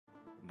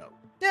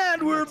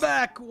And we're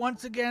back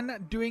once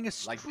again doing a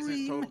Like, this is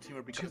stream total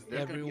teamwork because to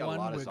there's gonna be a everyone.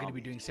 lot of We're going to be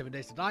zombies. doing 7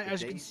 Days to Die. The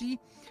As you can days- see,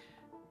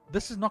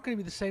 this is not going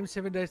to be the same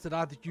 7 Days to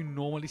Die that you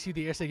normally see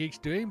the SA Geeks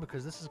doing,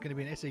 because this is going to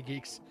be an SA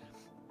Geeks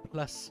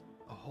plus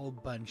a whole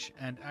bunch.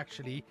 And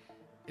actually,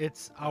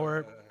 it's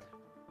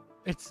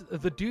it's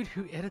the dude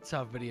who edits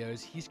our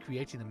videos. He's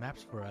creating the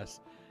maps for us,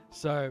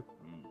 so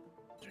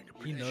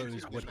he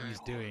knows what he's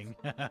doing.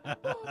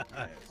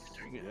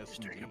 He's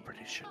doing a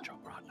pretty shit job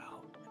right now.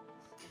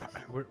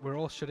 We're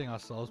all shitting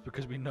ourselves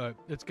because we know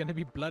it's going to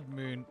be Blood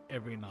Moon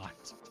every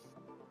night.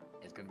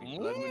 It's gonna be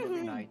blood moon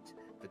every night.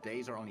 The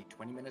days are only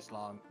 20 minutes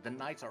long. The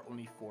nights are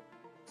only 4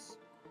 minutes.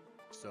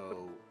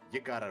 So you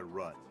gotta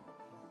run.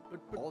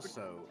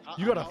 Also,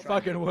 You gotta I'm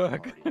trying to fucking get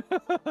work.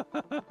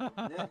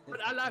 party. But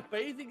I like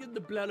bathing in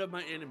the blood of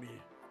my enemy.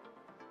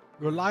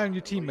 Rely on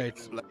your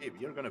teammates.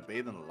 You're gonna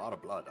bathe in a lot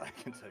of blood, I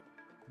can tell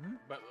you.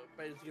 But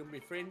it's gonna be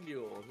friendly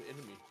or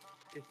enemy.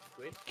 It's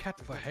great. Cat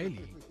for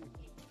Haley.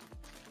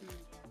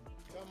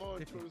 Come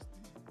on, Toasty.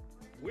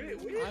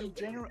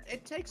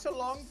 It takes a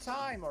long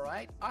time,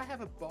 alright? I have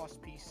a Boss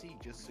PC,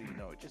 just so you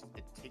know. It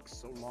takes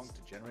so long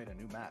to generate a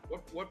new map.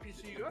 What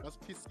PC you got? Boss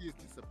PC is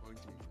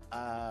disappointing.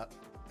 I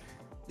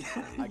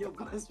Your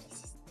got- boss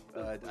is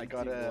I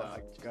got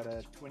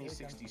a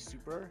 2060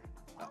 Super,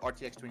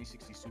 RTX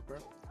 2060 Super,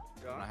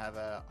 and I have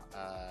a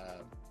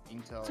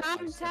Intel. Tell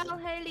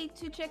i7. Haley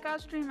to check our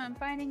stream. I'm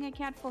finding a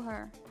cat for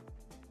her.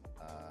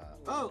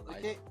 Oh,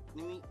 okay.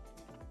 Let me.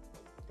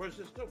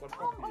 Processor? What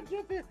copy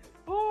is it?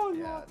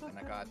 Yeah, and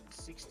I got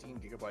 16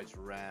 gigabytes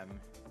RAM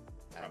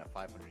and a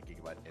 500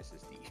 gigabyte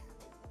SSD.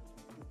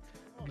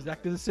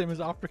 Exactly the same as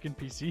our freaking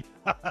PC.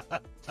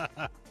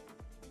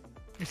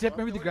 Except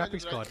maybe the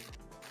graphics card.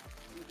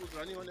 It was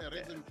running on a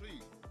Ryzen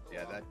 3.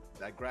 Yeah,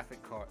 that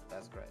graphic card,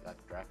 that's great. That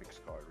graphics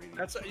card really.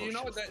 That's you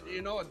know what pushes that through.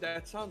 you know what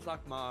that sounds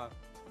like my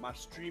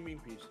streaming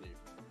PC.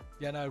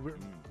 Yeah, no,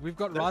 we've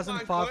got That's Ryzen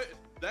my 5.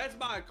 That's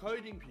my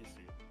coding PC.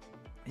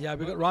 Yeah,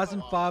 we've got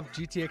Ryzen 5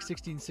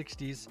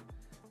 GTX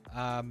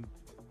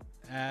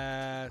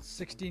 1660s,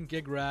 16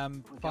 gig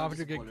RAM,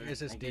 500 gig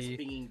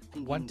SSD,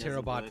 1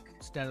 terabyte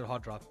standard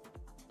hard drive.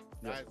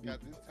 Guys, this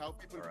is how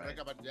people Alright. brag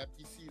about their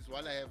PCs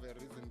while I have a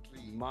Ryzen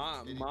 3. My-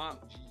 Getting my-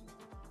 PG.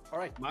 All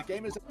right, the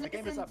game is up.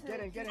 Get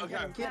in. Okay. Get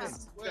in.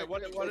 Yes. Okay,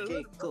 what is Okay,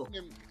 it? cool.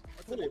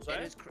 What's Pause, the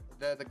name?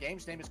 eh? The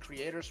game's name is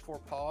Creators for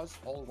Paws,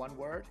 all one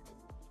word,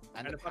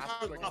 and the if I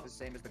password is type- the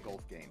same as the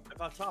golf game.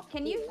 If I type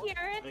Can you pause-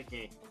 hear it?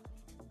 Okay.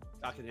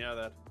 I can hear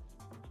that.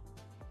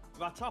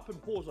 If I type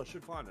and pause, I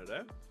should find it,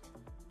 eh?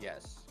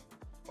 Yes,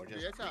 or just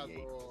Creators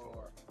create or-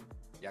 for.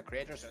 Yeah,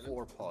 Creators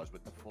for Paws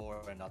with the 4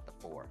 and not the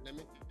 4. Let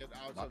me get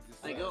out Not- of this.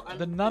 I go.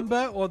 The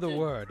number or the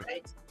word?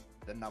 Right.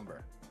 The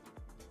number.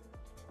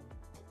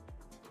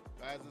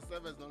 Guys, the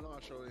server is no longer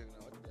showing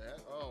now. What the heck?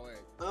 Oh, wait.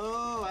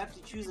 Oh, I have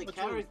to choose a Evil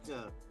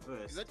character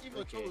first. Is that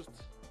Evil Okay. Toast?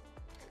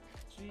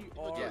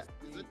 G-R-E-A-T-O Yes.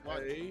 Is it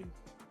what?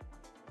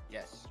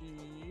 Yes.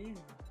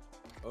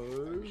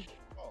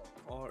 Oh,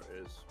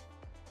 R-S.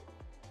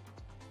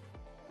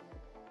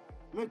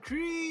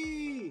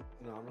 McCree!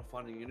 No, I'm not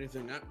finding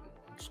anything. I'm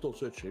still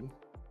searching.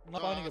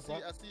 Not no, finding I a see,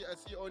 block. I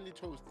see only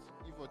Toast.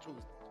 Evil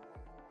Toast.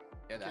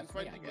 Yeah, You can that's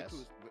me, find I Evil guess.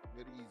 Toast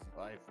very easy.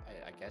 Well,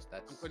 I guess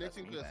that's. I'm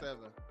connecting that's to me a then.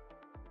 server.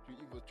 To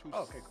Evil Toast.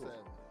 Oh, okay, cool.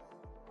 server.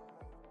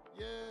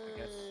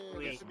 Yay!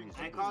 Wait, Somebody's I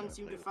doing can't that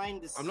seem to later.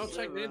 find this. I'm not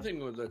saying server.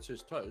 anything that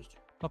says toast.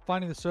 Not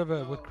finding the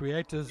server with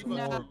creators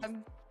No. or.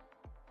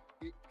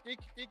 Click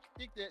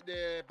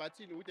the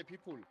button with the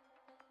people.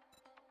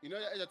 You know,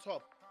 at the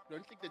top.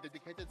 Don't click the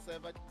dedicated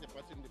server, click the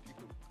button with the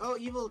people. Oh,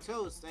 Evil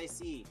Toast, I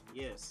see.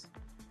 Yes.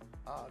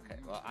 Oh, okay.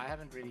 Well, I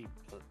haven't really.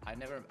 I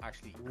never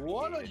actually.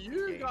 What are created the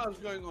you game. guys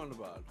going on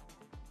about?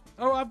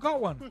 Oh, I've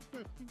got one.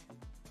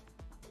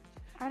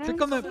 I Click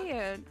don't on the- see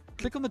it.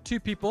 Click on the 2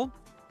 people,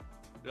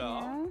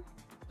 Yeah.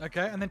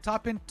 okay, and then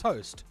type in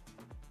toast.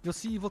 You'll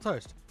see Evil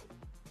Toast.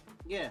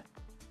 Yeah.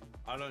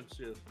 I don't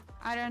see it.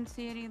 I don't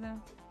see it either.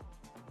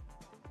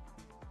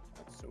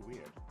 That's so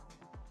weird.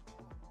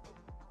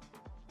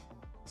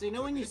 So you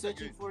know when you're Click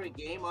searching again. for a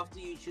game after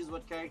you choose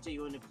what character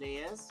you want to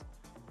play as?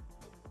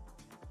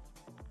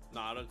 No,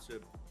 I don't see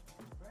it.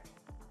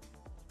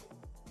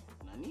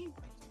 Nani?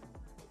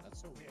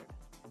 That's so weird.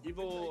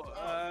 Evil,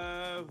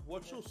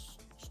 what's your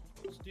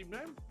Steam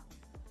name?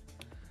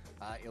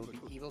 It'll be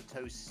Evil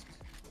Toast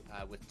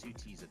with 2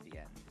 T's at the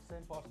end.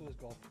 Same password as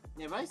golf.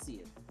 Never I see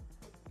it.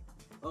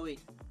 Oh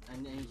wait,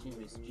 and then you change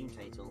my stream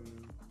title.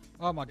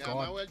 Oh my Yeah, god.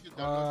 my world is Oh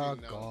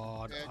downloading now.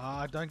 god. Yeah.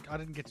 I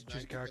didn't get to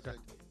choose a character.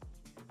 90%.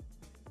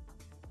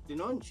 Do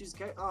not choose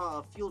character.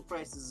 Oh, fuel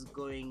prices is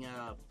going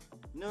up.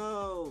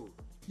 No.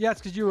 Yeah, it's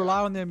because you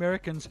rely on the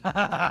Americans.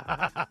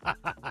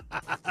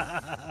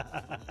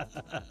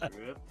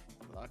 Rip.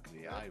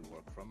 Luckily, I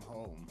work from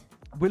home.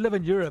 We live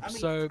in Europe, I mean,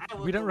 so I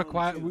we work don't from home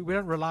require. too. We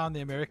don't rely on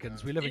the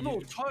Americans. We live in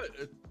Evil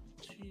Europe.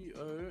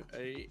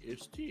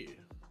 T-O-A-S-T.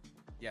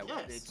 Yeah, well,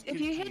 Yes. it's 2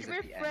 If you T's hit at the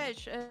end.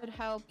 refresh, it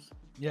helps.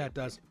 Yeah, it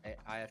does.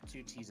 I have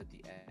 2 T's at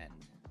the end.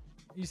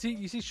 You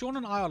see, Sean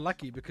and I are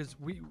lucky because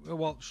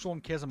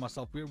Sean cares and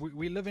myself.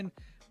 We live in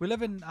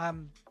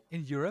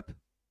Europe,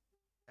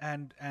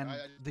 and I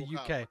the just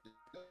woke UK. up.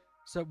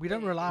 So we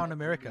don't rely on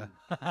America.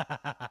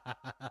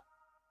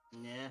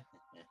 Yeah.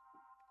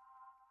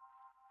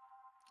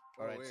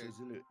 All right, so wait.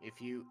 Zulu,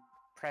 if you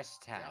press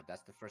tab, Yeah.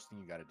 that's the first thing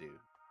you got to do.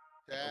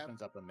 It Tab.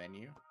 opens up a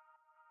menu.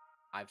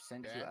 I've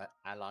sent you Yeah. an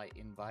ally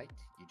invite.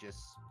 You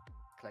just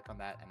click on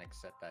that and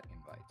accept that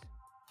invite.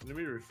 Let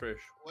me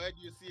refresh. Where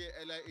do you see an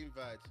ally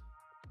invite?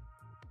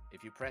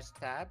 If you press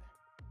tab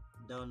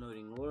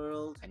Downloading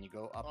world. and you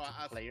go up Oh,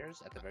 to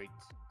players at the very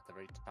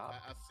top,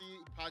 I see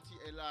party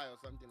ally or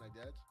something like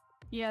that.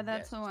 Yeah,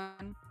 that's Yes. the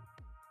one.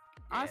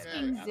 Yeah,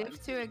 Asking yeah, Ziv I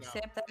see to it now.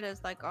 accept that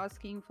is like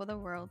asking for the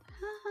world.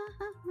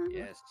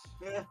 yes,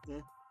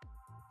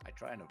 I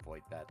try and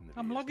avoid that in the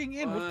I'm videos. logging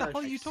in. What the hell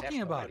are you Accept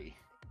talking about? already.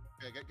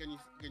 Okay, can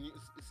you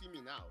see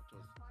me now?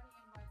 Toast?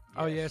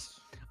 Oh, yes.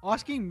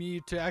 Asking me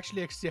to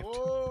actually accept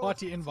Oh,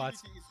 party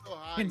invites sensitivity is so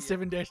high in here.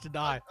 7 days to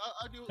die.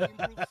 How do you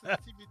improve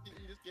sensitivity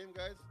in this game,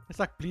 guys? It's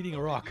like bleeding a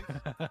Okay, rock.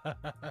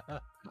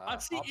 I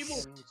see evil-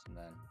 options and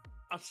then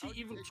I see How do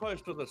even you-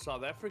 close to the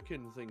South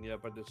African thing here,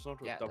 but it's not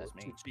with Yeah, double that's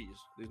me. two T's.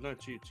 There's no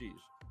two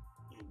T's.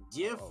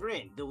 Dear Oh.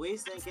 friend, the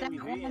wasteland It's can be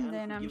that very one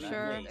then, I'm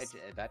unforgiving sure.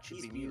 place. that should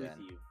Peace be me with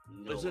then.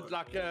 you. Is No it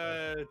like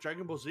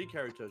Dragon Ball Z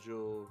characters,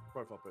 your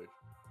profile page?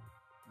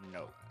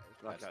 No,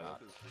 that's Okay,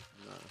 not.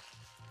 No.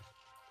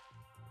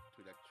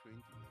 To like 20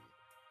 maybe.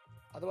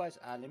 Otherwise,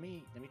 let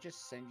me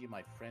just send you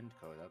my friend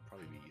code. That'll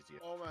probably be easier.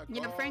 Oh my god.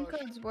 Yeah, friend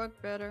codes work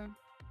better.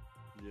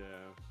 Yeah.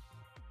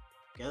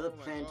 Gather Oh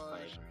my plant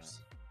gosh. fibers.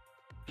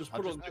 Just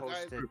I'll put just on Hi,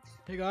 post guys. it.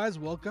 Hey guys,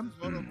 welcome.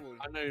 Horrible.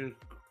 I know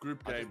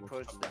group I'll game. just or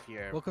post something. it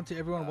here. Welcome to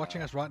everyone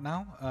watching us right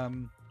now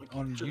on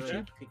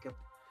YouTube. Pick up.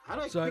 How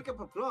do I So, pick up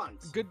a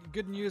plant?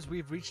 Good news.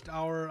 We've reached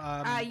our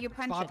You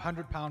punch it.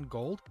 500-pound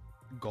goal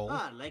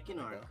Ah, like an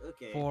arc.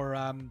 Okay. for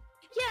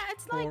Yeah,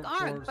 it's like for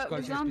Ark, but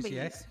with Scottish zombies.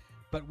 SPCA.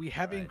 But we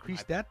have Alright,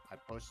 increased that I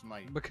posted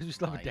my because we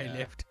still have a my, day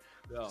left.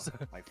 Yeah. So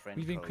my friend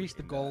we've code increased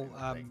the in goal in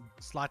the thing.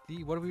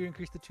 slightly. What have we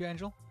increased it to,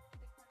 Angel?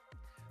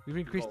 We've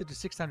increased Goal. it to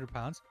 600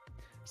 pounds.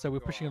 So we're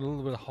pushing it a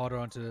little bit harder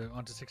onto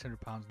 600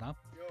 pounds now.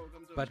 Yo,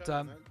 welcome to the But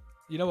channel, man.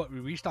 you know what? We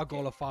reached our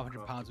goal of 500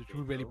 Okay. pounds, which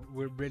Okay,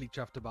 we're really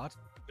chuffed about.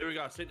 There we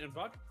go. Sent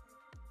invite.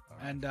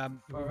 And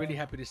we're really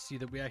happy to see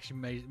that we actually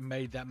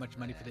made that much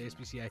money for the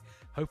SPCA.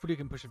 Hopefully, we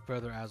can push it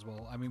further as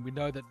well. I mean, we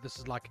know that this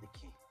is like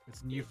Okay.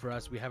 it's new for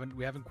us. We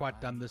haven't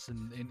quite done this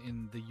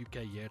in the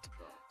UK yet,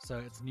 so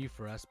it's new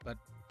for us. But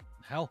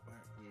hell,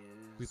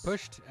 we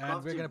pushed, and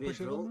Craft we're a gonna push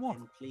it a bedroll little more.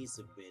 and place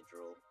a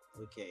bedroll.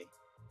 Okay.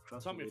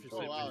 Craft Tell me a if you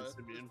bedroll. sent wow, me that's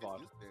send me pretty invite.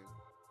 interesting.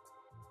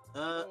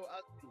 Uh, Oh,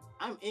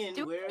 I'm in.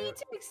 Do Where? we need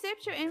to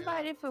accept your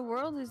invite if a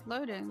world is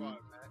loading? come on, man.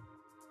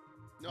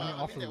 No, I mean,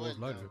 I'm after in the the world's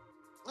world loaded.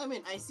 now. I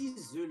mean, I see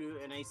Zulu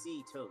and I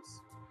see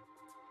Toast.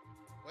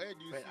 Where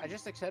do you Wait, see I me?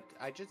 just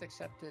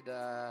accepted.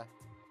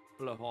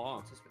 Hello, ha.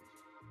 What's his face?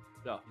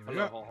 Yeah. Here we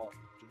Hello, go. ha, ha.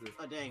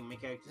 Oh dang, my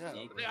character's Yeah.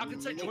 naked. Yeah, I can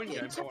say join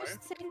Naked. game. Don't worry.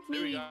 Just sent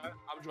There we me, go.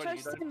 I'm joining you.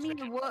 just sent me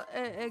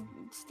a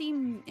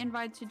Steam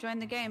invite to join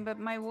the game, but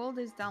my world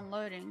is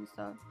downloading,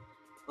 so.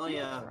 Oh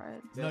yeah.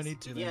 Alright. No That's-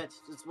 need to, Yeah, then.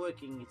 it's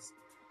working. It's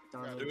Do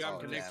downloading. we have Oh,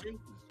 yeah. connection?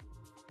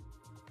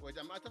 Wait,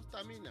 I'm out of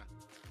stamina.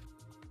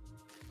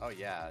 Oh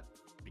yeah,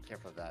 be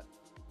careful of that.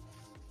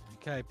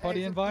 Okay, party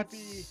it's a invites.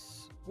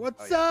 PP.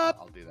 What's Oh, yeah, up?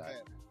 I'll do that.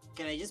 Yeah.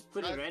 Can I just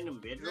put a Uh, random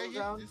Can I bedroll hit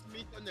down? this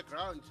meat on the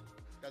ground?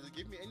 Does it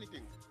give me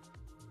anything?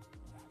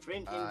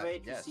 Friend Uh,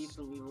 invite yes. received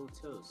from Evil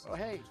Toast. Oh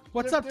hey.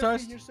 What's look, up, Duffy,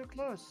 Toast? You're so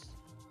close.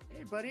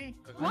 Hey buddy.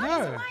 Why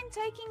know. is mine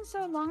taking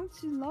so long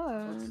to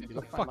load? You The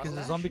like my fuck is a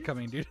mustache? zombie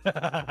coming, dude?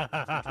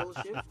 Control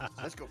shift.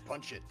 Let's go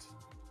punch it.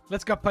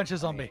 Let's go punch a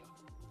zombie.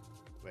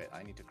 Wait,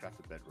 I need to craft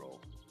a bedroll.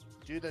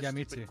 Do the Yeah,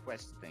 me stupid too.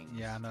 quest things.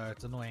 Yeah, I know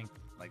it's annoying.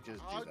 Like just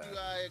How do do that.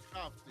 I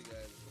craft the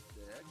guys? What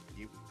the heck?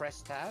 You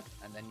press tab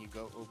and then you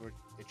go over.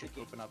 It should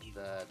open up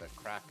the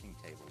crafting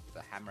table with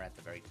the hammer at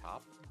the very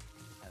top,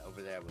 and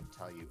over there will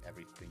tell you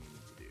everything you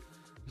need to do.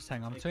 Just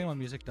hang on, I'm turning my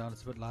music down.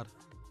 It's a bit loud.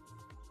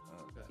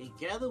 Okay. Okay,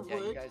 gather Yeah,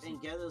 you wood guys-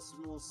 and gather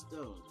small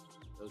stone.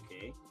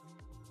 Okay.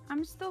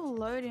 I'm still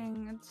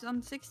loading. It's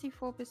on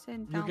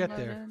 64% downloaded. You'll get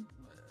there.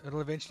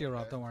 It'll eventually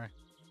arrive. Don't worry.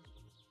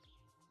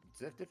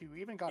 Zift, if you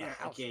even got a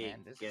house, okay. man,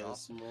 this is Gather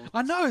awesome. small.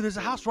 I know. There's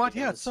a house right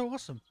here. Gather It's so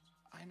awesome.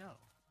 I know.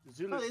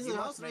 Zulu, Oh, there's you a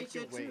must house right make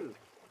here your way. too.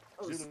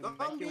 Oh, Zulu, make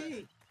your-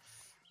 zombie!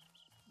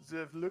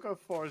 Ziv, look how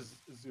far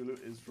Zulu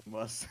is from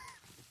us.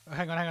 Oh,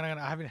 hang on.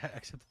 I haven't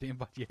accepted the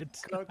invite yet.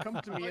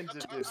 Come to me and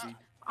Ziv.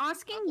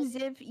 Asking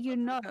Ziv, you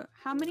know,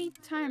 how many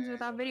times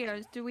with our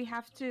videos do we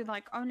have to,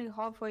 like, only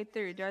halfway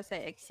through do I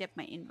say accept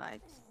my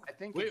invites? I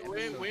think Wait, in where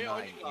episode are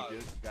 9, you guys? you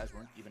guys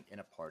weren't even in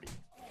a party.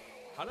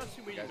 How does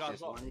see where you guys guys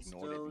just are? want- One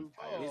ignored it stone.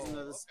 entirely. Here's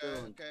another okay,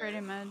 stone. okay. Pretty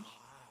much.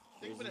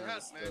 Think for the Here's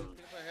help, another man. stone.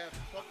 Think for help.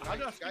 Talk How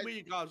do I right, see guys. where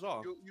you guys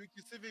are? You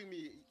deceiving me.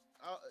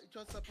 It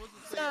was supposed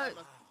to say So- I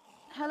must-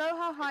 Hello,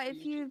 haha.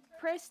 If you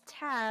press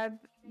tab,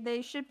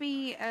 there should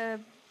be a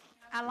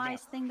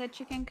allies thing that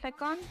you can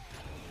click on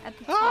at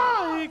the top.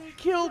 Ah, it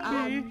killed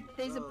me.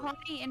 There's a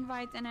party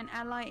invite and an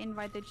ally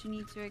invite that you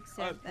need to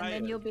accept, and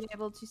then Okay. you'll be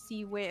able to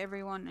see where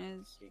everyone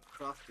is. Okay,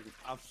 crafting.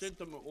 I've sent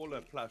them all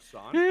a plus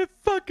sign. It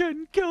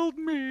fucking killed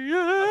me.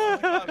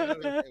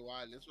 Hey,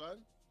 wow, this one.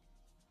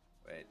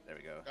 Wait, there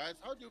we go. Guys,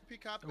 how do you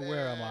pick up?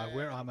 Where am I?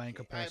 Where am I in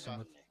comparison fiber?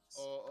 with?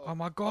 Or Oh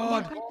my Oh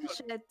god! my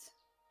shit.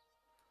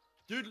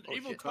 Dude, Oh,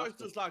 Evil shit.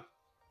 Toast is like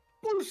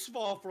bush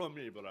far from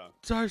me, bro.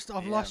 Toast,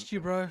 I've Yeah. lost you,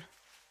 bro.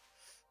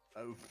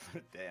 Oh,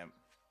 damn.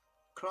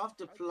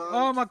 Craft a plant.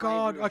 Oh my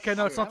god. fiber, Okay,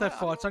 no, it's not sure. that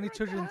far. It's only We're at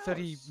the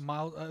 230 house.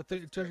 miles,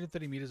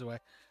 230 meters away.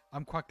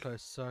 I'm quite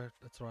close, so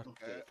that's right.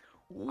 Okay.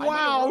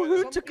 Wow, know, who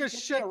somebody took a get me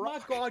a shit? My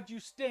rock. god, you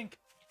stink.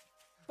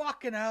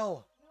 Fucking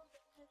hell.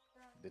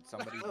 Did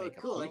somebody Oh, make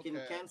a cool. I poop? can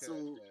Okay,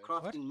 cancel okay.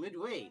 crafting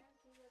midway.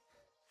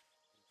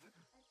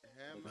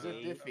 Was it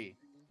Diffie?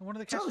 One of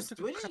the cats Toast, took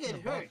a when did crap you in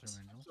the get hurt?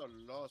 bathroom, Angel.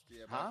 so lost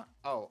here, Huh?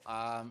 Oh,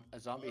 a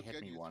zombie Okay,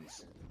 hit me you-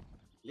 once.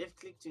 Left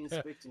click to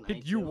inspect an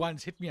Hit you item.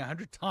 once, hit me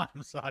 100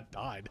 times, I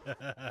died.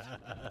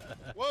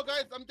 Whoa,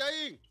 guys, I'm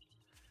dying.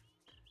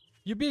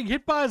 You're being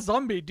hit by a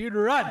zombie, dude,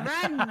 run!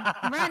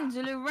 Run,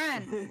 Zulu,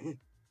 run.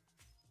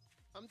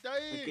 I'm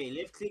dying. Okay,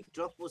 left click,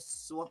 drop or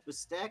swap a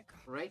stack.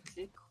 Right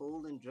click,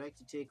 hold and drag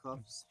to take half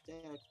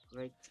stack.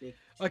 Right click.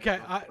 to Okay,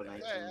 drop an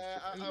Yeah,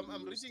 item, I'm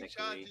move reading stack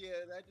chart away.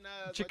 here right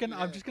now. Chicken,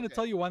 I'm just gonna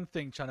tell you one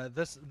thing, Chana.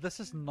 This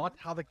is not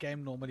how the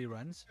game normally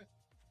runs.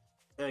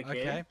 Okay.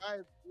 Okay?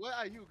 Guys, where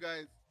are you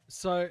guys?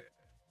 So,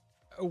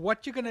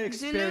 what you're gonna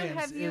Zulu, experience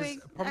have you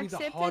is probably the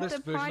accepted hardest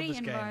the version party of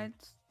this game.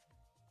 invites?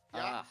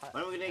 Yeah. What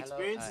I'm gonna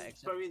experience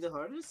is probably the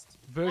hardest.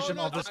 Version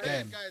Oh, no, of this the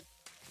bed, game. Guys.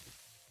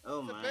 Oh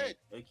It's a my. bed.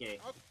 Okay.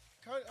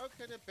 How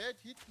can a bed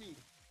hit me?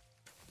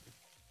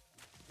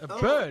 A Oh,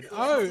 bird. it's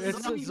Oh, a it's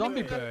a zombie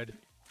zombie bird. bird.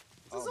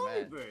 It's a Oh,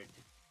 zombie man. bird.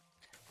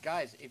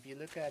 Guys, if you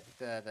look at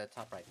the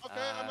top right.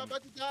 Okay, I'm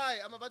about to die.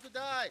 I'm about to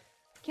die.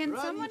 Can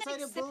Run someone inside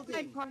a accept my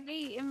building.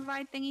 party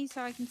invite thingy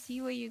so I can see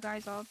where you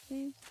guys are,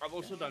 please? I've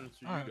also done it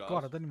to Oh you guys.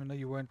 god, I didn't even know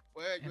you weren't.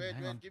 Wait, Hang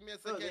on. wait. Give me a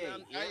second. Okay,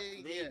 I'm yeah,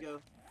 dying there here. you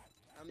go.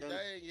 I'm Done.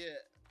 dying here.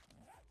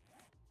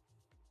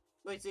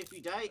 Wait, so if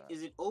you die,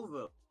 is it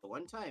over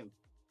one time?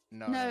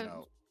 No, No.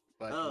 no.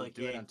 But Oh, we'll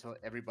do it okay. until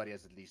everybody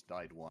has at least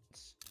died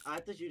once. I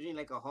thought you were doing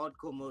like a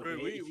hardcore mode. Bro,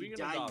 where if we're you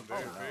gonna die, die you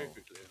very, die. very no.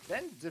 quickly.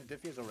 Then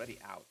Diffie is already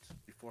out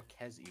before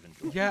Kez even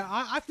joined. Yeah,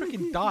 I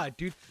freaking died,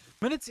 dude.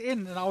 Minutes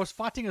in, and I was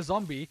fighting a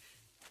zombie.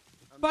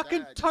 I'm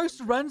Fucking dead. Toast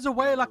runs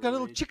away like a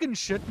little chicken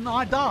shit, and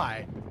I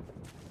die.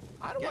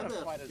 I don't want to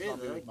Gather fight a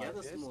zombie feather, with my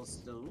gather fist. small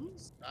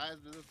stones. Guys,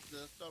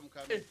 there's a storm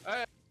coming.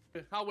 Hey,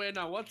 how where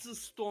now? What's the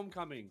storm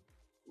coming?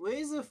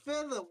 Where's the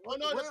feather? Oh,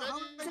 no, the Where- feather how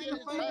is am I in gonna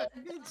it, find guys.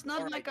 the feather? It's not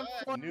Alright, like a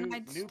guys. New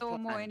Fortnite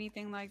storm or plan.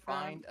 anything like that.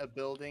 Find a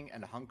building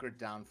and hunker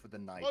down for the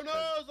night. Oh no,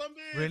 'cause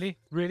zombies! Really?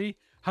 Really?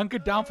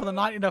 Hunkered down for the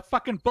night in a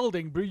fucking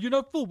building, bro. You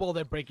know full well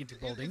they break into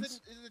Is buildings.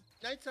 it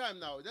nighttime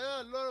now? There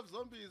are a lot of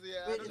zombies here.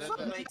 I Wait, don't it's know.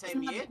 not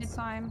nighttime yet. It's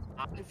time.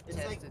 I've It's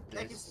tested like this.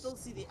 I can still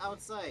see the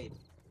outside.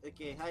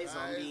 Okay, hi Guys,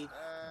 zombie.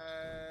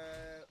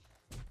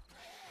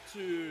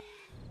 To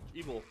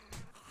evil.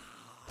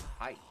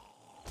 Hi.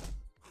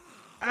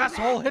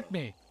 Asshole hit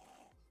me.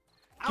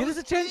 I Get his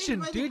was playing attention,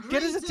 by the dude.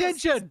 Get his greatest.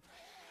 attention.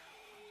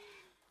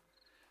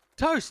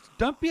 Toast,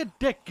 don't be a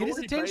dick. Get his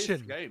Quality-based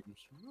attention. Games.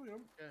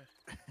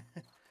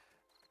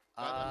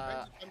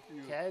 Uh, I'm to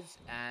you. Kez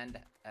and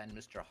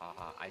Mr.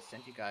 Haha, I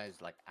sent you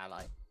guys like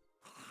ally.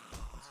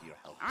 Let's see your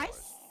health. I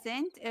bars.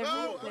 sent No,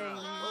 everything.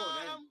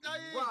 I'm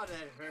dying. Wow,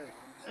 that hurt.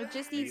 It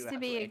just You needs to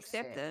have be to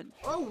accept. accepted.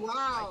 Oh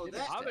wow, did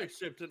that. I've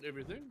accepted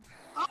everything.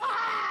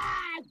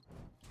 Ah!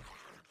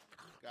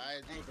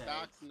 Guys, I it's died.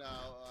 dark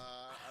now.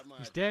 I'm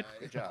He's gonna dead. die.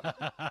 Good job.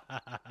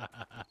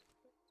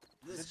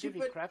 The Did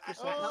stupid. you craft I,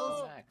 yourself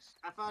Oh. an axe?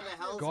 I found a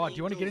Hell's God,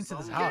 you want to get Angel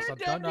into this zombie. house? I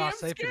don't know how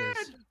safe it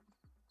is.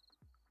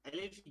 I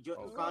literally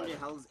Oh, found God. a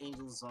Hell's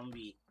Angel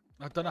zombie.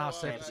 I don't know how Oh,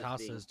 safe that's this house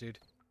thing. is, dude.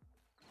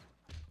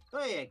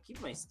 Oh yeah, keep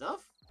my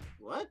stuff.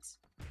 What?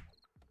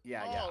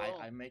 Yeah, Oh.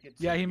 I make it.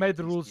 Yeah, so he you made at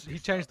the least rules. keep He your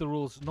changed stuff. the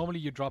rules. Normally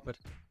you drop it.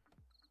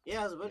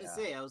 Yeah, I was about to Yeah.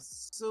 say. I was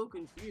so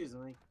confused.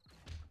 I'm like,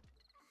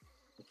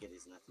 okay,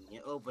 there's nothing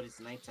here. Oh, but it's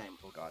nighttime,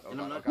 Oh god, oh and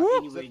god, I'm oh not god.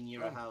 anywhere near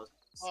a Run. house.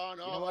 Oh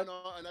no, You know oh what?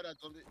 no, another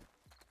zombie.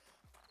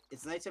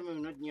 It's nighttime.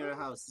 I'm not near a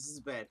house. This is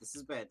bad. This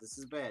is bad. This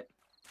is bad.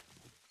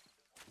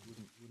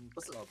 Wooden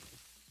What's up? club.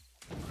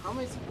 How am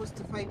I supposed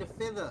to find a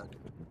feather?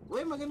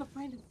 Where am I gonna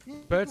find a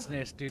feather? Bird's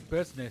nest, dude.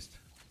 Bird's nest.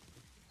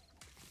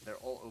 They're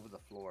all over the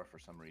floor for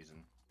some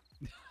reason.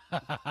 Do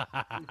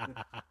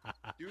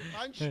you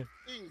punch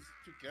things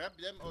to grab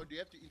them, or do you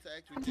have to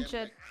interact with Punch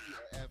them? it.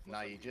 Like,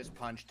 No, you just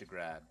punch to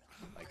grab.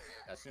 Like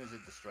as soon as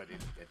it's destroyed,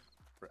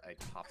 it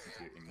pops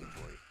into your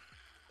inventory.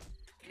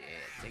 Yeah,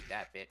 take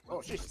that bit.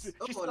 Oh, she's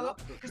Oh, still,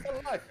 locked. she's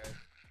still alive.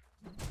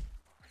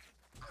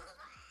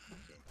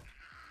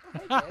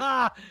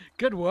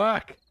 Good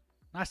work.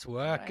 Nice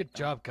work. Alright, Good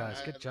job, guys.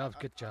 I- Good job.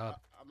 Good job.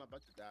 I'm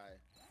about to die.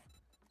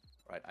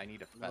 Right, I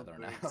need a No feather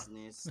now. bird's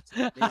nest.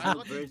 There's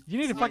no bird's You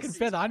need a fucking nest.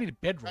 feather. I need a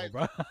bedroll, Guys,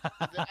 bro.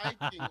 There's an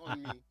eye thing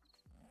on me.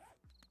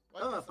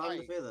 What's Oh, I this found eye?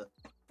 the feather.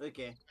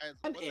 Okay. Guys,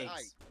 And what's the eye?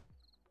 eggs.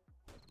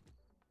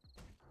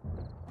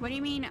 What do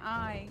you mean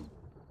I?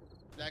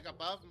 Like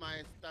above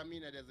my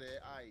stamina, there's an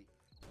eye.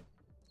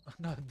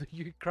 No,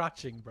 you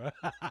crouching, bro.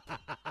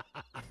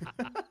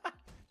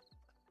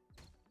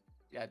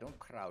 Yeah, don't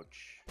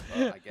crouch.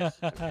 Well, I guess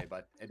it's okay,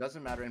 but it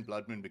doesn't matter in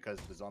Blood Moon because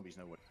the zombies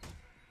know what.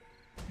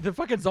 The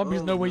fucking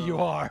zombies Oh, know where you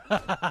no. are.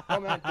 Oh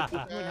man, the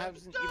balloon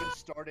hasn't even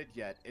started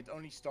yet. It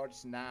only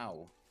starts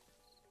now.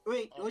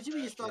 Wait, Oh, what do you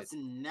mean it shit. starts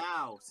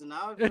now? So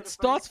now I've It gotta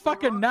starts find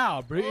fucking rock?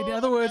 now, bro. In Oh,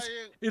 other I'm words,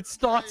 dying. it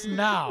starts Dying.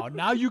 now.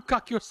 Now you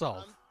cuck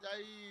yourself. I'm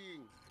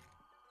dying.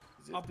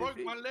 Is it I broke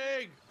Biffy? my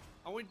leg.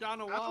 I went down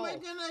a How am I well.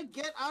 gonna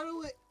get out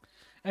of it?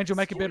 Angel,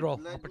 make a Stupid bedroll.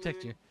 blood I'll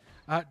protect you.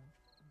 moon.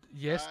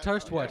 Yes, I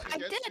toast know, what? yeah. I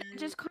Guess did. I you-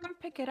 just can't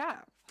pick it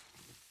up.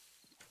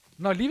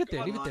 No, leave it there.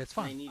 Come Leave it Come there. on, It's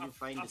I fine. need to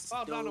find I a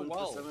fell down a stone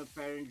well. for some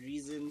apparent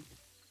reason.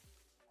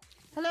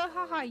 Hello,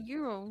 haha.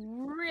 You are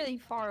really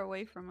far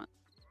away from it.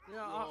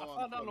 Yeah, I No, fell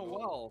I'm down a so low.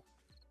 well.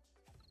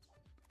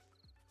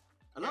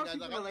 A lot of guys,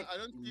 people are like I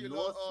don't see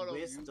all of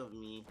northwest you. of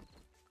me.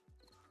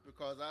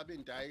 Because I've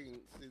been dying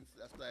since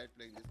I started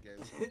playing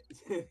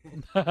this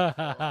game.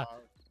 So,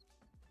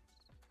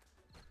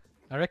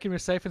 I reckon we're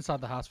safe inside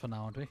the house for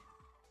now, aren't we?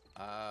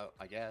 I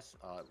guess.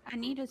 I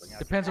need a. bring out-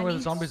 Depends on I where the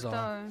need zombies are.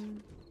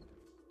 stone.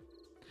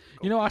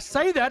 You know, I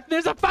say that.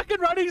 There's a fucking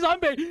running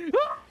zombie.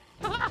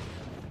 Oh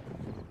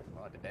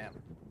damn.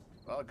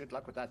 Well, good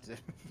luck with that.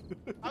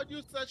 how do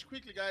you search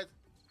quickly, guys?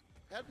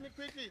 Help me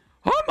quickly.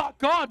 Oh my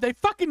god, they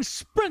fucking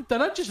sprint. They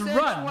don't just Search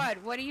run.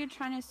 what? What are you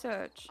trying to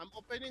search? I'm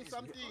opening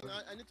something.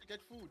 I need to get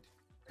food.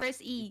 Press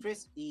E.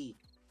 Press E.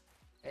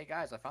 Hey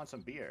guys, I found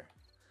some beer.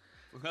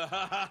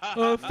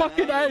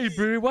 Fucking A, Nice.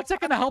 bro. What's that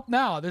gonna help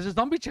now? There's a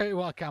zombie chase.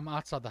 Well, okay, I'm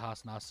outside the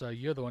house now, so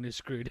you're the one who's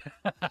screwed.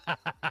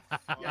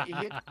 Yeah, he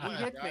hit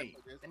Yeah, me,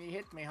 and he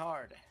hit me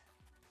hard.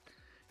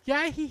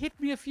 Yeah, he hit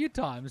me a few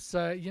times,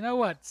 so you know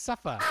what?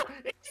 Suffer.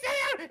 It's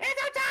there!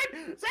 It's on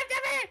time!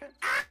 Save me!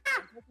 Ah!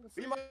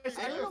 Be my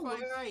I don't know sacrifice.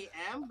 where I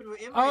am, but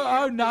wherever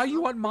I Oh, am, now there's you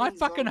not want my many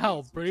fucking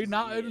help, zombies, bro. which is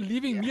Now weird.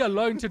 leaving Yeah. me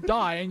alone to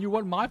die, and you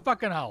want my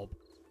fucking help.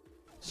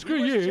 Screw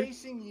He was you.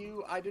 chasing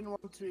you. I didn't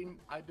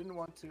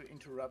want to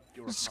interrupt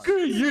your hunt. Screw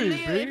you, Leo,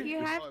 if bro. you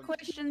have Fine.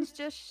 questions,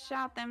 just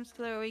shout them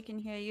so we can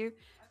hear you.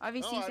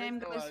 Obviously, No, I same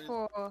didn't know, goes I didn't-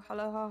 for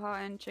hello, haha,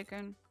 and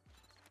chicken.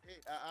 Hey,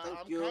 Thank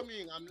I'm you.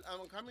 coming.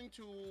 I'm coming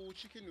to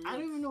chicken wings. I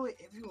don't even know where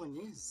everyone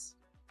is.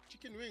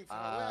 Chicken wings. Where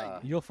are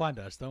you? You'll find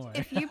us, don't worry.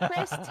 If you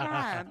press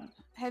tab,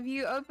 have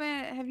you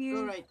You're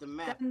you right, the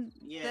map. done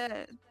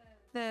Yeah.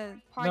 the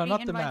party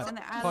not the invites map. and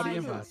the Party allies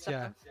and invites,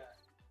 yeah. stuff?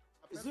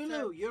 Press Zulu,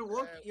 tab.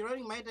 you're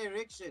running my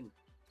direction.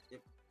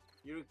 Yep.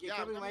 You're Yeah,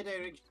 coming I'm my coming.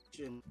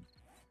 direction.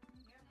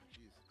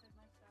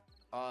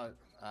 Jeez.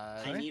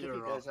 I need a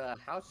There's rock.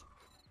 a house.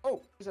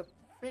 Oh, there's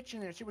a bitch in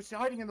there. She was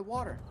hiding in the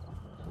water.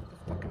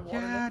 The fucking water.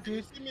 Yeah, Can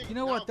you dude. see me You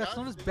know now, what? That's guys?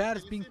 not as Can bad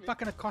you as being see me?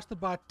 fucking accosted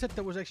by a tit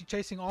that was actually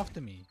chasing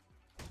after me.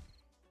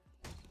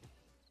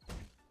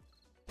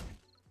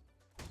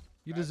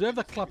 You Guys, deserve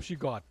the can you see claps you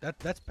got.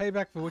 That's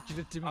payback for what you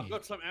did to I've me.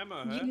 got some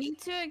ammo, huh? You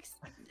need to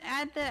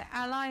add the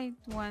allied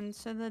one,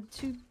 so the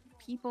 2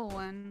 people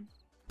one.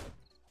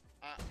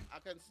 I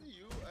can see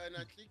you, and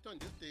I clicked on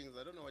these things.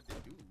 I don't know what they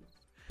do.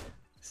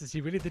 Since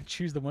you really did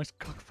choose the most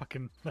cock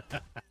fucking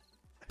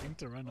thing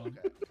to run on.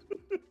 Okay.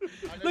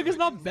 I don't Look, know it's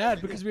not what bad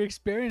you- because we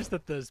experienced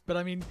at this, but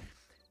I mean,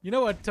 you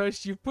know what,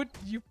 Toast? You put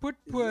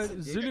poor this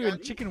a Zulu big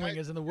and Chicken guy?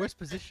 Wingers in the worst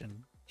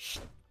position.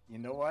 You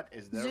know what?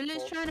 Is their Zulu's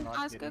fault trying for to not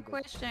ask a getting this.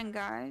 question,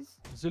 guys.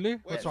 Zulu,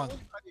 what's Wait, wrong?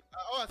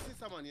 Oh, I see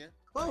someone here.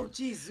 Oh,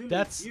 jeez, Zulu,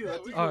 That's it's you. I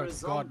thought you oh were a god,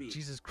 zombie.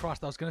 Jesus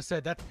Christ! I was gonna say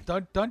that.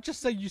 Don't just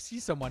say you see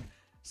someone.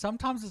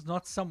 Sometimes it's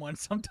not someone.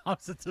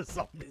 Sometimes it's a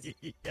zombie.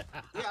 Yeah,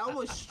 I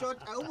almost shot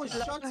him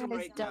Hello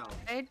right now.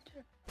 died.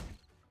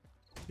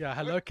 Yeah,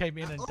 hello came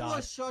in I and died.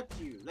 almost shot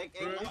you. Like,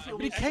 I Bro, literally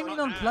But he It's came not in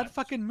on ads. blood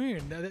fucking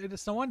moon.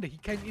 It's no wonder he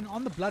came in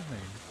on the blood moon.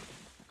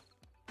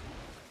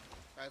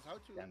 Guys,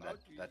 Damn,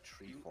 that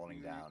tree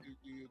falling down.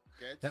 You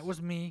get That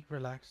was me.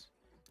 Relax.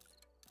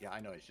 Yeah, I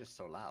know. It's just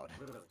so loud.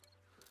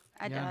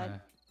 I Yeah, died. no.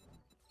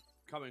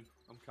 Coming.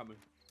 I'm coming.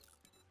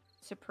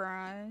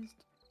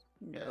 Surprised?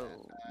 Yeah, No.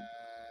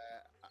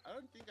 I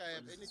don't think I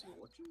have What is this, anything.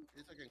 fortune?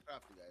 This I can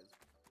craft, you guys.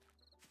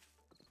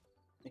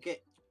 Okay.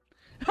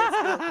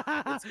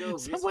 Let's go.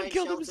 Let's Someone find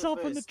killed shelter himself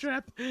in the first.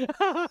 trap.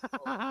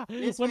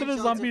 Let's One of find the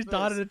shelter zombies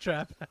died in first. a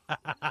trap.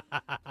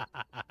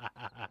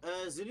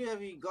 Zulu,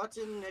 have you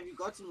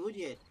gotten wood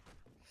yet?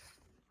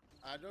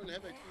 I don't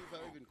have a clue if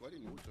I even got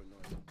any wood or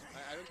not.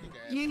 I don't think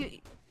I have.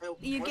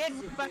 You What get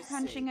does your by face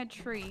punching say? a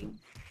tree.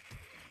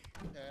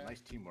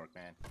 Nice teamwork,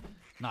 man.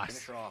 Nice.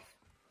 Finish her off.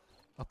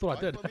 I thought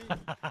I did. One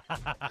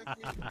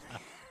for me.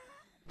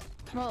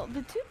 Well,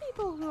 the 2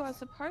 people who are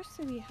supposed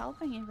to be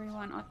helping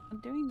everyone are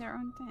doing their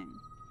own thing.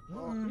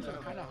 Well, these are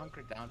kind of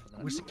hunkered down for the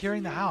We're night.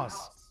 securing the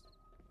house.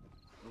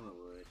 Oh my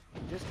word.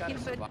 We just gotta Yeah,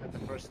 but- survive the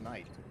first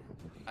night.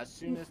 As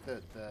soon as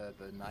the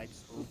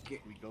night's over,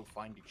 Okay. we go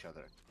find each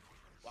other.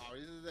 Wow,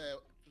 this is the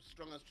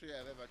strongest tree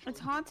I've ever chosen. It's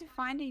hard to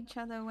find each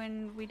other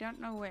when we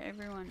don't know where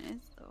everyone is,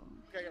 though.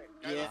 Okay,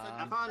 guys, Yeah, I'll I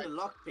send found a you-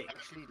 lockpick.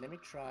 Actually, let me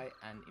try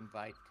and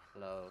invite.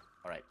 Hello.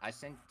 All right, I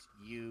sent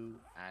you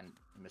and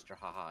Mr.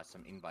 Haha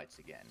some invites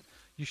again.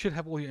 You should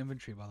have all your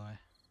inventory, by the way.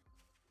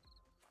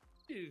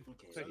 Okay,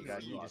 So you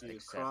guys need need to to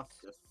accept-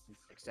 craft a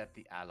Except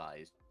the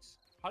allies.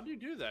 How do you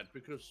do that?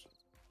 Because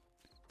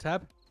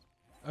Tab.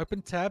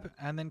 Open tab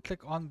and then click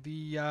on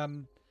the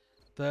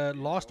The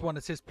last one,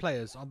 it says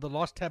players. On the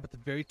last tab at the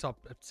very top,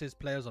 it says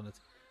players on it.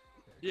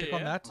 Yeah, Click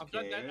on that. I've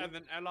done that, Okay. and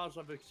then allies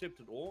I've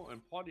accepted all, and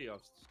party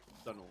I've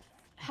done all.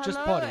 Just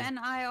Hello party. and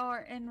I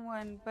are in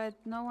one, but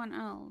no one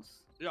else.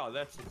 Yeah,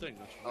 that's the thing.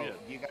 That's Oh, weird.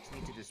 you guys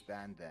need to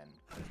disband then.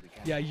 'cause we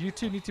can't. Yeah, you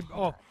two need to.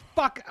 Oh,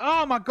 fuck.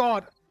 Oh, my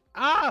God.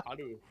 Ah! How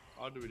do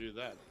we do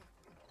that?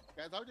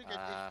 Guys, how do you get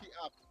HP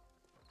up?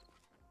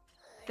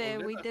 There,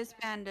 Well, we never-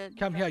 disbanded.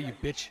 Come here, you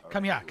bitch.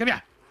 Come here. Come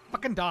here.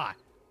 Fucking die.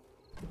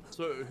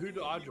 So who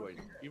do I join?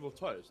 Evil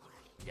Toast.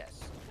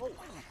 Yes.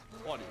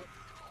 Party.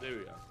 There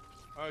we go.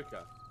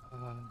 Okay.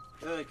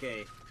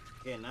 Okay.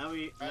 Okay, now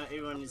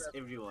everyone is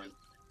everyone.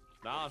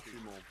 Now it's 2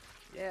 more.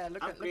 Yeah,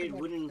 look at Upgrade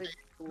wooden big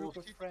group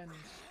of force. friends.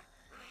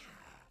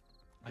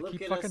 I Look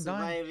keep at fucking us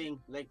dying.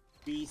 surviving like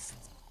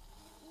beasts.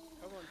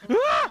 Come on,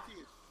 Ah! come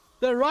on.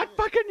 They're right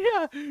fucking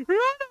here. Run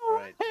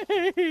Right.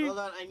 away. Hold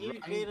on, I need to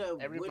create a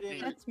Everybody,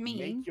 wooden. That's me.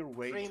 make your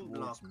way frame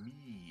towards block.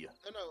 me.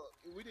 No,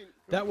 we didn't.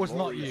 That was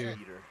not Glorious you.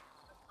 leader.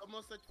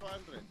 Almost at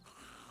 400.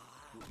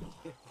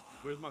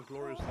 Where's my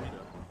glorious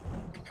leader?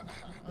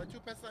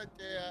 2%.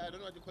 I don't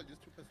know what you call this.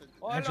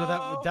 2%.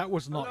 Angela, that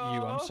was not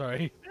you. I'm Hello?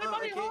 sorry. Oh,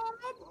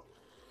 okay.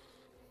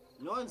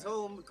 No one's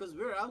home because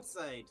we're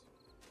outside.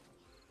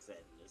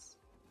 Sadness.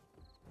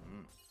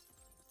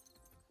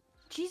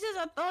 Jesus,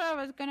 I thought I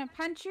was gonna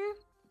punch you.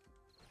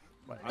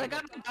 What? Like,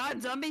 oh my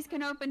god, zombies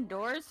can open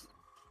doors.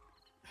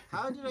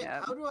 How do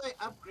Yeah. I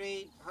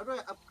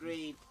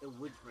upgrade a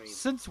wood frame?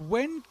 Since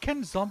when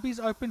can zombies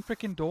open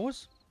freaking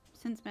doors?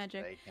 Since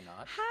magic. They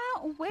cannot.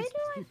 How? Where do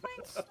I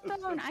find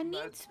stone? I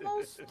need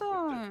small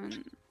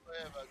stone.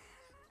 Whatever.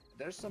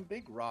 There's some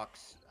big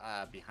rocks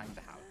behind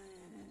the house.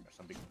 There's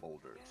some big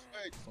boulders.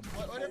 Wait, Some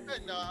what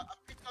happened now? I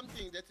picked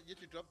something that you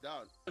to drop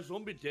down.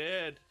 Zombie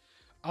dead.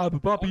 I'm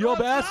Bobby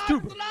your ass too,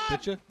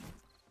 bitcha.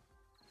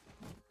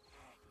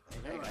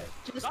 I know, right?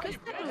 Just because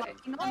they're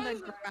lying on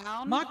the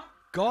ground. My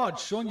God,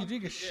 Sean, you're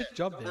doing a shit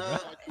job there,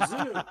 bro.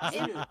 Zulu,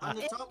 on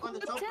the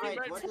top right,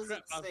 Crap, what does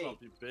it say? Myself,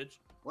 you bitch.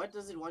 What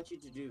does it want you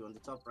to do on the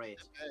top right?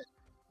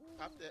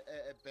 Tap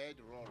a bed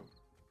roll.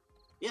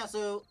 Yeah,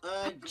 so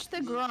Touch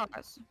the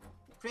grass.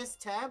 press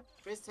tab,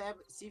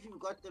 see if you've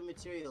got the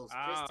materials.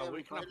 Ah, press tab we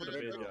and can find put the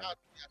a bed bedroll. here.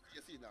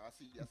 You see now, I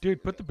see. I see.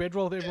 Dude, put the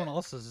bedroll with everyone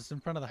else's. It's in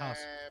front of the house.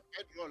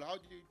 Bed roll, how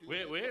do you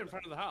do We're in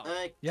front of the house.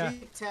 Yeah.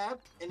 Click tab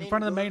and then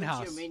front of the go main into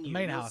house, your the menu.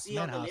 main You'll house, see main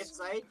on the house. left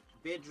side,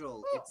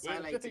 bedroll. It's where's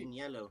highlighted Dippy? in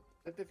yellow.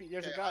 There's a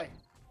Yeah. guy.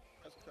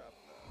 That's crap.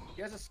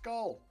 He has a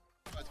skull.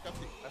 Oh, it's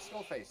crafting. A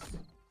skull face.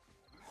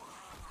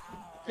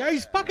 Yeah,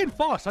 he's fucking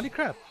fast. Holy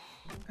crap.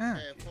 Ah,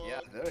 Yeah,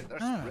 they're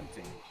Ah.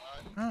 sprinting.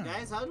 ah.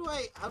 Guys, how do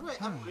I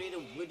upgrade a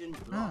wooden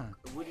block?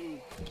 A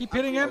wooden Keep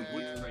hitting him.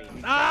 wood frame.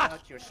 You Ah! get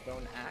out your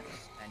stone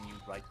axe and you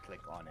right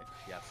click on it.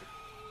 You have to.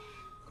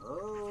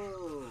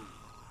 Oh.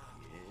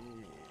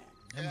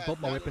 I haven't built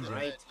my weapons yet.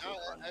 Right. Now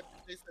I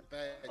placed the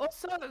bed.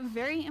 Also,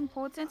 very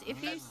important,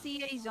 if you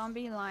see a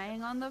zombie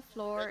lying on the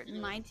floor,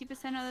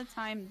 90% of the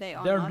time they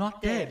are They're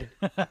not dead.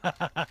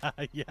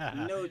 Yeah.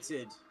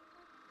 Noted.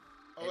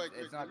 Oh, wait,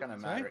 It's wait, not gonna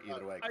Sorry? matter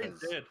either way Hey,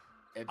 because he's dead.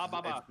 it's, Ah,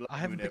 Baba. it's blood I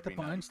haven't moon picked up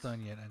every my own night.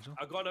 stone yet, Angel.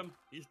 I got him.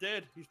 He's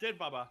dead. He's dead,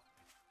 Baba.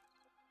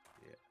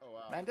 Oh,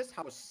 wow. Man, this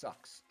house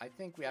sucks. I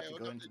think we have Yeah, to what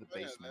go up into the the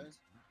toilet, basement.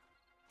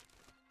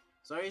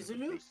 Sorry, There's a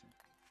Zulu? basement.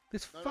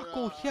 There's No, no, fuck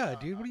no, all here,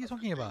 dude. What are you I'm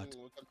talking about? saying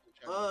welcome to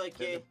Oh, channel.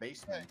 There's a okay.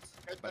 basement,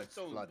 Hey, but it's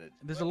stone. flooded.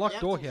 There's a locked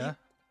Yeah, door so here.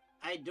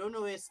 I don't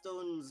know where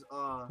stones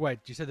are. Wait,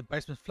 you said the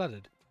basement's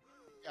flooded?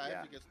 Yeah, I Yeah.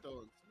 have to get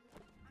stones.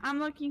 I'm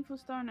looking for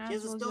stone as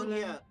There's a well, stone Zulu.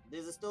 here.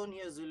 There's a stone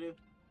here, Zulu.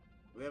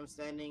 Where I'm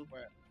standing. Is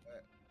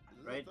there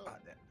Right. stone?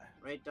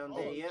 Right down Oh,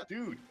 there, yeah.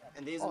 Dude,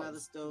 And there's oh, another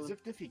stone.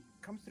 Zip Diffy,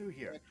 come through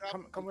here. Yeah,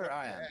 grab- Come where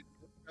I grab the am. axe.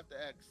 Grab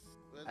the axe.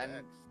 Where's the And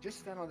axe? just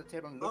stand on the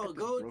table and look Oh, at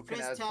go this broken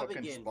press ass tab fucking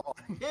again. spawn.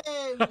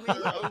 Hey, we made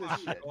Holy it.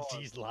 shit.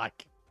 Jeez,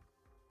 like.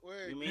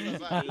 Wait, We made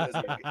it. what's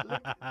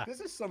that? easy. This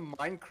is some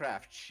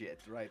Minecraft shit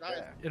right Guys,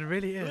 there. It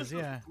really This is,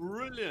 yeah.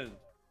 brilliant.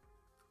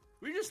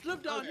 We just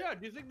live down Okay. here.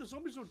 Do you think the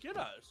zombies will get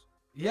us?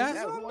 Yeah?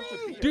 Yeah, who wants a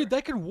beer? Dude,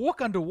 they can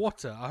walk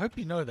underwater. I hope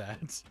you know that.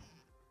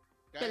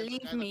 Guys,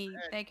 Believe guys, me, the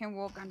axe. they can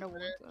walk The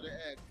underwater. axe, the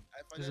axe.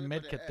 I There's a finally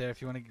med got kit the there axe.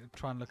 if you want to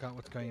try and look out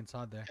what's going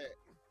inside there.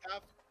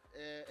 Have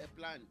a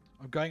plant.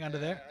 I'm going under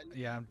there. I need-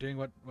 Yeah, I'm doing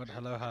what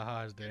Hello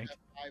Haha is doing. A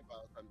fiber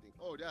or something.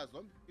 Oh, there's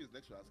zombies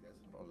next to us, guys.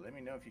 Well, let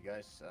me know if you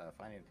guys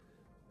find it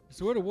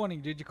It's a word of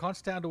warning, dude. You can't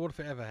stay underwater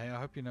forever, hey? I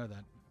hope you know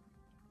that.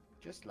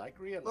 just like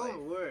real life.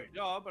 Oh, word.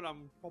 Yeah, but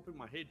I'm popping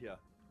my head here.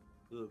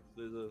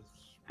 There's a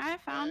I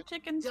found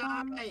chicken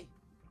farm. Die!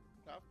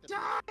 Craft the-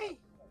 Die!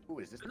 Ooh,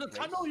 is this There's a the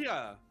tunnel place?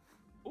 here.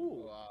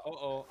 Ooh. Wow.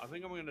 Uh-oh. I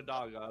think I'm gonna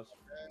die, guys.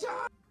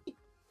 Die!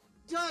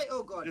 Die!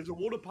 Oh, God. There's a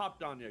water pipe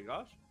down here,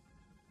 guys.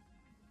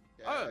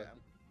 Okay, Oh.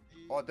 I'm-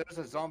 Oh, there's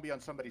a zombie on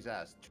somebody's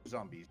ass. 2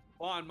 zombies.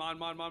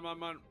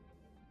 Mine.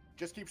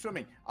 Just keep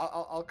swimming.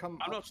 I'll come.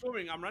 I'm not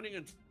swimming. I'm running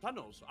in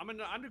tunnels. I'm in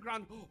the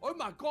underground. Oh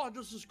my god,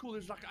 this is cool.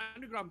 There's like an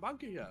underground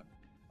bunker here.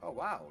 Oh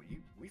wow,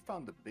 we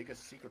found the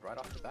biggest secret right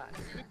off the bat.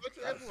 We go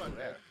to That's everyone,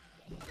 rare.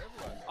 man.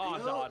 Everyone. Oh,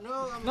 no, God.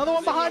 no, I'm Another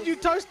one losing behind it. you,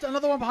 Toast!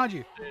 Another one behind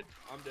you! Dead.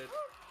 I'm dead.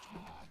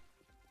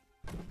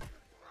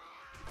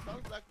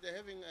 sounds like they're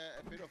having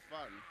a bit of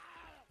fun.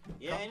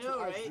 Yeah, I Come to know,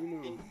 our right?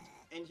 Zulu.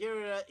 And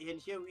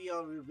here we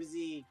are. We're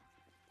busy.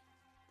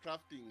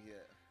 Crafting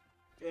here.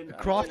 And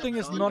Crafting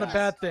is on not a that.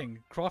 bad thing.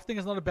 Crafting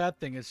is not a bad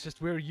thing. It's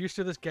just we're used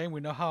to this game.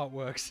 We know how it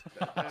works.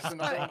 There's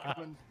another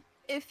island.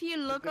 If you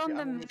look if on you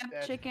the unlimited map,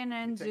 that, Chicken you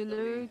and take the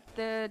Zulu, lead.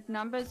 the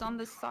numbers on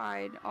the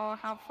side are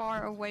how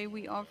far away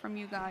we are from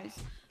you guys.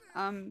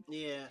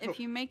 Yeah. If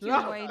you make your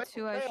Ah! way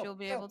to us, you'll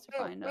be able to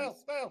find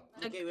us.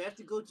 Okay, we have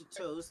to go to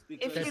Toast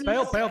because If you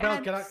Bail, look bail, bail,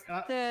 at get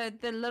out.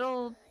 the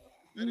little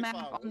Very map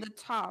far on away. the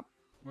top,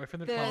 Wait for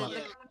the the, climb up. the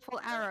Yeah. colorful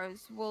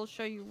arrows will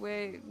show you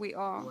where we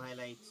are. we'll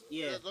highlight. There's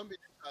Yeah. a zombie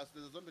next to us.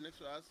 There's a zombie next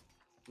to us.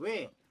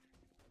 Where?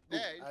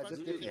 There, in front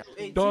just of give you. me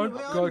Hey, Don't Zulu,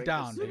 where go are you?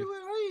 down, Zulu, dude.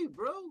 where are you,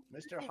 bro?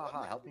 Mr.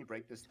 Haha, help me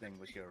break this thing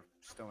with your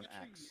stone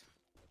axe.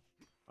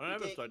 I don't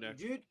have a Okay, stone there.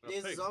 dude, A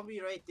there's a pig.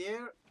 zombie right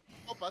there.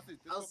 Go past it.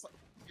 I'll Let's go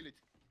kill it.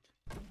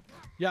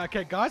 Yeah,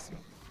 okay, guys.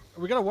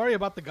 We gotta worry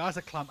about the guys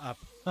that climb up.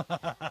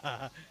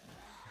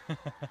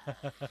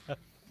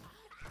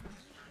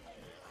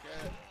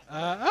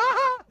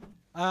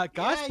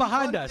 Guys Yeah, you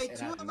behind got us. like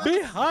two of us.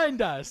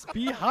 Behind us.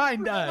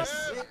 Behind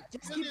us. Yeah,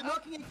 just keep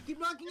knocking it. Keep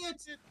knocking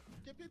it.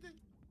 Keep it.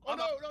 Oh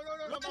no, no,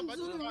 no, no, Run, no,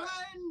 Zulu, no,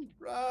 run.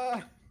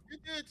 Run! Hit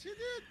it, hit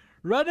it.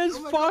 Run as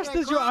Oh my God, fast I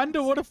as your can't.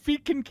 underwater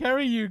feet can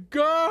carry you.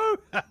 Go!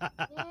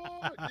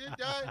 Oh, did it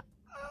die?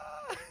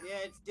 Yeah,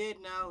 it's dead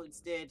now. It's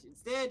dead.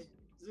 It's dead.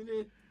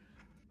 Zulu.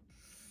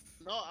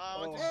 No, I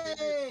want Oh. to kill it.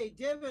 Hey,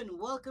 Devin,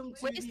 welcome to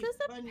Wait, the is this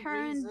a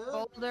parent fundraiser.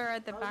 boulder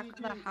at the How back you of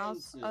the doing,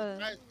 house? Gangster?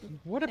 Guys,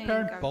 What a Think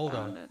parent I boulder.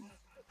 found it.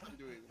 I'm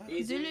doing.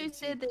 Hey, Zulu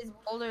said there's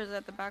boulders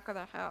at the back of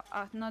the house.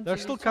 Not They're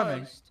Zulu, still coming.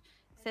 Toast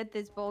said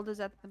there's boulders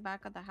at the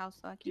back of the house,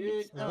 so I can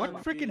Dude, get stone. What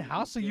I'm freaking doing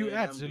house are you good,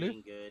 at, I'm Zulu?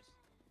 doing good.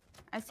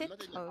 I said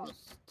not in the house.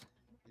 toast.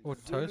 Or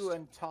Zulu toast?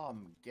 and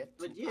Tom get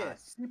to But yeah,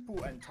 us.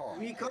 Sipu and Tom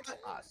we get got- to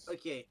us.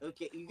 Okay,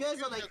 okay. You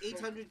guys are like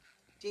 800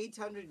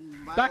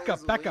 miles Back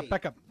up, back away. up,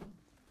 back up.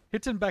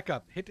 Hit and back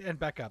up. Hit and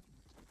back up.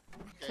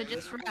 So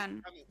just run.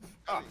 Coming,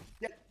 Oh, coming.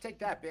 yeah, take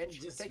that,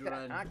 bitch. Just Take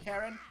run. that, huh,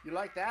 Karen? You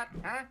like that,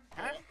 huh?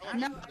 Huh? Huh?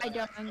 No, I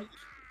don't.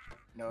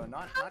 No,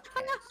 not cats.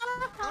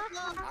 Oh, no,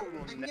 I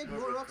will I can get never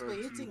more rocks by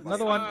refer to hitting. you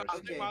Another as one. a I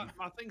think Okay.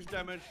 my thing's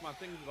damaged. My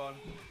thing's gone.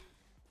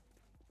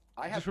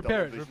 I have Just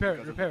repair double it, vision repair it,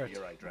 because of repair the it.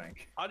 beer I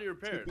drank. How do you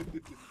repair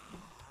it?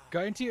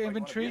 Go into your Like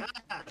one of inventory.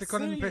 Yeah, Click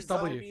on it and silly press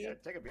W. zombie. Yeah,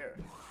 take a beer.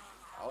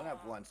 I only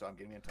have one, so I'm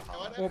giving it to Yeah, Hama.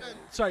 what Or, happened?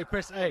 sorry,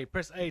 press A.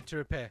 Press A to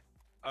repair.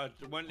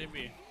 It won't let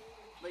me.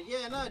 But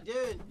yeah, no,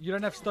 dude. You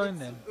don't have stone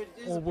then.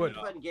 It's Or a wood.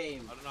 pretty fun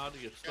game. I don't know how to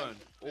get stone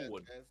or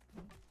wood.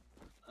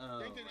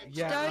 Oh.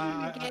 Yeah, Stone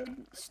I- you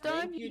get, stone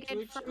Thank you you, get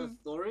Twitch from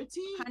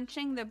Authority.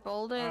 punching the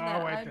boulder Oh,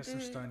 that wait, I there's do,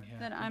 some stone here.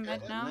 that I'm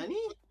at now. Money?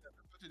 Go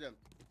to them.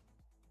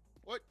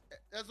 What?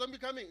 There's a zombie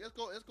coming. Let's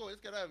go. Let's go.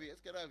 Let's get out of here.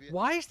 Let's get out of here.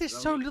 Why is there so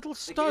Zombie. little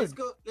Okay, stone? let's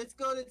go. Let's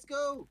go. Let's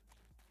go.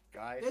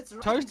 Guys, Let's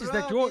run, Toast, is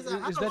that bruh. your There's a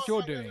is house. that your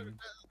Okay, doing?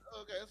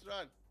 Okay, let's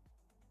run.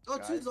 Oh,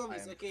 two Guys, zombies.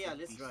 I am Okay, yeah,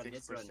 let's run.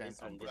 Let's run. 56% Let's run.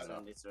 Let's umbrella.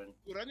 run. Let's run.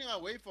 We're running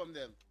away from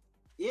them.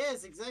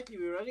 Yes, exactly.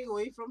 We're running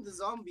away from the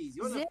zombies.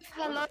 You wanna, Zip,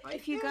 hello. fight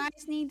If you them?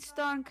 guys need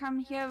stone, come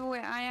here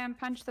where I am.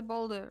 Punch the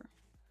boulder.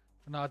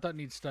 No, I don't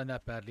need stone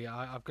that badly.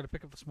 I've got to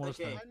pick up the smaller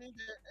Okay. stone.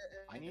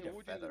 I need a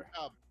wooden feather.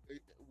 Club.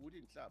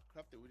 Wooden club.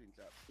 Craft a wooden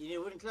club. You need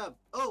a wooden club.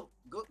 Oh,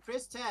 go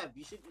press tab.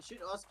 It should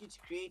ask you to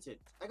create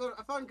it. I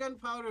found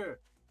gunpowder.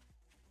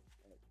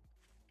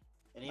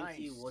 An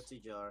empty Nice. water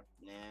jar.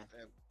 Nah.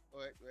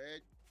 Wait,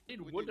 wait.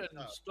 Need Wooden wood and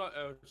club.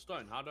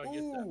 stone. How do I get that?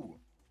 Ooh,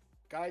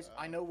 guys,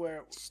 I know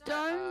where.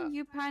 Stone,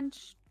 you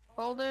punch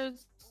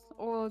boulders,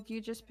 or you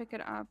just pick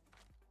it up.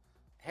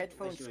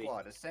 Headphone Wait, wait.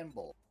 squad,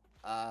 assemble.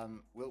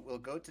 We'll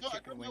go to No, I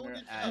Chicken don't know Winger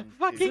what it is. and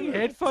Fucking Zulu,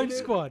 headphone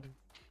Zulu. squad.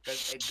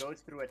 because it goes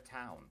through a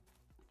town.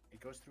 It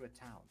goes through a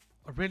town.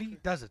 Oh, really?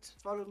 Does it?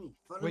 Follow me.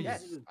 Follow Wait, me.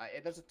 Yes, Zulu.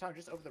 there's a town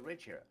just over the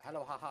ridge here.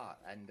 Hello, haha,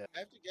 and I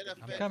have to get a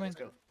I'm fence. coming. let's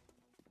go.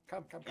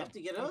 Come, You have to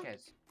get come, up?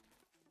 Kez.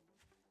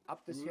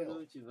 Up this We'll hill.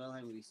 go to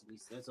Valheim recently.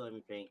 So that's what I've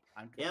been playing.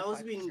 I'm Yeah, I've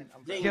also been 25%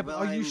 umbrella. playing Yeah, but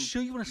are you Valheim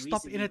sure you want to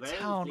stop in a recently, but I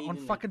haven't town played on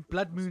in, like, fucking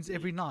blood moons possibly-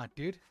 every night,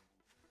 dude?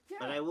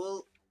 But I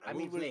will. I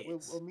mean, will play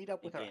we'll meet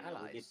up with Again, our I will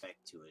allies, get back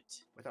to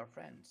it. with our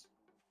friends.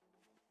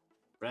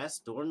 Brass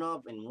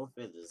doorknob and more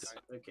feathers.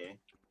 Okay.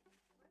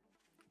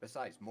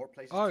 Besides, more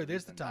places. Oh, to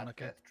there's loot the than town, that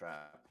okay. death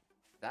trap.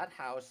 That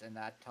house and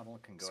that tunnel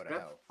can go to Scrap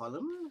hell.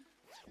 column?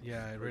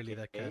 Yeah, really,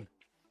 that Okay. can.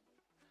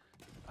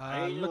 I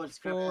don't know Look what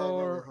scrap column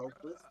will for.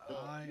 help with. but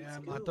I let's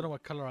am. go. I don't know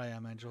what color I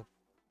am, Angel.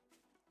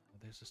 Oh,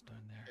 there's a stone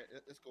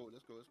there. Let's go.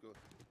 Let's go. Let's go.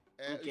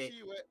 Okay. You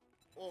see where?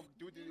 Oh,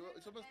 dude,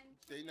 it's almost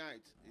day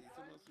night. It's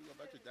almost we're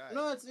about to die.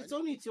 No, I it's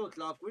only 2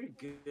 o'clock. We're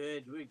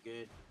good. We're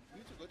good.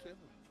 need to go to heaven.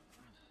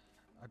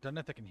 I don't know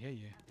if they can hear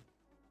you.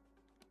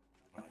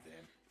 Oh,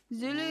 damn.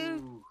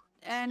 Zulu Ooh.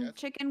 and Yes.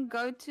 Chicken,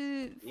 go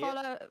to Yep.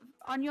 follow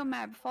on your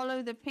map.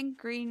 Follow the pink,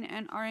 green,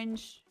 and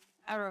orange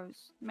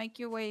arrows. Make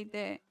your way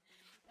there.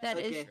 That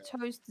is Okay.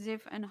 Toast,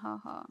 Ziff, and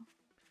Haha.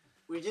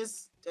 I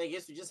guess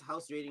we're just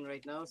house raiding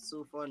right now.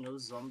 So far, no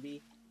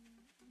zombie.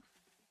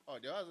 Oh,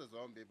 there was a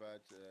zombie,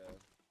 but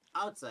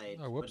Outside,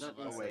 Oh, whoops. but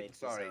not Oh inside. wait, his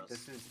sorry. house.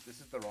 This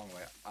is the wrong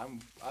way. I'm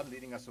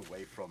leading us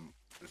away from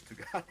those two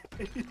guys.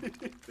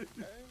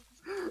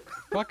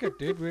 Fuck it,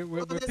 dude.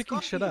 We're Oh, there's picking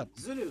coffee. shit up.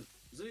 Zulu,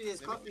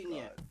 there's Let me coffee in pick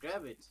here. up.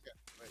 Grab it.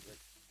 Wait.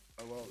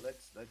 Oh well,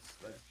 let's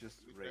just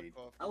We grab raid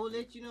coffee. I will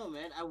let you know,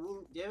 man. I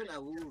will, Devin. I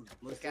will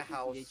most Pick a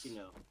definitely let house. you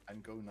know.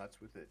 and go nuts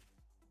with it.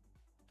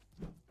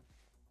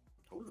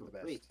 Hope for the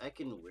best. Wait, I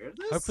can wear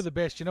this? Hope for the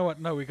best. You know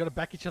what? No, we got to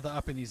back each other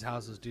up in these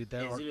houses, dude. They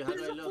Hey, are. Zulu, how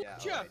do I look? Yeah,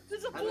 Forger! alright.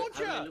 There's a How do I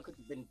forger! look at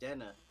the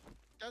bandana?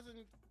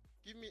 Doesn't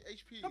give me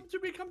HP. Come to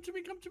me, come to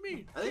me, come to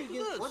me! I think Look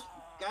it's, at what,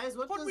 guys,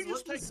 what Can't we does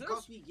just take this this?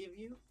 coffee give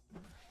you?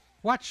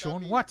 What, Sean?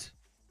 Dummy. What?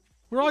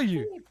 Where are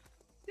you?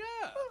 Yeah!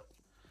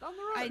 Down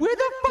the I road! Where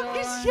the fuck don't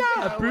is know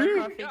ya, what bro?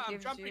 coffee Yeah, I'm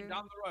gives jumping you.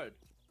 down the road.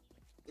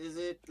 Is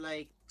it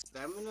like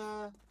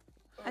stamina?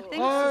 I think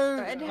Oh,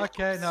 so. It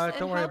okay, no, helps-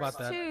 don't it worry about helps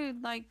that. Too,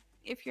 like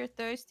if you're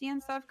thirsty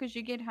and stuff, because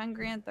you get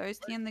hungry and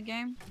thirsty in the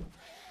game.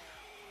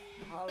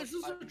 This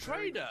is a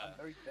trader.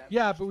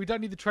 Yeah, but we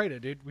don't need the trader,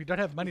 dude. We don't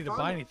have money to found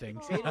buy it. anything.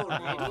 Trade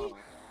already?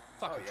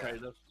 Fucking yeah.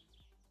 trader.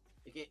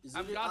 Okay, I'm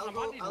Zulu, glad I'll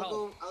somebody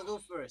go. I'll go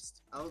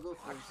first. I'll go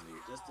first, Actually,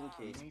 just in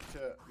We case. need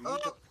to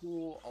Oh!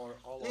 pool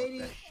all Lady.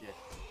 of that shit.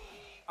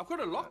 I've got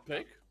a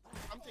lockpick.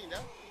 Something there.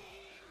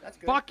 That's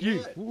good. Fuck you.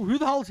 Yeah. Who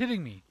the hell's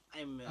hitting me?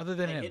 I'm Other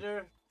than a him.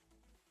 hitter.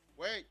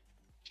 Wait.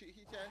 Hit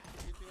her.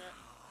 Hitting her.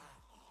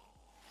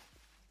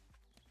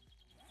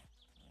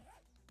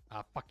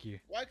 Ah, fuck you.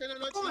 Why can I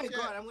not Oh my hit her?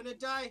 god, I'm gonna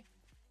die.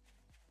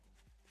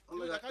 Oh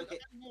my Dude, god. I Okay.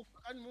 can't move.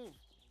 I can't move.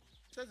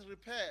 It says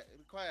repair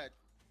required.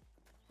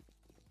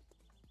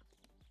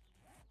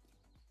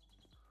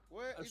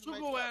 Where is my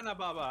Sugowana,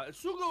 Baba.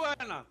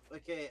 Sugowana.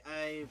 Okay,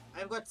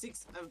 I've got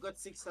six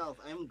health.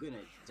 I'm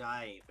gonna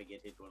die if I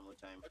get hit one more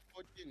time. At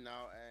 14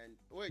 now and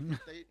wait,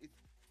 it's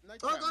night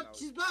Oh time god, now.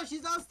 she's blocked,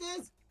 she's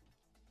downstairs!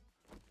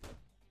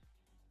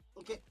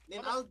 Okay,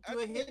 then I'll do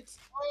a hit.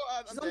 Oh,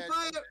 I'm She's on dead, I'm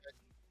fire! dead.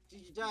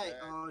 Did you die? dead.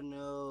 Oh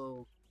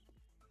no.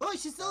 Oh,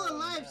 she's still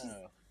alive! She's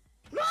no.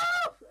 no!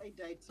 I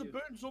died There's a too.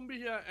 burnt zombie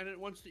here and it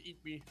wants to eat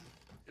me.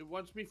 It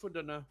wants me for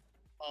dinner.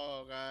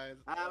 Oh guys.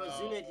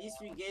 Zulu, at least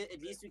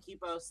we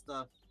keep our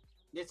stuff.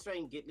 Let's try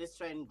and get to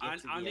I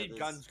the need others.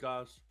 guns,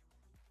 guys.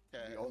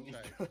 Okay, We all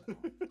let's need try.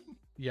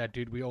 Yeah,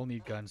 dude, we all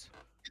need guns.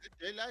 Is it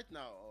daylight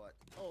now or what?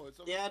 Oh, it's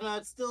Yeah, no,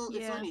 it's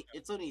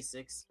Yeah. only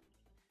 6.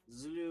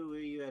 Zulu, where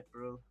you at,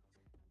 bro?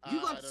 You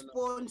I got don't know.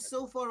 spawned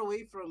so far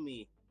away from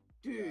me.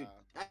 Dude,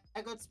 Yeah.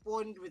 I got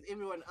spawned with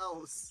everyone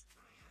else.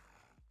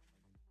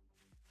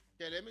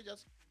 Okay, let me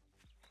just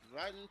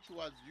run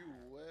towards you.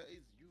 Where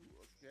is you?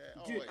 Okay.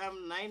 Oh, Dude, wait.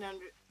 I'm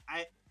 900.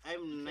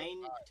 I'm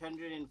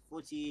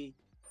 940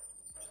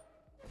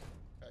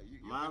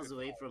 You're miles very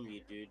away far. from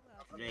you, dude.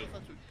 I'm Like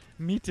closer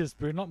to- Meters,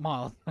 bro, not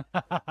miles.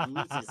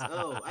 meters.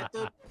 Oh, I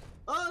thought.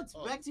 Oh, it's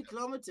Oh. back to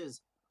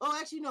kilometers. Oh,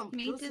 actually, no. I'm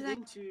Meters closer are-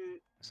 than to.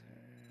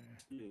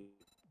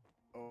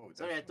 Oh,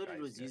 Sorry, there's I thought some it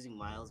guys was there. using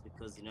miles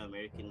because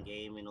American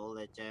game and all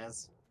that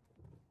jazz.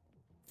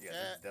 Yeah,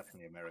 this is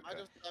definitely America. I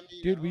just, I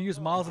mean, Dude, I we don't use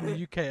know. miles in the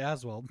UK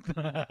as well.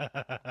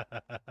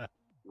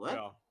 What?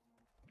 Yeah.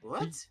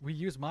 What? We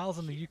use miles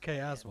in the UK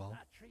as well.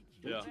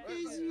 Yeah. Don't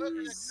you guys Look at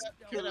use that,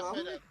 look at that,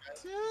 kilometers?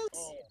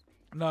 Oh,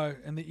 No,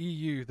 in the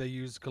EU they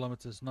use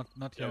kilometers, not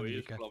here Yeah, in we the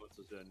use UK.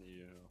 kilometers in the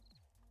EU.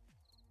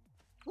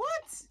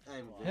 What?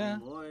 I'm doing Yeah.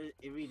 more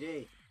every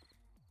day.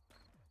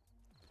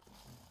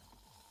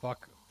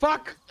 Fuck.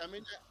 Fuck!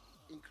 stamina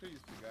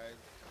increased, guys.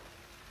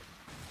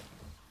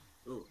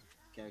 Oh,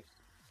 okay.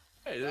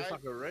 Hey, there's Right.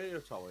 like a radio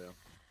tower here.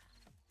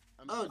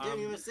 Oh, damn,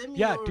 you Um, must send me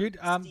yeah, your dude,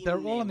 Steam they're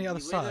all on the name, other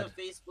either side.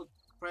 Facebook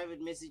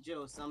private messenger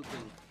or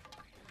something.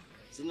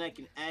 So then I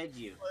can add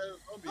you. Well,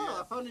 zombie, Oh,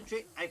 yeah.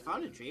 I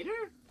found a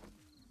trader?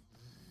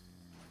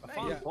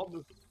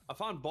 I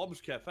found Bob's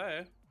Cafe.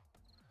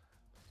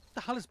 What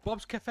the hell is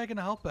Bob's Cafe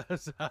gonna help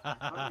us?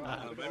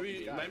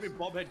 Maybe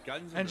Bob had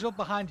guns. in Angel it.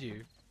 behind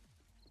you.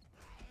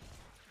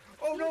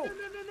 Oh no!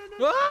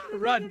 Ah,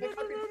 run! They're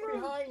coming from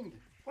behind!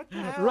 What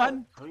the hell?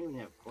 Run! I don't even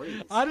have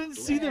coins. I didn't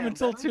see them Damn,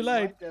 until that too was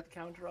late. like Death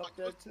counter up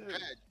there too.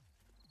 Bad.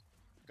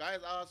 Guys,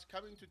 I was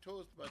coming to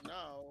toast, but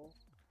now,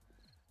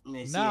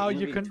 I see Now an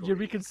you're inventory.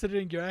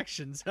 reconsidering your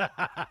actions. now,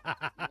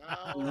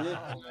 Oh, I'm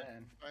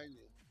man. finding.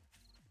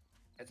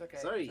 It's okay.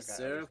 Sorry, it's okay,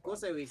 sir. I Of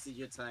course I wasted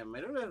your time.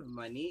 I don't have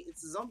money.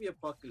 It's a zombie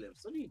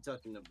apocalypse. What are you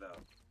talking about?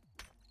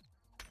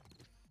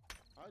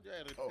 How do I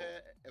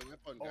repair a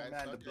weapon, Oh guys?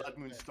 man, How the do I blood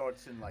moon repair?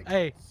 starts in like.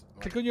 Hey,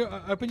 like click on your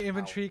open your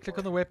inventory, hour click on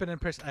or- the weapon, and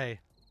press A.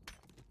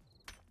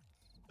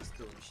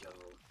 Stone shovel.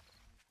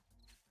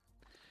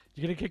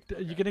 You're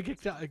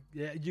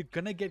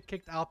gonna get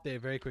kicked out there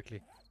very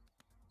quickly.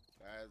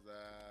 Guys,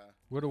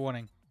 Word of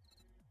warning.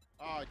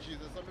 oh jeez,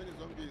 there's so many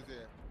zombies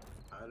here.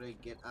 How do I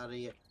get out of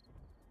here?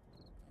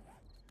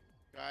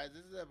 Guys,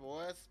 this is the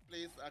worst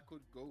place I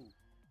could go.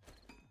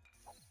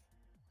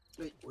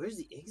 Wait, where's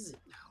the exit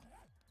now?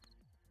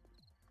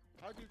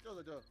 How do you close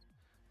the door?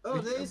 Oh,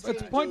 there's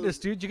It's pointless,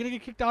 dude. You're gonna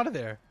get kicked out of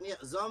there. Yeah,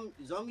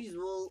 zombies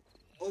will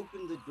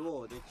open the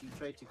door that you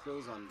try to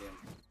close on them.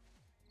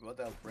 Well,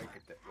 they'll break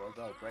it. Well,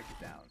 they'll break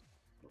it down.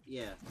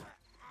 Yeah.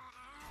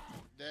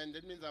 Then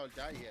that means I'll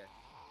die here.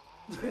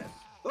 Yes.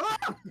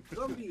 Ah!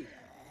 Zombie!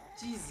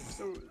 Jesus.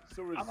 So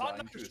I've had resigned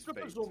like to a his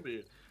stripper fate.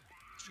 zombie.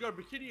 She's got a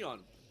bikini on.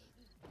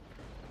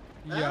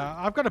 Yeah,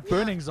 I've got a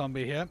burning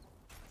zombie here.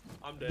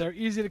 I'm dead. They're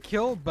easy to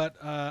kill, but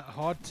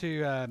hard to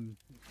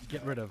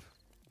get rid of.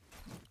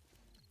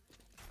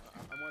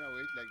 I'm gonna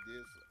wait like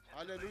this.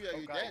 Hallelujah, Oh,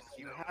 you guys, dead?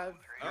 you have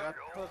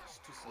perks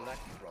to select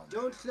from.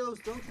 Don't close,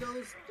 don't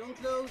close, don't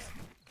close.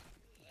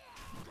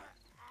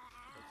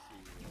 Let's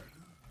see here.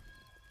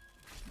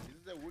 This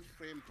is a wood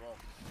frame box.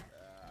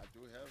 I do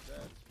have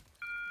that.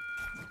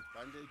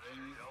 Bandages.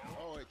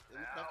 Oh wait,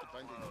 let me craft the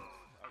bandages.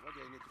 What do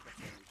I need to craft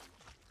bandages?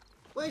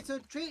 Wait, so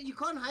you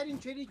can't hide in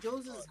Trader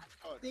Joe's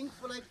Oh, thing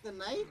for like the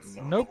night?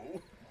 Nope.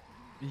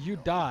 You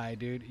die,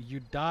 dude. You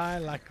die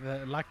like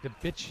the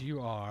bitch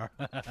you are.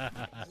 does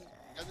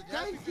it have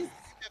Guy to be just,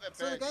 together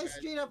so the bed, guy guys?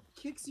 straight up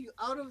kicks you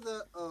out of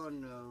the. Oh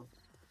no.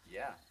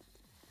 Yeah.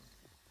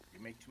 You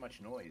make too much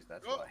noise,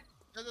 that's Oh, why.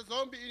 there's a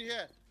zombie in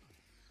here.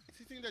 It's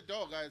hitting the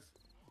door, guys.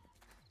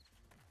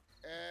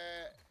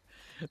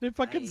 They're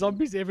fucking I-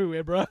 zombies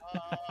everywhere, bro.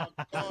 Oh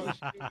gosh.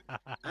 Dude.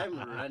 I'm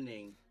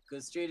running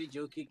because Trader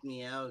Joe kicked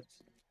me out.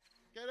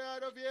 Get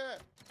out of here!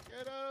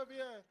 Get out of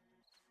here!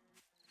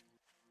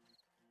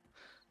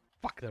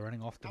 Fuck, they're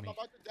running after I'm me.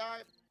 about to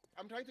die.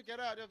 I'm trying to get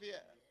out of here.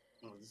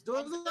 Oh, this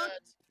door's I'm locked. dead.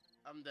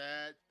 I'm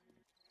dead.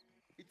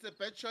 It's a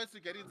bad choice to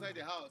get inside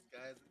the house,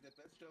 guys. The best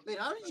choice. Wait,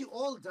 how did you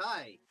all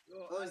die?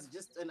 Oh, Oh, it's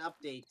just an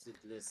updated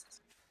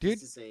list. Dude,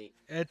 Just to say.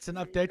 it's an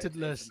updated It's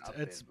an list. updated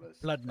It's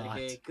list. Blood Night.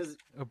 Okay, because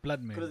Or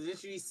Blood Moon. it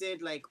literally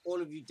said like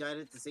all of you died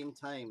at the same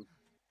time.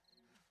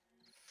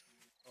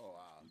 Oh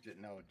wow.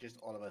 No, just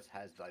all of us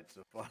has died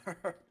so far.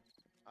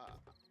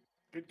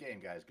 Good game,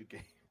 guys. Good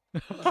game.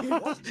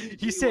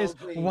 He You says all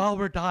playing. while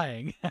we're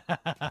dying.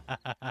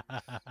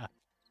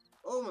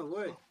 Oh my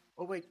word.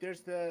 Oh wait,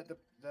 there's the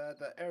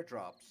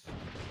airdrops.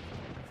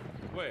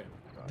 Wait.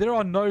 There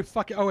are no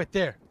fucking. Oh wait,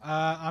 there.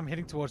 I'm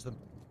heading towards them.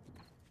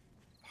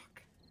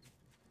 Fuck.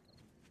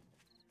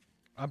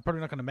 I'm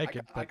probably not gonna make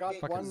it, I but got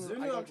fuck it. one-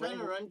 Zulu, I I'm got trying to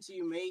one- run to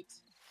you, mate.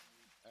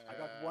 I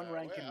got one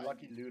rank in where are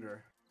Lucky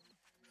Looter.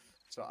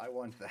 So I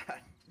want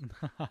that.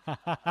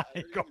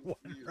 I got really one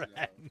confused now.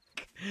 rank.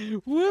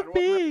 Got one rank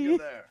Whoopee! in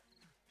there.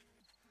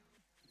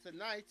 It's a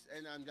night,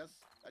 and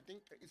I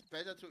think it's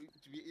better to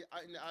be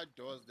in the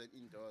outdoors than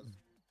indoors.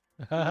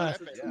 Yeah.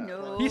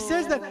 No. He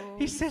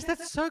says that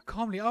so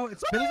calmly. Oh,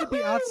 it's better to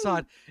be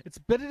outside. It's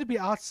better to be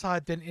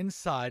outside than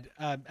inside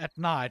at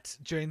night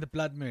during the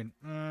blood moon.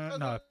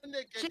 No.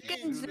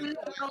 Chicken Zulu,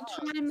 I'll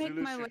try and make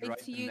Zulu my should way write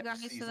to the you next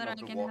guys so season that of I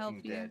The can help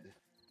Walking you. Dead.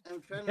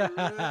 I'm trying to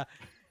run.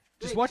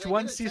 Just Wait, watch did I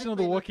one get season attacked of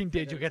The by Walking another-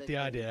 Dead. You'll get the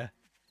attacked by- idea.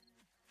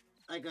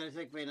 I got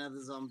attacked by another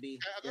zombie.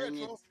 I got a Dang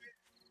it. trophy.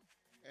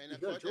 And You I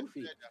got a got a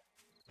trophy?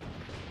 feather.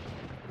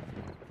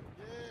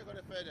 Yeah, I got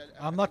a feather.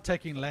 I'm not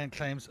taking land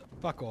claims.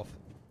 Fuck off.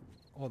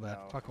 All that.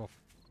 No. Fuck off.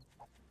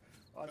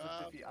 Oh,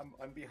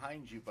 I'm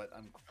behind you, but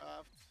I'm.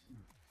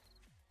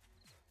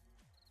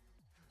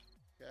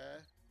 Okay.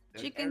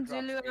 there's Chicken airdrops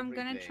Zulu, I'm every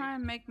gonna day. try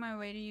and make my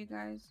way to you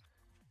guys.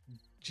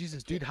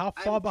 Jesus, dude, how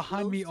I'm far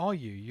behind me close. are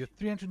you? You're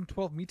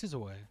 312 meters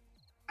away.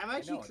 I'm I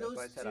actually know, that's why I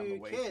close said to I'm a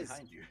ways Kez.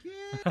 behind you.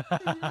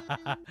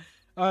 Kez.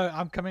 Oh,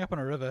 I'm coming up on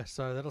a river,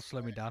 so that'll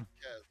slow me down.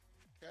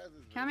 Kaz is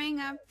really Coming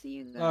up to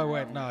you guys. Oh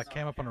wait, no, I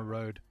came up on a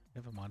road.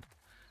 Never mind.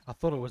 I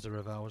thought it was a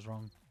river. I was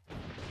wrong.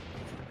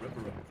 It's a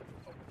river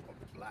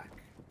of black.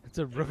 It's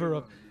a river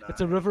of.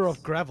 It's a river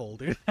of gravel,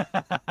 dude.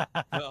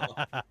 No.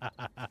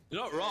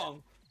 You're not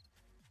wrong.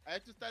 I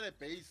have to start a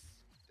base.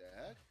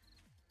 Dad.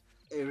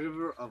 A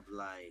river of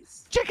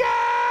lies. Chicken!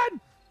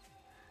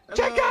 Hello.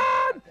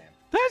 Chicken! Damn.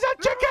 There's a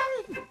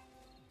chicken!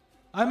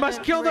 I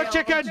must kill the Real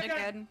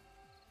chicken!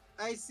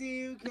 I see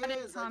you, Not a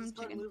Kez. I Tom just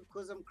can't chicken. move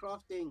because I'm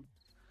crafting.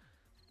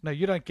 No,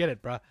 you don't get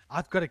it, bruh.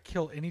 I've got to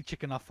kill any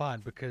chicken I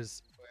find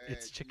because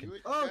it's Wait, chicken. you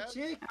Oh, Kaz?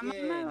 chicken! I'm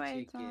on my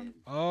way, chicken.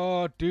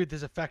 Oh, dude,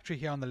 there's a factory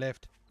here on the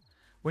left.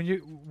 When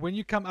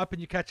you come up and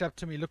you catch up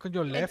to me, look on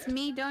your left. It's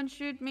me, don't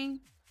shoot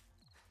me.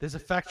 There's a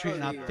factory, Oh,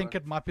 and I yeah. think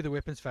it might be the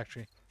weapons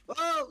factory.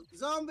 Oh,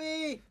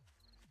 zombie!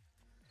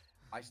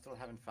 I still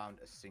haven't found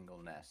a single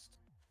nest.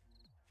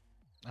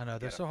 I know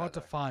they're Get a so hard to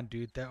feather. find,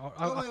 dude. They are.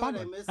 Oh I my found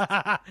God,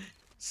 I one.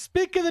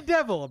 Speak of the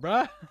devil,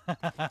 bruh.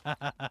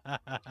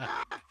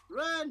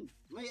 Run!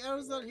 My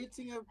arrow's not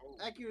hitting her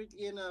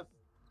accurately enough.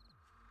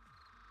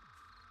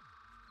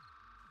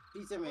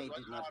 Peter May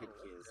did not hit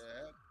Kiz.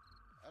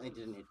 Yeah. I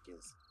didn't hit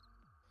Kiz.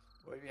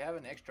 Well, if you have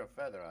an extra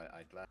feather,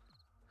 I'd glad.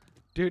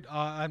 Dude,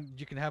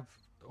 you can have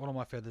all of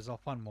my feathers. I'll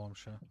find more, I'm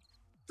sure.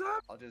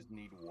 I'll just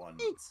need one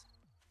Wait!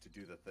 to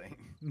do the thing.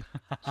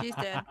 She's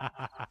dead.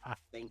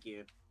 Thank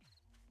you.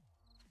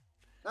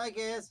 Hi,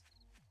 Kiz.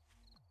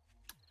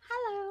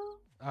 Hello.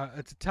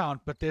 It's a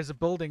town, but there's a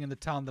building in the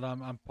town that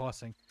I'm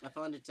passing, I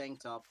found a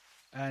tank top.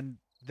 and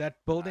that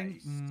building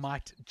Nice.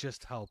 might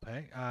just help, eh?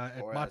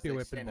 It Or might as be a they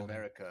say weapon in building.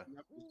 America.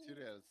 Enough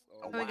materials.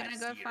 Oh, We're wow. gonna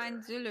go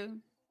find Zulu.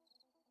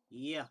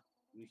 Yeah.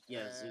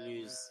 Yeah,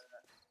 Zulu's.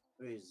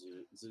 Where is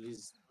Zulu?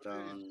 Zulu's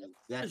down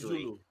that way.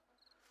 Zulu.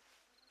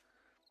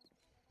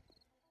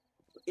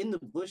 In the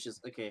bushes.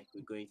 Okay,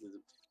 we're going to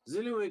the.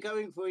 Zulu, we're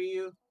coming for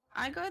you.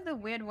 I go the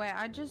weird way.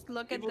 I just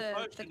look at Evil the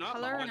Toast, you're not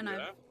color behind and you,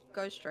 I eh?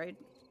 go straight.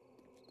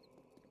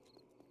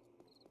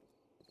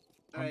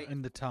 I'm Alright.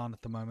 in the town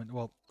at the moment.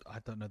 Well, I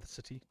don't know the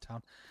city,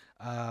 town.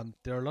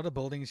 There are a lot of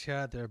buildings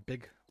here. There are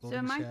big So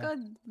buildings it might here.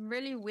 go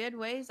really weird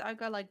ways. I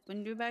go like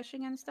window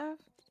bashing and stuff.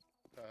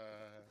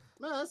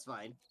 No, that's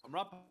fine. I'm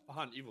right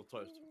behind Evil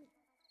Toast.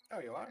 Oh,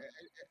 you are?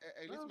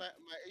 At least Oh. my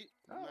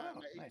Oh, wow,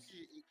 my nice.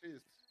 HP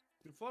increased.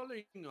 You're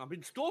following. I've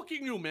been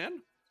stalking you,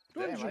 man.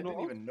 Don't Damn, you I know?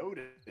 didn't even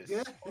notice.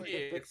 Yeah.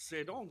 It's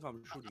don't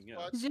come shooting. Yeah.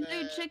 But, Zulu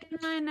chicken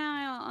and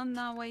I are on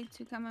their way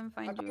to come and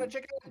I find got you. a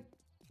chicken.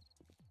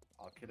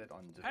 I'll kill it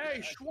on just.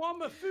 Hey,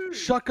 shawarma food.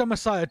 Shotgun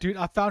Messiah, dude.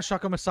 I found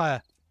Shotgun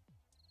Messiah.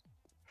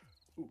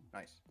 Ooh,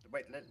 nice.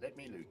 Wait, let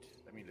me loot.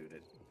 Let me loot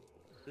it.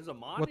 There's a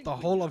mining. What the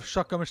wing whole here. of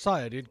Shotgun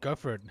Messiah, dude? Go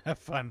for it. Have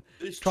fun.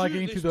 There's Try two-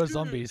 getting through there's those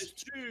zombies.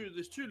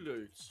 There's two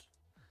loots.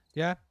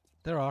 Yeah,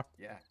 there are.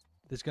 Yeah.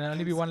 There's gonna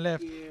only be one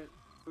left. Here.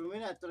 For a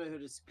minute, I thought I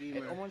heard a It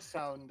screamer. almost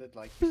sounded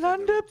like you said there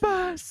were two.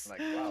 Blunderbuss! Like,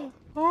 wow.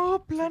 Oh,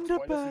 Two toilets in the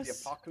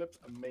blunderbuss! apocalypse,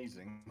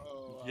 amazing.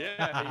 Oh,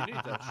 Yeah, you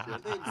need that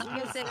shit. Wait, Zulu,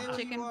 Like I said, stay where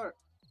chicken. you are.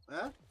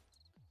 Huh?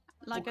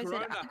 Like I For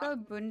said, I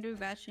Corona, go bundu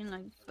bashing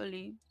like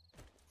fully.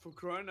 For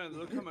Corona,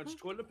 look how much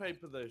toilet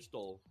paper they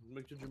stole.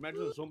 Could you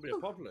imagine a zombie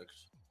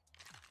apocalypse?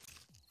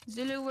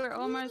 Zulu, we're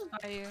almost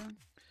by you.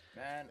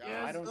 Man,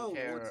 Yes. I don't Oh,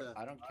 care. water.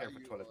 I don't care Are for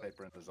you, toilet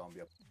paper in the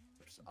zombie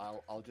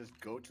apocalypse. I'll just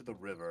go to the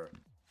river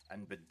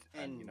and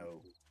And you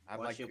know have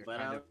wash like your a butt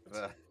kind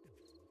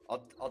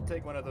of. I'll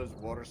take one of those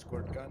water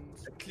squirt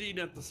guns. Clean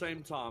at the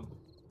same time.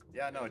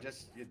 Yeah, no,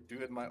 just you do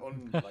it in my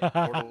own like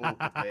portable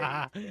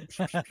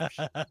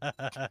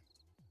bidet.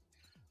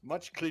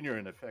 Much cleaner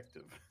and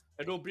effective.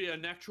 It'll be a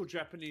natural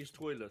Japanese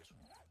toilet.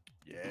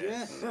 Yeah.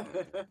 Yes.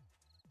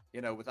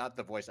 You know, without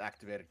the voice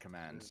activated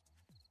commands.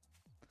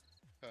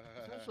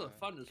 It's also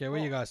fun as Okay, where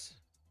you fuck. guys?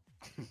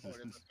 Oh, that's a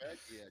bad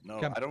idea. No,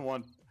 Come.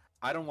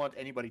 I don't want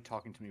anybody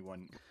talking to me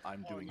when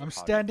I'm doing. I'm a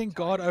standing podcast.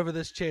 guard over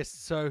this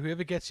chest, so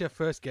whoever gets here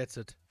first gets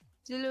it.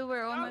 Zulu,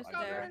 we're I'm almost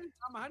there. coming.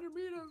 I'm 100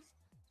 meters.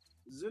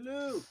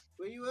 Zulu,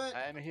 where you at?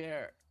 I'm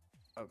here.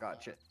 Oh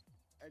god, shit.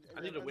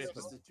 I need a That's weapon.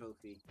 just a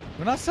trophy.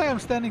 When I say I'm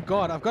standing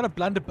guard, I've got a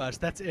blunderbuss.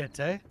 That's it,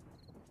 eh?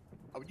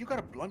 Oh, you got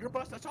a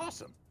blunderbuss? That's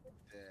awesome.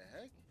 The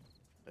heck?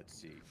 Let's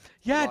see.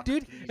 Yeah, Lock,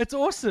 dude, please. it's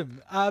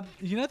awesome.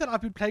 You know that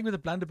I've been playing with a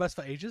blunderbuss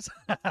for ages,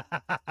 so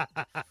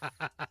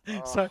not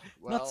so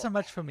well,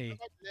 much for me. I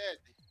got lead.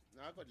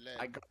 No, I got lead.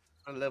 I got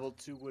a level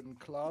 2 wooden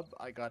club.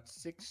 I got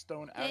 6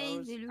 stone Hey,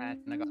 arrows, and I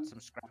Zulu. got some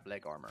scrap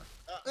leg armor.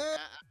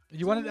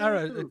 You wanted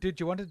arrow, dude?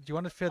 You wanted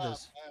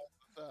feathers?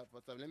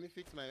 What's up? Let me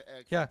fix my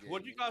axe. Yeah. again.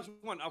 What do you guys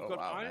want? I've Oh, got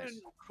wow, iron nice.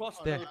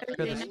 crossbow. There, Okay,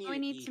 feathers. Okay, now we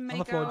need to the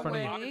make floor in our front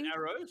of you. way Iron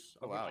arrows.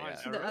 Oh, I've wow, got iron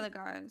yes. to the arrows. other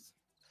guys.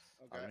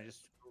 I'm Okay. gonna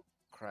just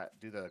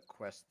do the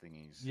quest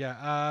thingies. Yeah.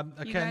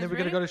 Okay, and guys then we're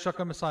gonna go ready? to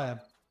Shotgun Messiah.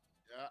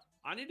 Yeah.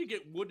 I need to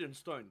get wood and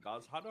stone,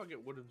 guys. How do I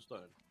get wood and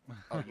stone?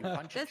 Oh, you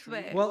punch a This tree,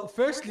 way. Well, or you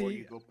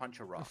firstly, go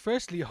punch a rock.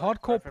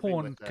 hardcore Preferably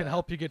porn with, can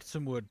help you get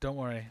some wood. Don't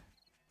worry.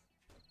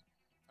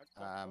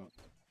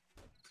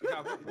 Okay,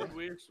 I've got wood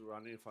where? So I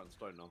need to find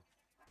stone now.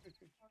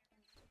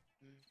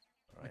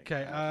 Right,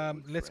 Okay.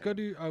 wood Let's go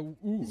frame.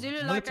 to Zulu,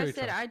 like I military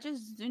said,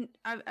 truck.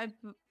 I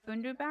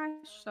bundu bash,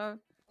 so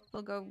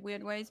we'll go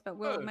weird ways, but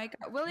we'll Oh,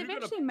 we'll you got a-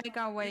 eventually make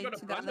our way got a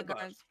to the other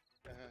blunderbuss.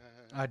 guys.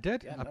 I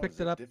did. Yeah, I no, picked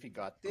it up. Diffie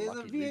got the There's a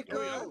lucky loot. vehicle.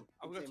 Oh, yeah. Oh,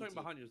 I've got it's something empty.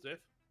 behind you,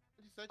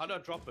 Zeph. How do I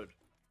drop it?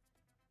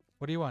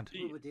 What do you want?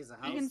 D. Oh, but there's a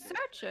You house can there.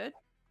 search it.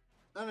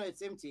 No,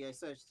 it's empty. I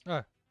searched.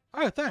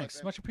 Oh, thanks.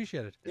 Okay. Much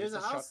appreciated. There's a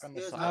There's a house. shotgun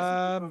There's a beside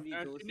house. Um, you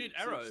And probably you go need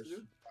search arrows.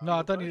 through. No,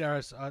 I don't need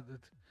arrows. No,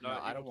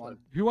 I don't evil want.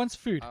 Who wants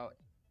food?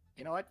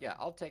 You know what? Yeah,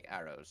 I'll take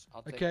arrows.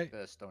 I'll take Okay.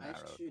 the stone I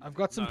arrows. should. I've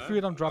got some No,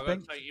 food I'm I've got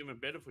dropping. something even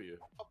better for you.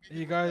 Here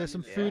you go. There's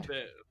some Yeah. food.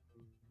 There.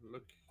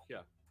 Look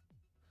here.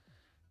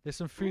 There's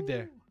some food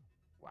there. Ooh.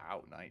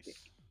 Wow, nice.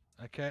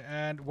 Okay,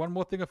 and one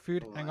more thing of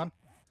food. Hang on.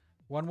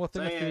 One more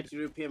thing Sorry, I of had food.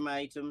 to repair my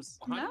items.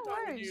 No 100,000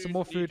 worries. you Some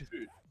more need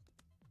food.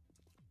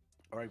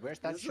 All right, where's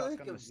that This is like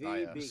shotgun a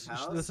very Messiah? big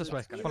house. this way,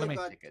 It's either follow me.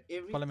 got Take it.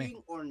 Everything Follow me.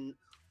 or I don't know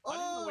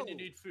oh, when you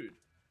need food.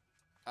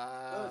 it's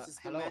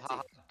a Hello, schematic.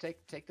 haha,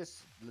 take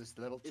this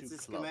level 2 it's a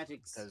club.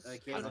 schematics. 'cause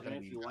Okay, I'm I not don't know gonna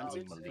if be you want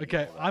doing it. Malik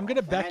Okay, or I'm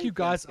gonna back And you the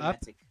guys up.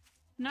 schematic.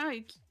 No,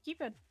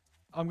 keep it.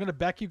 I'm gonna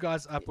back you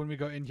guys up when we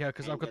go in here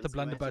because I've And got the that's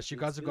schematic blunderbuss. You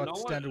is guys have good. got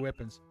No one- standard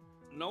weapons.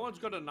 No one's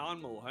got a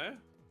 9mm, hey?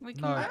 We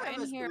can No. I go have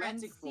a in here and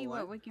schematic for see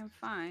what one. we can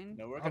find.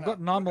 No, we're I've gonna, got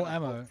we're normal gonna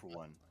hope ammo. for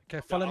one.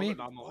 Okay, follow I've me.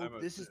 got 9mm Oh, ammo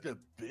this is too. the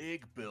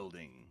big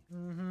building.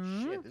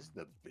 Mm-hmm. Shit, this is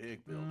the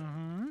big building.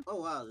 Mm-hmm.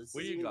 Oh wow, this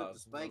Where is you even got the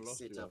guys? I spikes lost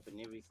set you. up and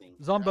everything.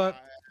 Zombo, Uh,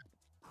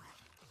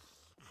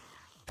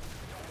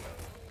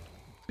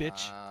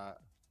 bitch.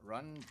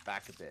 Run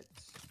back a bit.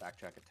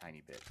 Backtrack a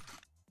tiny bit.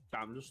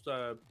 I'm just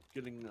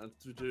getting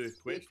to do a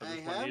quest. I I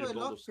just have need a to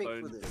build a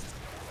lockpick for stone. this.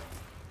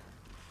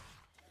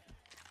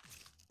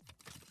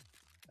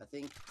 I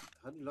think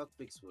how do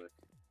lockpicks work?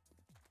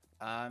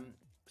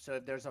 So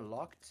if there's a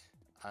locked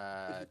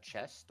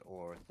chest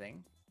or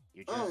thing,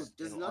 you just Oh,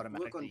 does it'll not work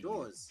automatically on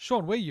doors.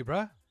 Sean, where are you,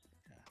 bruh?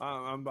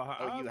 I'm behind.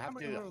 Oh, you I'm have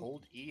coming to around.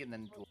 hold E and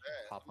then it'll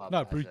pop up.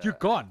 No, as bro, a you're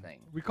gone.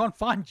 Thing. We can't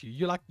find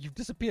you. You've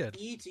disappeared.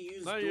 E to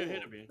use No, door, you're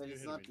ahead of me. but You're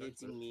it's ahead of not me,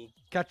 don't letting me.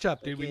 Catch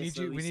up, dude. We Okay, need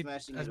so you. we're We need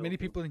smashing as it many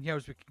open. people in here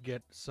as we can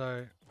get.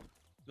 So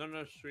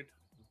No, sweet.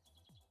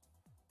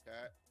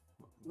 Okay.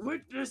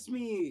 Witness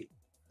me!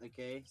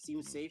 Okay,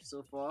 seems safe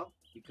so far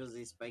because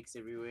there's spikes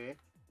everywhere.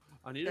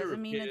 I need to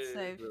Doesn't mean it's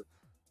repair safe. the-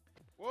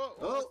 Whoa,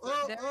 Oh,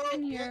 oh, They're oh,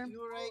 in yeah, here.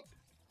 you're right.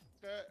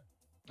 Okay.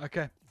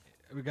 okay,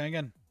 we're going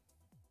in.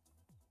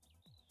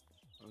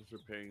 I was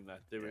repairing that.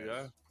 There we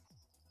Yes.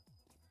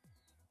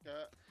 go.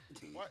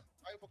 Okay. What?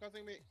 Why are you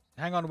focusing me?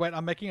 Hang on, wait.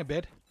 I'm making a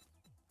bed.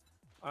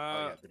 Oh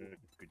yeah, Uh,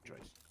 good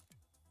choice.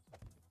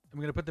 I'm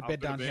gonna put the I'll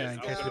bed put a down here bed- in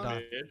I'll case put we a die.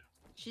 bed.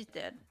 She's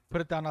dead.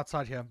 Put it down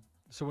outside here.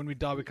 So when we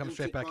die, we come Empty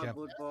straight back here.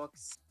 cardboard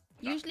box.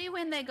 Usually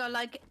when they go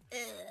like,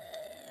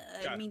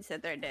 Yeah. it means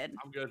that they're dead.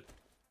 I'm good.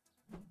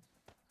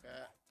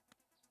 Okay.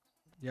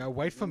 Yeah,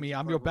 wait for me.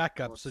 I'm your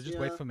backup, so just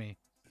wait for me.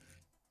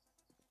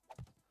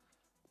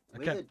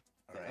 Where Okay,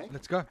 the Alright. heck?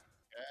 let's go. Okay.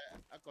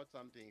 I got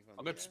something from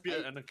I've got here.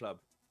 spear and a club.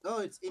 Oh,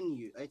 it's in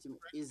you. Item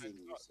is in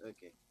use.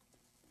 Okay.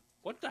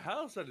 What the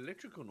hell is that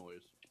electrical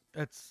noise?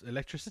 It's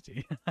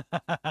electricity.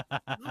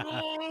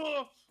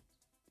 No!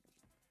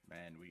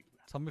 Man, we.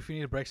 Tell me if you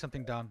need to break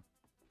something down.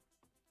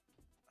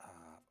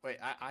 Wait,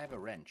 I have a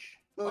wrench.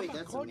 Oh, Oh wait, my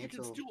that's god, a you can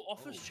metal. steal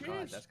office Oh, God,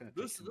 chairs. that's gonna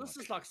take This too this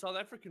much. is like South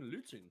African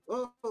looting.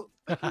 Oh,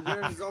 I can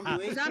hear a zombie.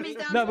 Wait, Zombies wait.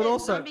 downstairs. No, but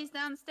also- Zombies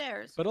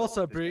downstairs. But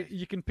also, this Brie, guy.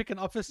 you can pick an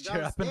office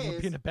chair up and it'll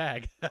be in a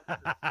bag.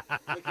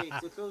 Okay,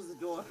 so close the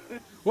door.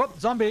 Whoop,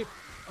 zombie.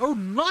 Oh,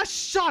 nice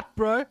shot,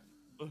 bro.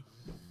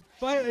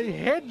 By a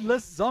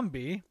headless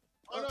zombie.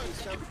 Oh no, Okay,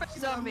 it's some-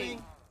 Zombie.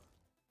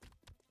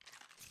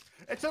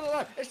 It's still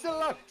alive! It's still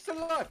alive! It's still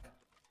alive!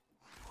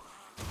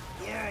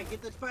 Yeah,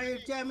 get the fire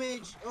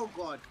damage. Oh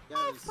god, that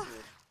was so.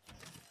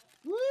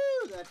 Woo,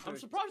 that hurt. I'm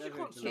surprised that you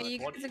hurt can't a see lot. Okay, you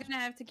guys bodies. are gonna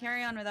have to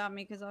carry on without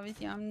me because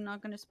obviously I'm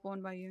not gonna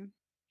spawn by you.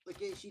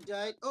 Okay, she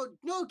died. Oh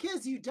no,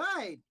 Kiz, you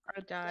died. I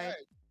died.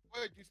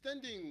 Wait, you're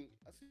standing.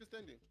 I see you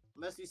standing.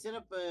 Must we set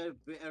up a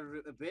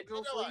bedroll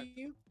Another for one.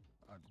 you?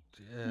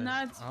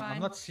 No, it's I'm fine.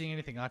 not seeing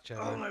anything out here.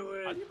 Oh bro. my How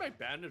word. do you make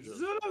bandages?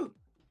 Zulu!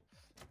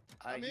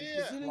 I I'm use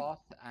here. the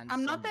cloth and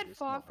I'm not some that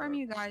far medicinal from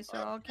you herbs. guys, so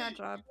I'll catch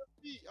up.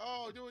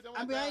 Oh, dude,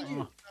 I'm behind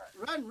you.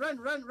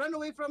 Run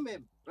away from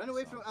him. Run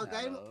away from. I'll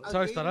guide him. Hello. I'll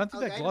Toast, guide I don't him- think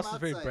I'll that guide glass him is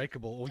very outside.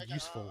 breakable or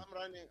useful. I'm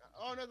running.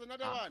 Oh no, there's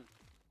another Ah. one.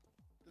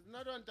 There's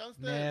another one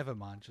downstairs. Never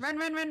mind. Just Run,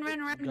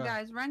 Go.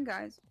 guys, run,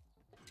 guys.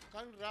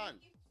 Can't run.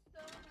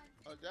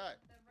 Oh, that.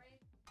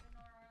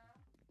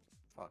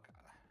 Fuck.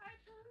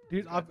 Dude,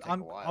 It's gonna take a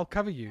while. I'll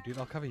cover you, dude.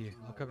 I'll cover you.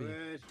 I'll cover you.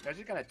 Word. It's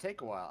just gonna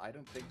take a while. I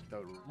don't think the.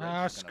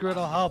 Ah, race is gonna screw it,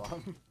 I'll last help.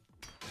 long.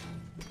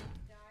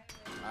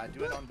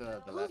 Do it on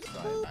the left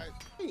side.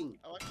 Thing.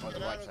 I want to Or the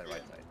get right out side, of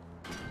right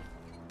here.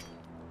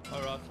 side.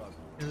 Alright, son.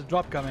 There's a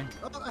drop coming.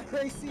 Oh,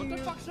 I see What the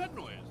you. fuck's that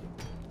noise?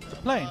 It's a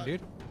plane,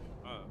 dude.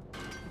 Oh.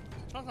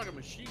 Sounds like a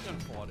machine gun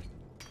farting.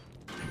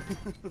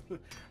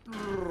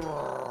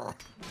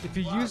 If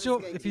you Wow, use this your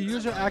guy if you keeps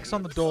use your flying. axe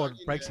on the There's door, one it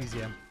in breaks there.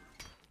 easier. Man,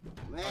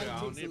 Oh, yeah,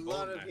 I'll takes a need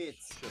lot both of max.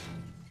 hits. Shit.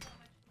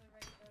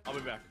 I'll be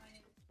back.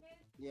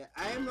 Yeah,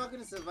 I am not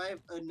gonna survive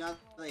another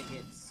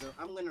hit, so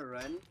I'm gonna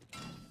run.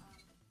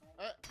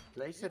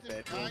 Place a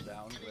bedroll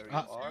down where you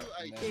Ah. are.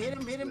 and Okay, then hit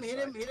him, hit him, to the hit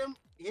him, side. hit him,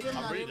 hit him.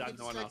 I'm Now really don't get done,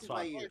 no one distracted by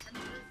outside. you. Come to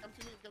me, come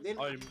to me, come to Then-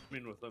 me. Oh, you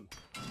mean with them?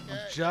 I'm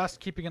just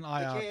keeping an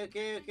eye out.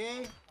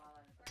 Okay.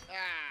 Ah.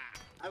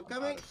 I'm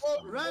coming. Out of Oh,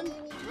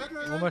 stun.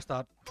 run. Almost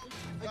out.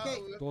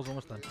 Okay. Door's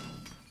almost done.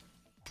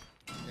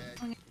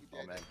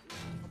 Oh man,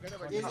 Forget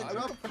about There's it. a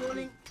drop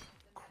falling.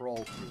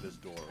 crawl through this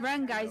door.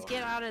 Run, guys, you know?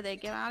 get out of there,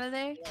 get out of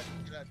there.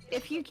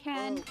 If you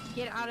can,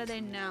 get out of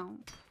there now.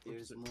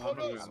 There's Oh, more.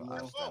 no, There's I have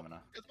more.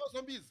 stamina. There's more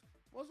zombies.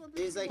 More zombies.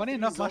 There's like Funny three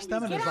enough, my zombies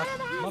stamina Get is there. out of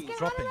the house, not get out of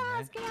dropping, the eh?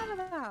 house, get out of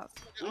the house.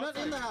 We're not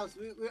in the house.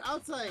 We're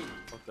outside.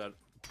 Fuck that.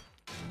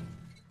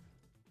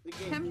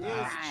 Okay. Come There's,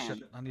 on. Ah, shit.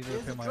 I need to there's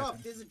repair a my drop.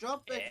 item. There's a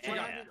drop at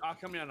Yeah, I'll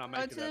come here and I'll Go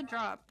make to it the up.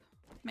 drop.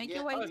 Make Yeah,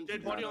 your way. Oh, to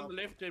dead the body drop. on the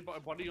left, dead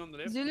body on the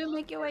left. Zulu,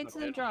 make your way to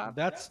the drop.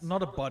 That's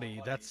not a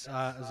body. That's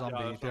a zombie.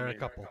 Yeah, There are a zombie.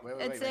 couple. Wait.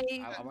 It's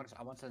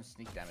I want some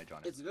sneak damage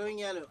on it. It's glowing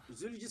yellow.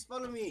 Zulu, just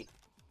follow me.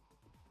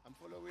 I'm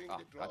following Oh,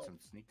 the got drop. some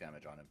sneak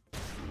damage on him.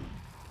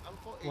 I'm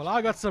for Well,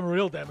 I got some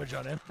real damage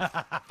on him.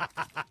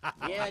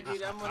 Yeah,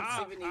 dude, I'm on Ah,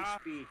 7 ah.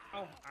 HP. Ow,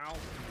 ow.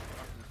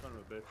 Fucking son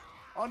of a bitch.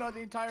 Oh no, the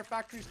entire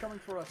factory's coming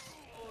for us.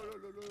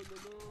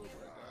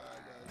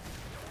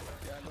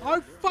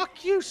 Oh,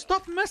 fuck you!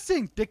 Stop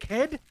missing,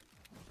 dickhead!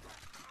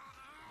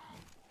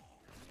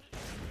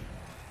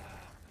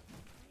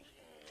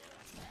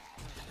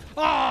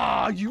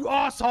 Ah, you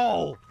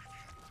asshole!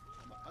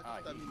 Ah,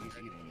 he's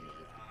eating me.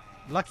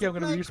 Lucky I'm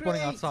gonna be Supply respawning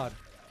crate. outside.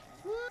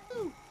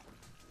 Woo!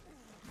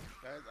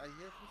 Guys, I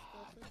hear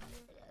footsteps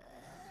in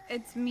here.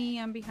 It's me,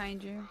 I'm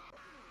behind you.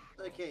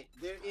 Okay,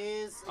 there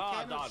is a Ah,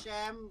 can done. of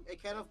sham, a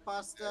can of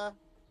pasta.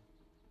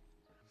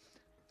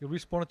 You'll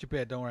respawn at your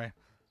bed. Don't worry.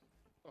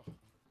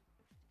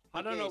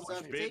 I don't Okay, know so which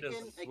I've bed taken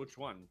is a- which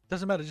one.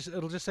 Doesn't matter.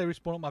 It'll just say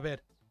respawn at my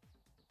bed.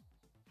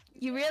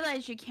 You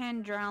realize you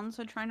can drown,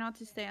 so try not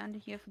to stay under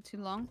here for too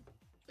long.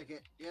 Okay,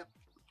 yep.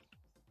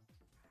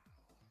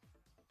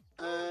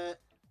 Oh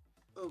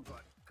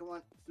god, Come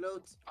on,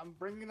 float. I'm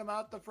bringing them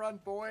out the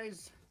front,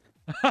 boys.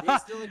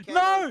 There's still a can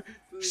No! of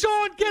food.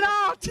 Sean, get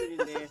out! Food in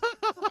there.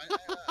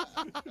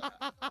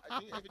 I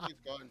think everything's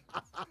gone.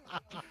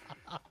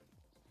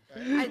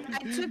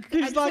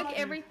 He's I like, took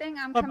everything.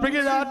 I'm I'm coming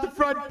bringing it to out the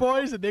front,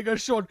 boys, and there goes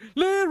Sean.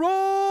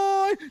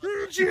 Leroy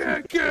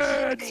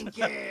Jenkins!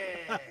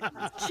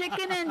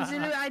 Chicken and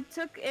Zulu. I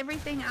took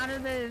everything out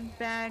of the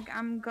bag.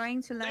 I'm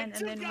going to land,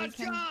 and then took we our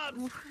can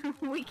jobs!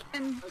 we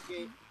can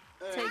Okay.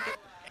 take it.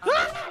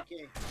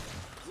 Okay.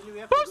 Zulu, we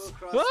have to go Boss,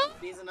 across. huh?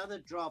 There's another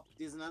drop.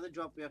 There's another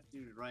drop we have to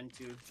run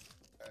to.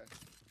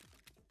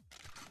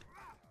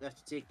 We have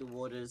to take the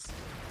waters.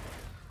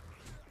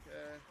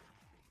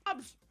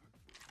 Jobs.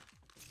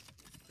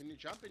 Can you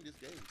jump in this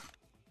game?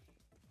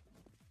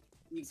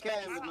 You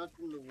can, but not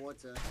from the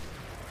water.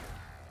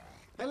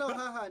 Hello,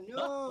 haha,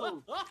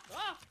 no!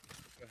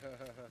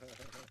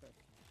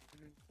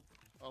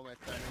 Oh, my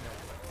stamina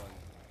is gone.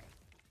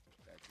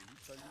 That's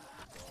literally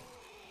gone.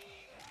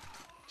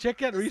 Check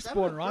that The respawn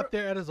stamina right pur-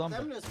 there at a zombie.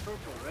 Stamina's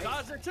purple, right?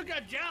 Guys, they took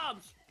our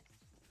jobs.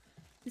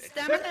 The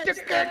stamina.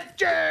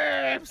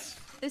 James!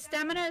 The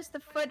stamina is the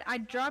foot. I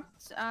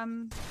dropped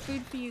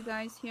food for you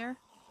guys here.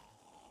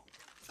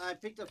 I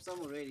picked up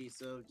some already,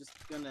 so just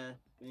gonna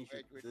finish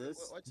Wait, with wait,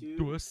 this. what? Two.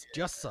 Do us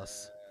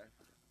justice.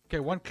 Okay,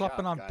 one clap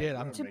and I'm guys, dead.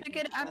 we're I'm To making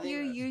pick it up, you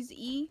progress. use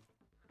E.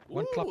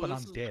 one Ooh, clap and this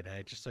I'm is- dead,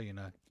 eh? Just so you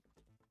know.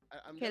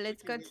 I'm Okay, not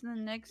let's go taking to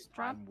the next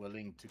drop. I'm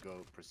willing to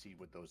go proceed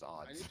with those I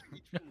odds.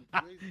 need to eat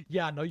food. Where is-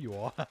 Yeah, I know you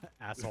are,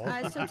 asshole.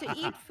 So to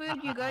eat food,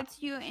 you go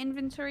to your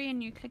inventory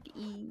and you click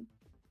E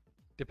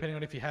Depending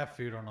on if you have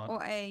food or not.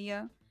 or A.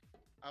 Yeah.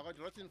 I got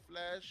rotten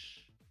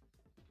flesh,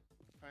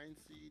 pine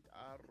seed,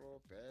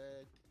 arrow,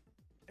 bed.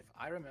 If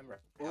I remember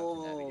how to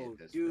Oh, navigate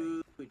this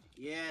thing, dude,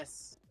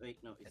 yes. Wait,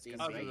 no, it It's says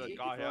gonna right be- click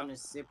guy, if yeah. one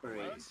is I separate.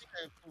 don't think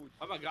I have food.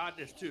 Oh my god,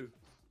 there's two.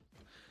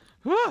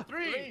 Ah!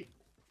 Three.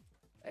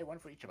 hey, one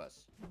for each of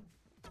us.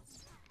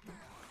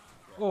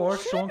 Or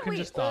Sean can we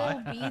just all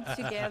die.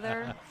 be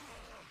together?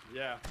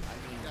 Yeah.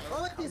 I mean,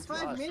 Oh, there's come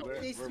to 5 us. med. We're-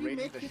 There's we're 3 raiding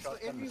med the kits for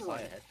Shotgun everyone.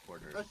 Messiah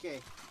headquarters. Okay.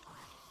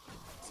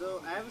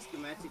 So I have a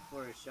schematic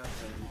for a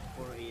shotgun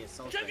for a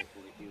assault Check it.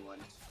 rifle if you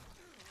want.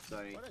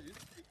 Sorry, What are these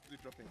things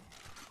dropping?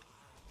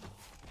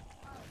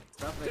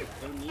 stuff like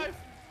I don't need.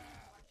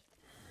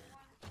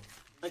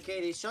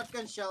 Okay, there's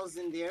shotgun shells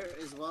in there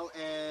as well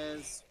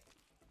as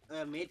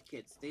med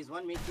kits. There's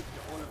 1 med kit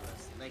for all of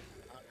us. Like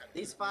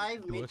there's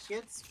 5 med us.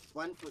 kits,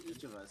 1 for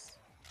each of us.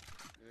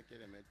 Okay,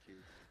 the med kit.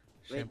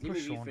 Shame, Wait, let me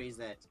push Sean. rephrase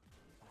that.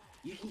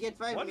 You can get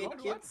 5 What, med what,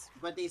 what? kits,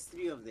 but there's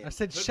 3 of them. I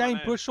said, Hit my Shane,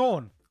 man. push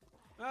on.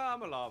 Ah,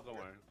 I'm alive, don't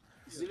worry.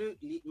 Zulu,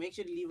 make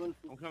sure to leave 1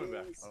 for I'm coming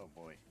back. things. Oh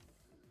boy.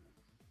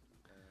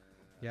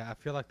 Yeah, I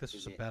feel like this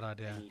was a Okay, bad I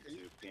idea. need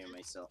to repair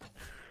myself.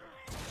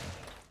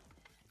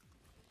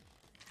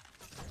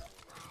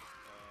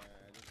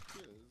 The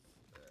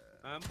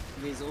skills.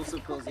 There's also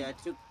pills. Yeah, I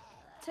took.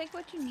 Take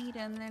what you need,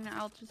 and then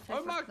I'll just take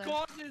Oh my what's left.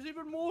 god, there's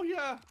even more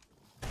here.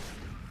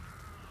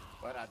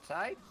 What,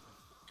 outside?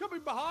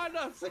 Coming behind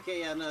us.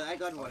 Okay, yeah, no, I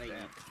got what Oh, I damn.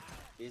 need.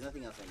 There's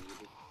nothing else I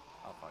needed.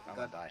 Oh fuck, I'm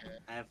Got- gonna die.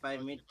 I have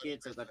 5 med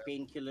kits. I've got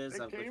painkillers.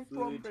 I've They came got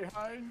from food.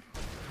 behind.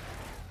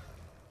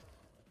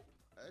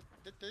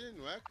 That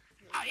didn't work.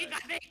 Oh, you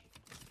got me! I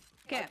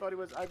Okay. thought it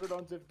was aggroed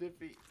on Zip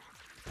Diffy.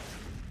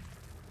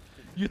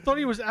 You thought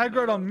he was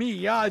aggroed on me.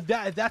 Yeah,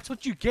 that's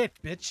what you get,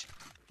 bitch.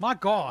 My I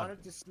god.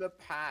 wanted to slip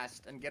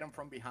past and get him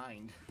from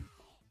behind.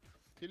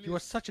 You are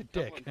such a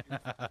dick.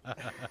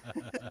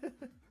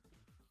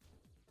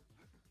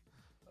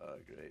 Oh,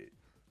 great.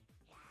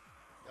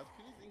 Does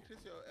please increase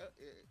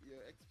your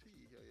XP?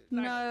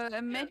 No,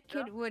 a med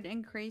kit would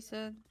increase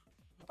it.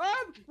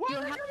 What?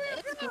 Your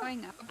health is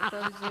going up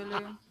though,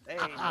 Zulu. Hey,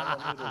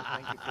 Mother Noodle,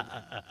 thank you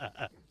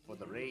for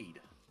the raid.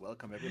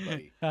 Welcome,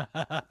 everybody.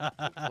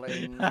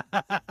 Playing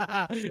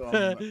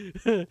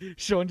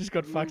Sean just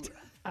got fucked.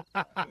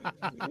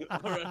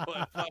 Alright,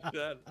 well, fuck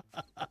that.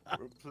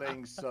 We're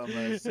playing some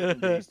 7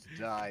 Days to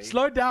Die.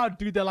 Slow down,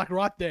 dude. They're like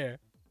right there.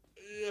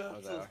 Yeah,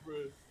 Oh, so there.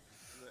 screwed.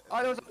 Oh,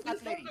 there was a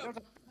fat lady. There was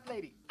a fat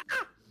lady.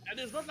 And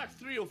there's not like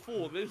 3 or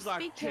 4, there's like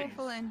Be 10.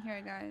 careful in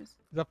here, guys.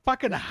 There's a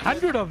fucking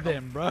 100 of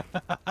them, bro.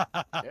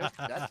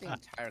 That's the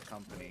entire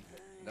company.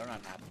 They're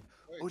not happy.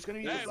 Oh, it's gonna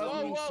be Hey, the whoa,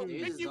 zombie whoa, soon.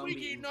 There's a Mickey zombie.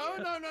 Wiggy, no.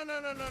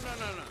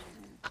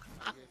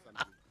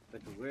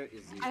 But where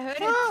is he? I heard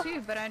it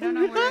too, but I don't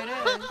know where it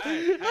is.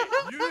 Hey, you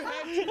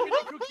had too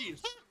many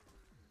cookies.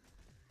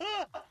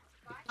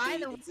 By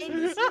the It's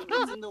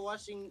way, in the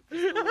washing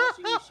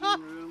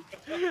machine room.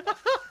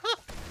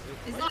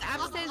 is it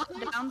upstairs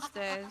or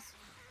downstairs?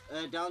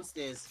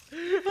 Downstairs.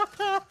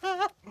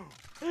 Oh,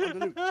 the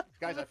loot.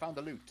 Guys, I found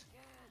the loot.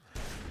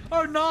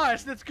 Oh,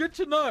 nice. That's good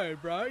to know,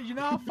 bro. You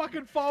know how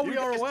fucking far we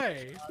are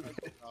away.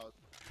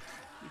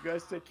 You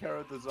guys take care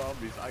of the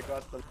zombies. I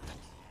got the loot.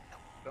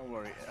 Don't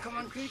worry. Come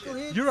on, critical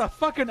hit. You're a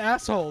fucking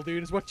asshole,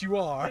 dude, is what you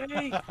are. I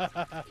mean,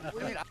 I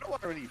don't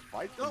want to really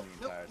fight them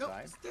No, the no, entire no.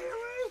 time. Stay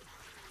away.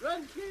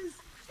 Run, kids.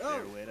 They're Oh,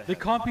 way to There heaven.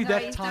 can't be No,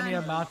 that he's tiny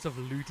done. amounts of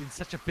loot in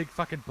such a big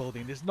fucking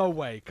building. There's no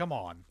way. Come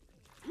on.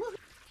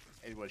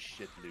 It was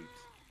shit loot.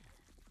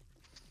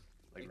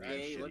 Like really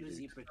Okay, what shitty, is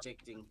he dude.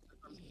 protecting?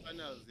 Some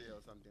funnels here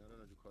or something. I don't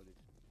know what you call it.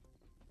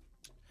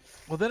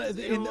 Well, then Does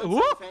in anyone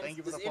whoop! want some Thank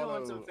you for does the anyone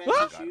want some follow.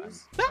 fancy God, I'm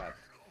shoes? bad.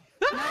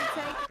 No,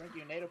 take. Thank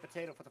you, Nato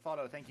Potato, for the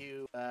follow. Thank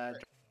you,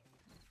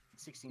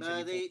 16.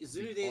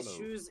 Zulu, there's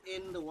shoes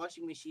in the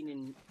washing machine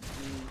in here.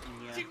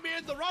 Putting me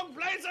in the wrong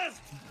places.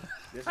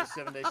 This is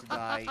 7 days to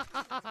die.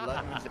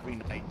 Blood moons every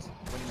night.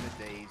 20-minute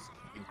days.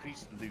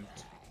 Increased loot.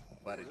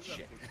 But it's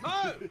shit.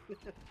 No.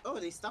 Oh,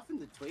 they stuff in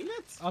the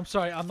toilets? I'm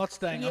sorry, I'm not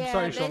staying. Yeah, I'm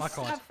sorry, there's Sean, I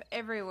can't. stuff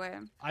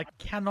everywhere. I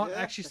cannot Yeah.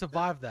 actually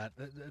survive that.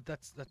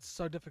 That's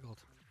so difficult.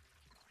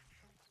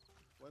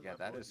 Where's Yeah, my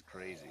that body? is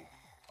crazy.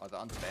 Are they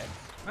on the bed?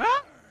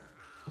 Ah!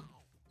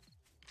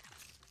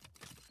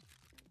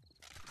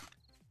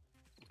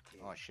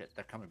 Oh shit,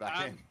 they're coming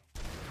back in.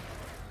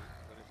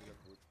 What is it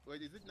about?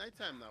 Wait, is it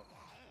nighttime now?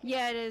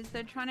 Yeah, it is.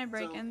 They're trying to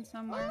break So- in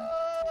somewhere.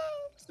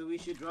 So we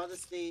should rather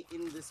stay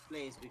in this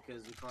place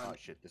because we Oh can't.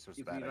 shit, this was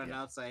If bad we run idea.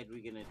 outside,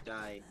 we're gonna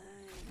die.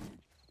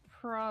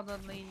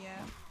 Probably,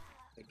 yeah.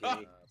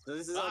 Okay. So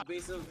this is our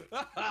base of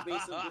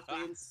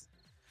defense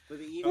for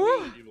the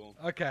Ooh. evening. Evil.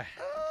 Okay.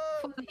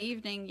 For the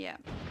evening, yeah.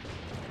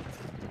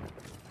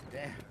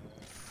 Damn.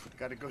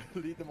 Gotta go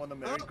lead them on the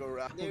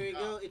merry-go-round. There we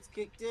go. It's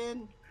kicked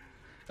in.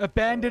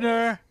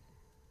 Abandoner.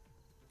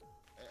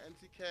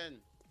 Empty can.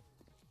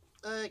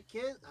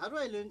 Kid, how do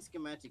I learn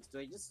schematics? Do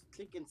I just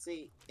click and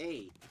say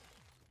A?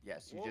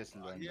 Yes, you Oh, just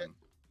learned yeah. them.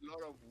 A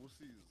lot of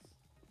wussies.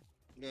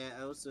 Yeah,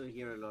 I also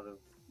hear a lot of.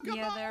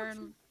 Yeah, they're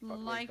the way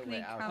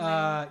likely out.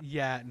 coming.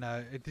 Yeah,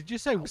 no. Did you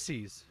say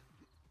wussies?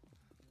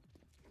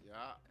 Yeah.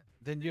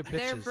 Then you're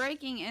They're bitches.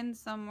 breaking in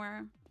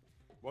somewhere.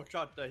 Watch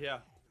out, they're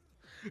here.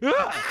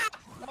 Ah!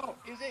 No,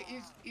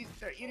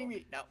 they're eating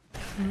me. No.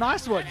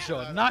 Nice one,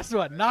 Sean. Nice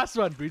one. Nice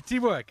one, bro.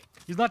 Teamwork.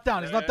 He's not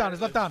down. He's not down.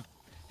 He's not down.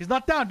 He's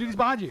not down, dude. He's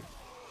behind you.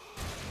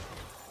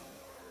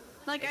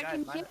 Like Hey, I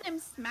can guys, hear them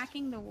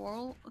smacking the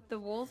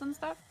walls and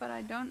stuff, but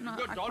I don't know.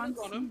 got I diamonds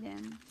can't on see him.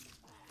 them.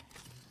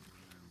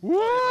 Woo!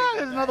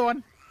 There's another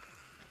one.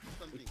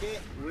 Something. Okay,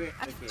 we're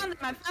I okay. found him.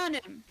 I found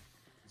him.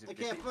 Is it Okay,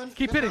 busy? everyone.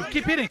 Keep hitting.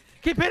 Keep hitting.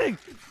 Keep hitting.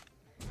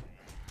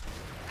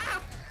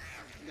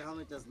 The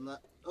helmet does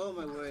not. Oh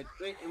my word!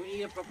 Wait, we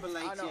need a proper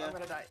light Oh no, here. I'm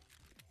gonna die.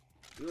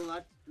 We will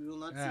not. We will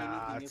not see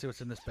Ah, anything. let's see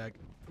what's in this bag.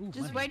 Ooh, Just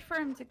money. wait for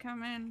him to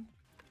come in.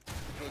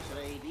 Okay, should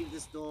I leave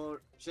this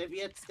door? Should I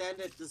be at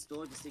stand at this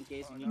door just in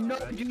case we need No,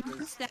 to run? do not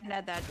Because- stand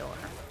at that door.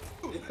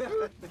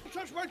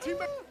 Touch my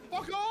teammate.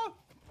 Fuck off.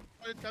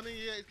 Oh, it's coming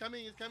here. It's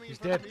coming. It's coming. He's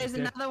in front dead. of There's me.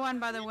 dead. another one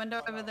by the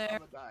window over there. I'm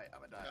gonna die. I'm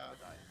gonna die. I'm gonna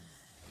die.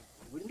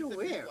 Window The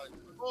big where? one.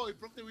 Oh, he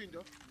broke the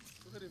window.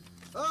 Look at him.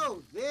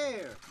 Oh,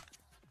 there!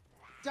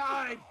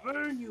 Die!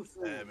 Burn, you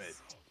fools! Damn it.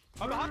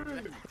 I'm behind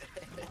you.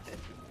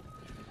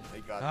 They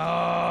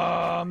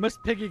got Oh, Miss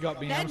Piggy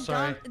got me. I'm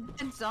sorry.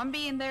 That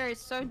zombie in there is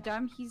so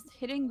dumb. He's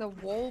hitting the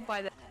wall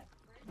by the.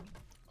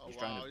 Oh He's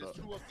trying wow, to there's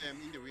blow. 2 of them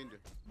in the window.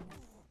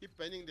 Keep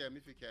banning them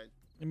if you can.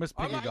 Miss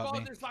Oh Piggy my got god,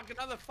 me. there's like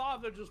another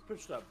 5 that just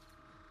pushed up.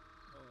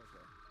 Oh,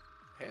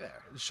 okay. Hey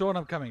there. Sean,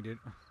 I'm coming, dude.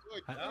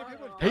 Wait, Hey how many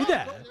people Hey died?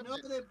 there. No,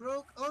 they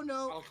broke. Oh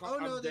no! Oh, Oh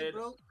no, I'm they dead.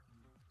 broke.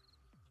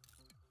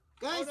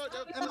 Guys, no,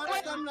 no, I'm out of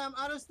stamina. I'm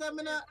out of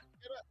stamina.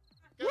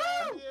 Get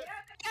out of here.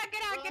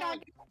 Get out! Get out!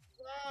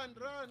 Run,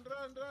 run,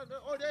 run, run,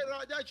 run. Oh,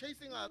 they're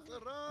chasing us.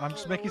 Run. I'm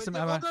just making some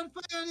They're ammo. all on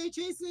fire. They're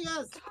chasing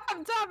us.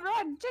 Tom,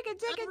 run! Chicken,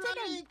 chicken, I'm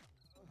chicken! running.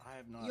 I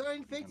have not. You're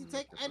infected.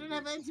 Take. I don't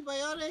have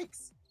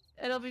antibiotics.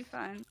 It'll be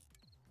fine.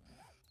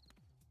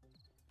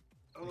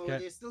 Oh, Okay.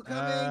 they're still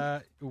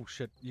coming. Oh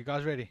shit. You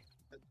guys ready?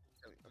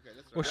 Okay,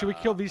 let's Or run. should we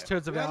kill these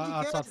turds of Run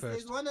outside together. first?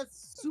 There's one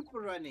that's super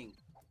running.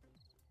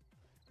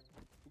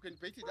 We can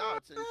bait it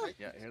out and fight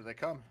Yeah, it. here they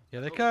come.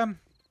 Here they come.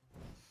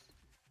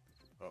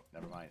 Oh,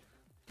 never mind.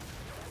 She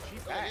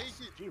Oh, yeah, fast. you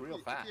see, She real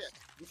yeah, fast. yeah.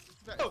 Let's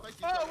fight Oh, it.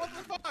 oh, what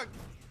the fuck? Do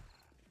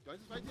you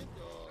want to fight it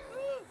or?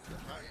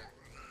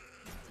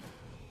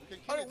 We can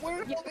kill Oh, it.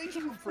 where Yeah, did they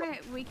come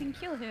from? we can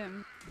kill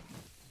him.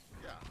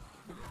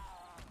 Yeah.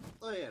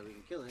 Oh yeah, we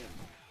can kill him.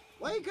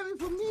 Why are you coming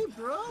for me,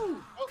 bro?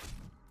 Oh,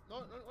 no,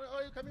 no,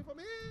 are you coming for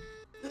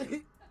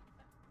me?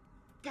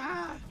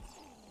 God.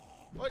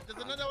 Oh,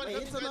 there's another one Wait,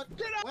 coming. it's not. guys.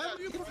 Get up, Well,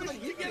 you it's fucking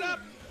not get hitting. up.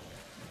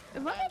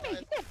 What did we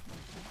hit?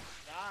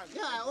 Run,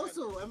 Yeah, run,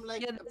 also, I'm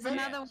like. Yeah, there's I'm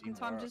another one. teamwork.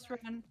 Tom, just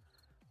run.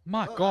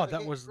 My Oh, god,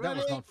 that okay, was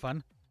running. not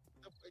fun.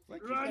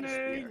 Like, you got a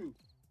spear. running.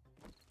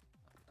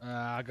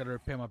 I gotta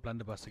repair my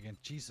blunderbuss again.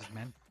 Jesus,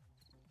 man.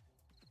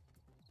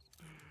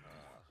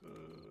 Oh,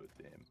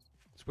 damn.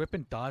 This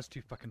weapon dies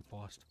too fucking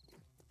fast.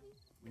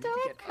 We need They're to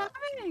get up to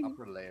the coming.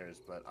 upper layers,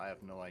 but I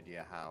have no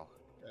idea how.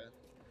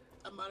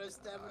 I'm out of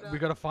stamina. We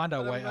gotta find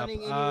our But I'm way up.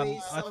 running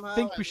anyways, I somehow.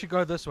 think we should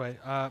go this way.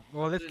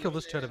 Well, let's kill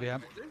this turd over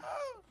here.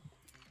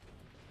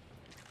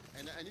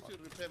 And I need to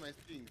repair my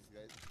strings,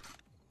 guys.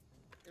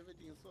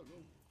 Everything is so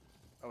low.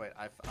 Oh wait,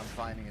 I'm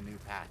finding a new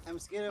path. I'm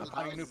scared of I'm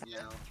finding a new heights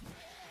now.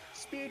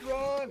 Speed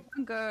run!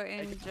 Don't go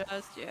in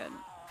just yet.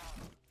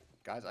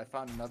 Guys, I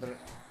found another.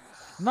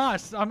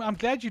 Nice. I'm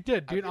glad you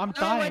did, dude. I'm Oh,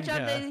 dying watch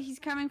out! here. He's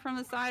coming from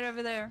the side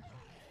over there.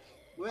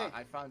 Wait,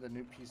 I found a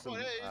new piece of Oh,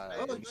 hey,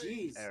 oh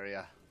jeez.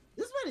 area.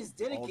 This one is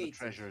All the dedicated.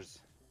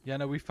 treasures. Yeah,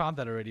 no, we found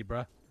that already,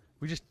 bruh.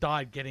 We just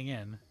died getting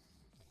in.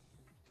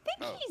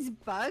 I think he's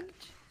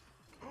bugged.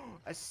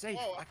 A safe.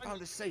 Oh, I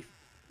found a safe.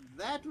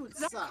 That would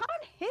 'Cause I suck.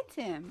 can't hit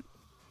him.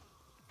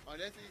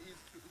 Unless he's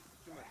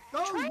too much.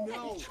 Oh Try it.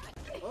 no!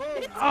 Oh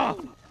no!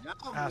 Oh, Now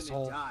I'm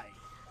asshole. gonna die.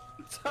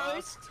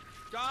 Toast.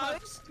 Guys,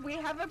 Toast. We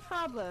have a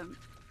problem.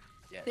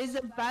 Yes. There's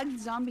a bugged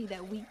zombie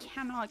that we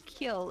cannot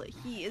kill.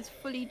 He is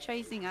fully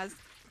chasing us,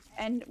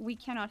 and we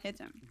cannot hit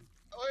him.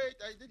 Oh wait,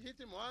 I did hit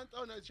him once.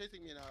 Oh no, it's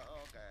chasing me now.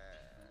 Okay.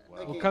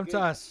 Well, come to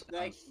good. us.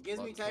 Like,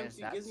 gives me time Kez,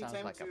 to. that Gives me sounds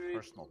time like to. a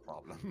personal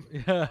problem.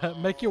 Yeah,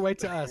 make your way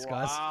to us,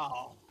 guys.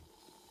 wow.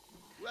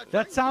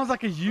 That sounds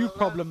like a you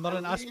problem, not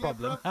an us leaving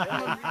problem. from-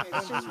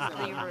 It's just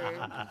really rude.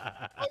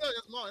 Oh no,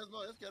 there's more. There's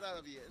more. Let's get out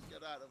of here. Let's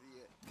get out of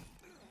here.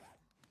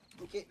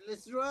 Okay,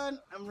 let's run.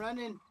 I'm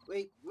running.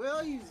 Wait, where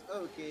are you?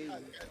 Okay, we're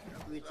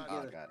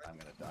Oh together. god, I'm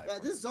gonna die. Yeah,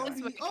 from this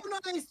zombie. way. Oh no,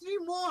 there's 3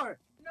 more.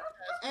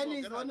 Let's And go,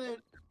 there's get one. out.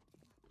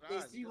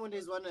 There's Run, 3 more.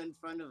 just There's one in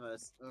front of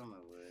us. Oh my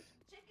word.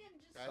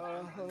 guys,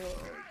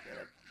 Get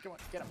it. Come on,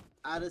 get him.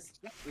 Out of.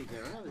 Wait, they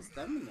don't have a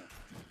stamina.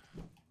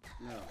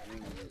 No, I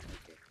mean,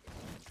 okay.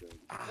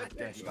 Ah,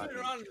 damn, you got Turn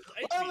me. around,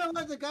 it's Oh 80. my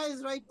god, the guy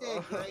is right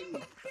there. behind me.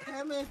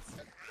 Damn it.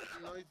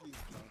 noisy.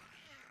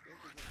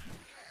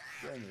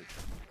 Dang it.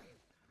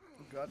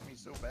 You got me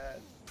so bad.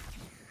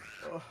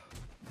 Oh.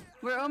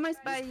 We're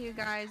almost by you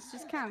guys.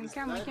 Just come, This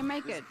come. We blood- can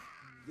make this- it.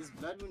 This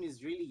blood moon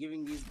is really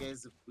giving these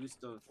guys a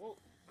boost of.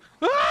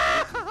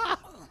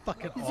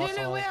 Fucking Zulu,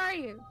 asshole. where are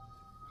you?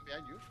 I'm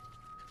behind you.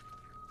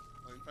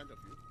 Or in front of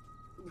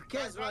you.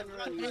 Guys, run.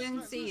 I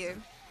didn't see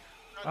you.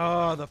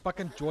 Oh, the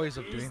fucking joys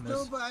of He's doing still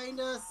this. behind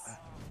us.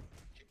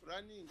 Keep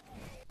running.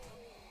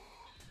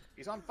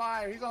 He's on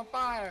fire. He's on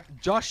fire.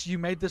 Josh, you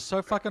made this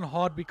so fucking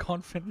hard we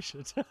can't finish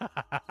it.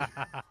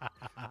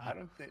 I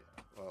don't think.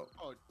 Well,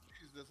 Oh,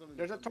 jeez, there's so many.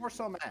 there's a zombies.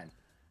 torso man.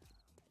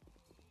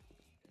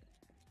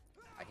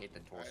 I hate the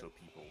torso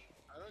people.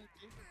 I don't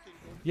think we can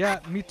go. Yeah,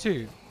 me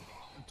too.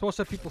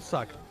 Torso people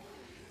suck. Can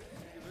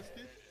you risk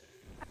it?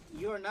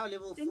 You are now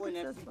level think 4 and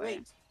it's have this to way.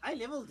 wait. I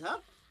leveled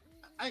up.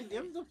 I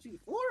leveled up to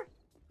 4.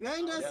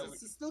 Behind us, yeah,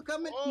 he's still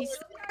coming. Oh, He's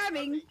still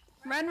coming.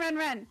 Run, run,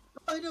 run.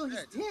 Oh no,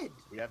 he's dead.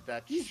 We have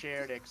that He's-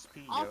 shared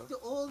XP, yo. After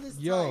all this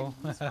Yo.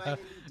 time,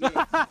 he's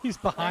finally dead. He's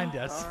behind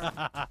us.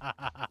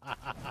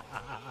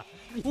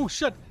 Oh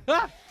shit!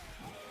 Ah!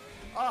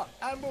 Ah,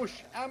 ambush,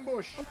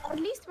 ambush. At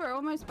least we're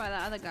almost by the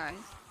other guys.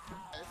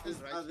 This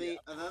is right Are here.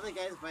 the other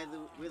guys by the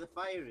where the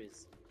fire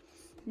is?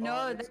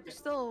 No, they're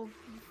still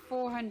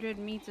 400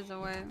 meters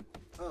away.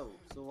 Oh,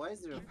 so why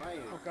is there a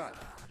fire? Oh god.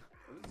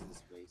 What is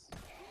this place?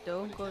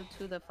 Don't go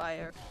to the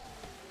fire.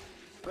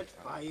 But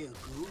fire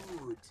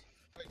good.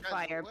 Wait, guys,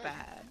 Fire wait.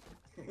 bad.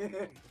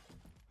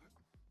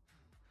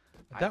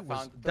 I That was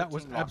found that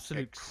was 13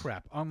 absolute lockpicks.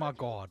 crap. Oh my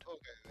god.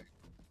 Okay.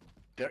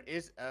 There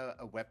is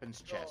a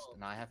weapons chest,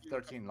 and I have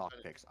 13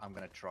 lockpicks. I'm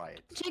gonna try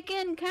it.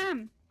 Chicken,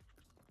 come.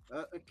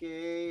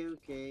 Okay.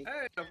 Hey,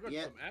 I've got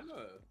Yeah. some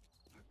ammo.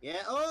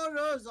 Yeah. Oh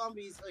no,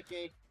 zombies.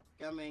 Okay,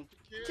 coming.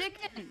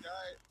 Chicken.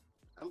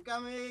 I'm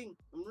coming.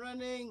 I'm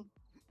running.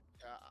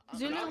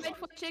 Zulu, wait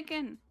for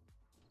chicken.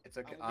 It's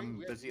okay. I'm I'm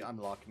wait- busy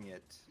unlocking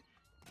it.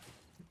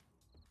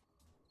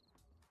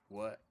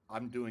 What?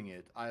 I'm doing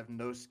it. I have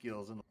no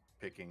skills in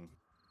picking.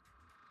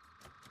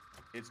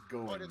 It's Oh,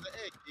 going. there's the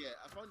egg. Yeah,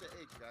 I found the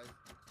egg, guys.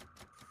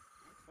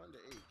 I found the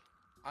egg.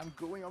 I'm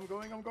going. I'm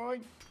going. I'm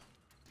going.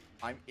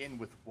 I'm in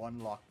with 1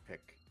 lockpick.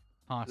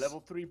 Nice. Level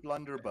 3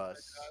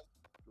 blunderbuss.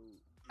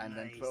 And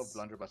then 12 Nice.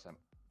 blunderbuss.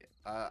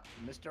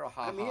 Mr.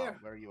 I'm Ahaha, here.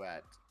 where are you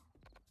at?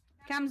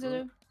 Come,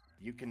 Zulu.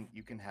 You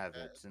can have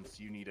it since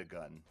you need a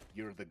gun.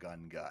 You're the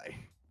gun guy.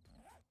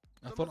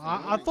 I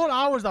thought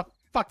I was the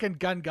fucking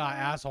gun guy,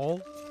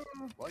 asshole.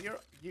 Well,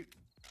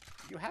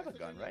 you have a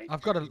gun, right?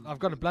 I've got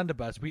a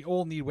blunderbuss. We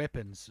all need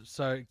weapons,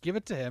 so give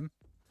it to him.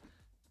 I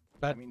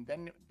But mean,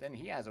 then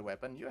he has a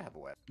weapon. You have a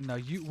weapon. no,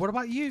 you. What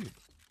about you?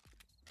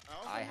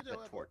 I have a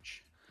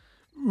torch.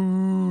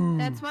 Ooh.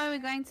 That's why we're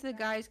going to the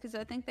guys, because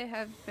I think they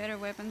have better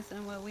weapons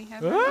than what we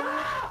have.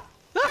 Ah!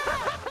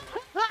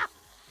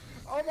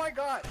 Oh my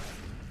god!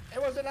 It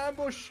was an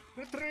ambush!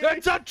 Retreat!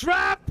 It's a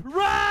trap!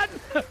 Run!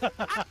 God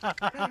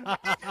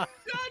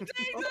Oh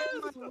dang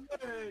my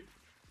word!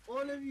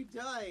 All of you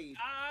died.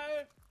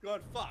 I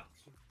got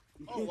fucked.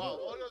 Oh wow!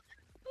 All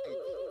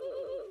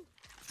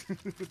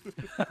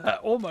of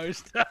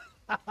Almost. Oh,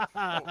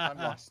 I'm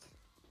lost.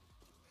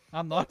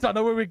 I'm not. I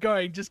know where we're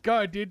going. Just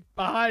go, dude.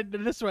 Behind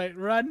this way.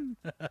 Run.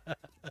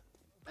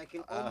 I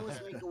can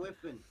almost make a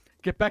weapon.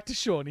 Get back to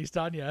Sean. He's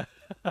down here.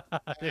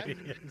 There he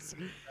is.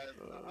 you.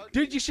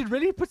 Dude, you should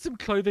really put some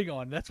clothing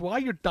on. That's why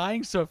you're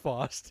dying so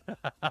fast.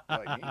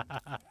 Like me?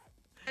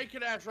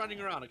 Naked ass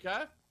running around,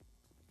 okay?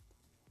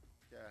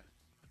 Yeah.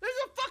 There's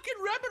a fucking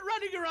rabbit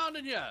running around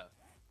in here.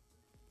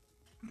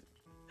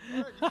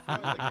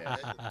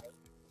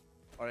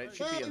 Alright, it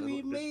should be a Hey, little we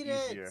bit made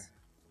easier. it!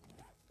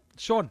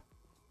 Sean,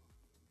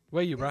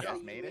 where are you, bro? That's how Yeah,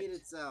 you made made it.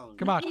 it sound.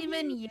 Come on.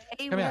 Even yay,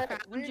 Come we here.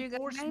 found you guys.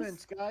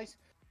 Reinforcements, guys.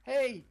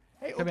 Hey,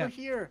 Come over here.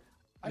 here.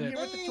 I'm Yeah. here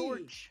with the Hey.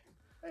 torch.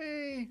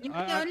 Hey. You're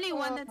I- the I- only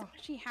one that's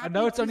actually happy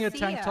know it's to only a see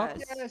tank top.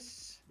 us.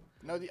 Yes.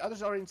 No, the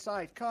others are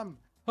inside. Come.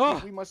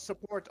 Oh, We must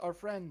support our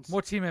friends.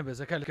 more team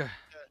members. Okay, let's go.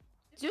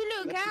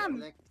 Zulu, come.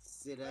 Let's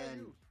sit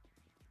in.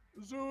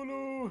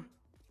 Zulu.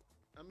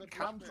 I'm a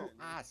Come black to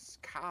man. us.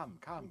 Come.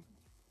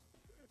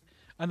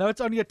 I know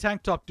it's only a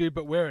tank top, dude,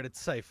 but wear it. It's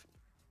safe.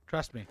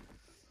 Trust me.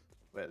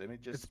 Wait, let me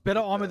just. It's better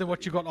put armor the than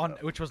what you got on, image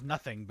up. which was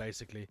nothing,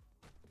 basically.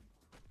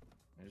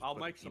 Let me just I'll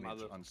put make the some image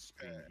other- on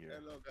screen here.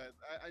 Hello guys.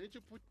 I need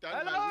to put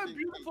down my Hello, wooden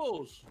plate.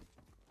 beautifuls.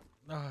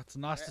 Oh, it's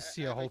nice to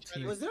see a whole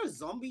team. Was there a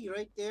zombie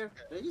right there?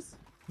 Did I just...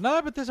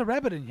 No, but there's a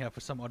rabbit in here for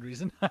some odd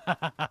reason.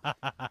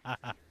 I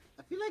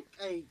feel like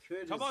I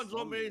heard Come a on, zombie.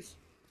 zombies.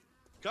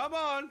 Come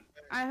on.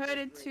 I heard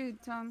it too,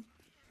 Tom.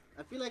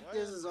 I feel like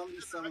there's a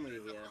zombie somewhere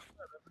here.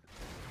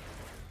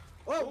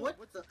 Oh, what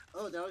the?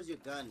 Oh, that was your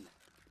gun.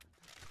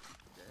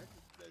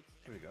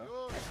 Here we go.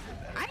 Yo,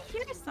 I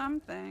hear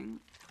something.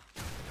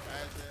 guys,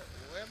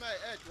 where am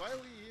I at? Why are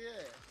we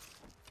here?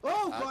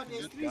 Oh I god, can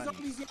there's just 3 run.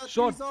 zombies here.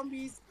 Sean. 3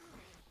 zombies.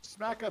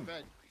 Smack him.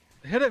 Man,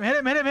 Hit him, hit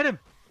him, hit him, hit him!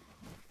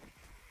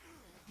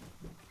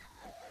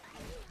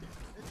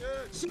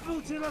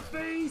 Shoot to the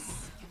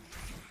face.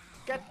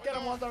 Get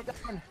him while they're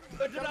down.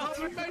 Did our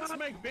teammates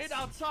make bed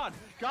outside?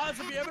 Guys,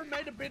 have you ever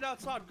made a bed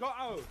outside?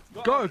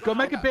 Go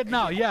make a bed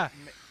now, yeah.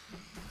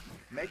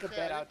 Make a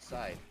bed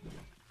outside.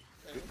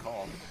 Good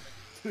call.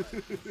 Oh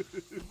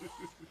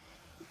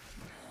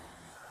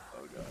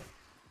god.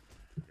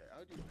 okay, how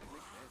do you make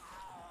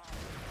that?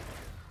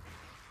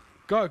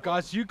 Go,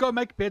 guys, you go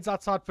make beds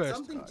outside first.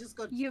 Something just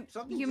got. You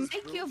something you just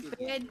make your broke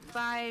again. bed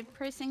by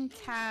pressing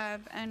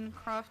tab and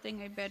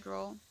crafting a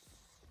bedroll.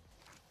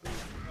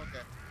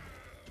 Okay.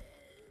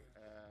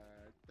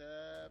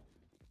 Tab.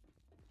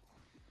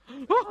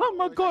 Oh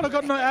my god, I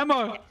got no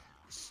ammo!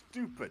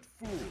 Stupid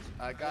fools.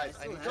 Guys,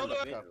 I still need have some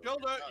Gildo, a backup.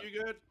 Gildo,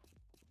 you good?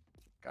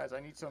 Guys,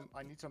 I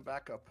need some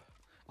backup.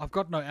 I've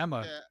got no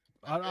ammo. Yeah,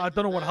 I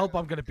don't know what help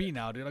I'm gonna be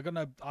now, dude. I got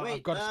no, I've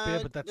Wait, got a spare,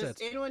 but that's does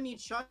it. anyone need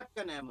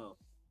shotgun ammo?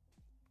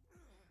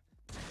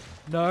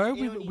 No, we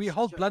anyone we needs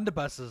hold shot-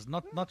 blunderbusses,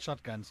 not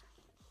shotguns.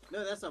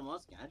 No, that's what I'm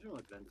asking. I don't know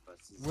what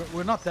blunderbuss is.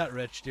 We're not that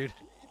rich, dude.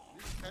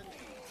 I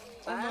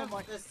Oh, no, have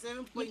my- a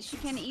 7. You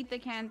can eat the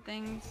canned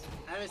things.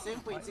 I have a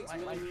 7.6 My-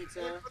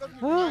 millimeter.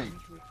 Oh,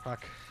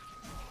 fuck.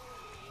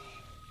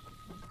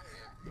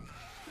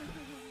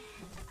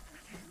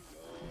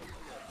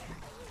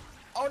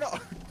 Oh no!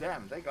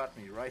 Damn, they got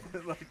me right.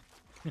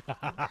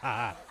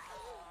 Like,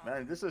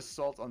 man, this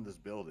assault on this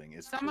building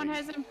is. Someone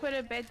crazy. hasn't put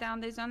a bed down.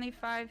 There's only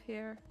 5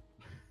 here.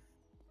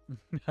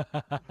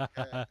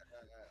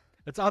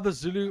 It's either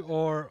Zulu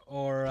or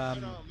I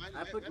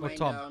put Or mine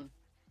Tom. down.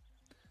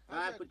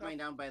 I put mine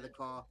down by the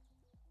car.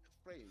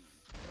 Frame.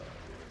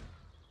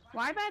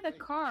 Why by the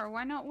car?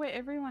 Why not where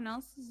everyone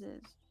else's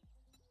is?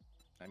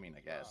 I mean,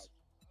 I guess.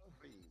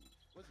 Frame.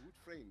 What's wood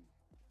frame?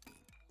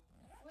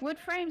 Wood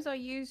frames are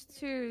used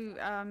to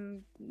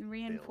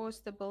reinforce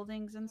the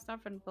buildings and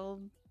stuff and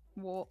build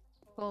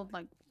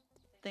like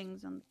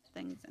things and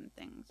things and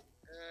things.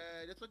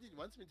 That's what it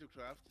wants me to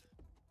craft.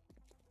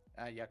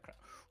 Yeah.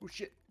 Oh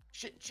shit!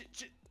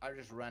 I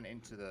just ran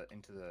into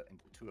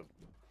two of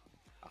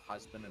a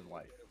husband and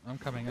wife. I'm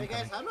coming, Hey I'm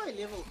guys, coming. how do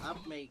I level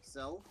up my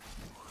Excel?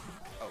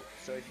 Oh,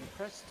 so if you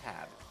press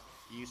tab,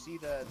 you see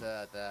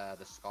the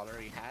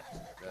scholarly hat,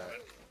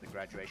 the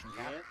graduation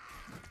cap.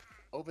 Yeah.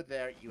 Over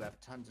there, you have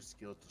tons of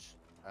skills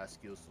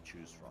to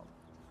choose from.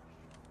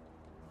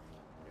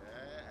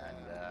 Yeah,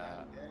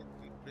 And,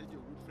 upgrade your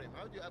wood frame.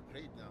 How do you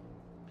upgrade now?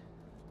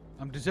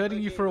 I'm deserting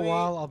you Okay, for a wait.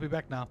 while. I'll be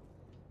back now.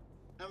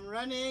 I'm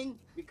running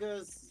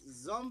because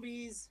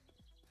zombies.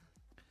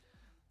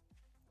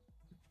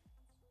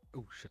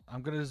 Oh shit!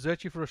 I'm gonna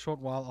desert you for a short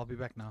while. I'll be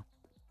back now.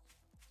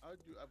 How do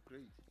you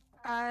upgrade?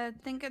 I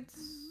think it's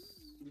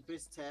You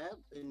press tab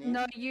and then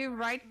no. You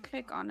right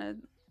click on it.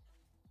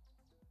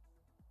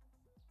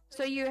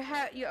 So you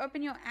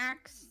open your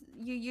axe.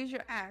 You use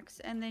your axe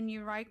and then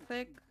you right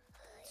click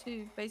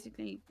to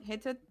basically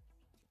hit it.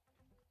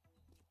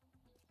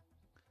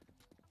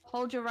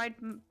 Hold your right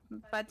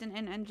button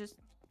in and just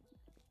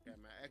Yeah,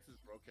 my axe is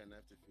broken. I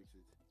have to fix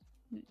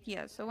it.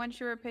 yeah. So once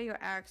you repair your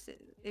axe,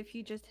 if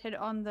you just hit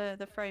on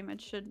the frame,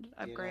 it should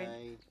upgrade. I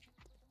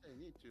I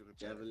need to repair. it.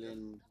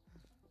 javelin.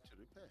 To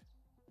repair.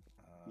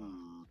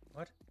 Hmm.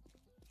 What?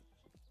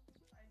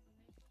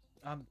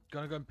 I'm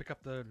gonna go and pick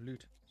up the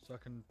loot so I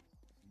can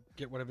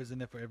get whatever's in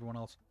there for everyone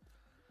else.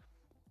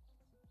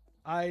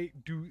 I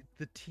do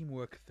the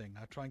teamwork thing.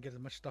 I try and get as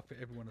much stuff for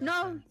everyone as I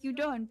No, can. you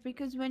don't,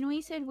 because when we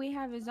said we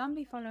have a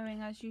zombie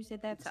following us, you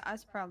said that's a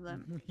us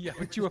problem. Yeah,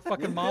 but you were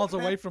fucking miles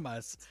away from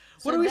us.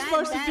 What So are we that-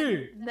 supposed that-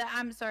 to do?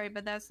 I'm sorry,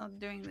 but that's not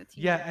doing the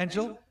team. Yeah,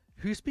 Angel,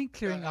 who's been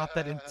clearing out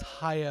that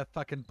entire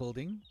fucking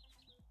building?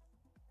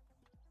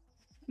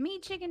 Me,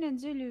 Chicken, and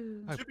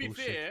Zulu. Oh, To be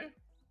bullshit. fair, Okay,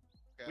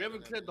 we I haven't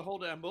don't cleared the whole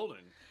damn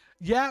building.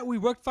 Yeah, we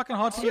worked fucking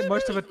hard to get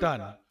most of it done.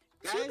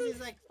 Guys, there's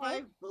like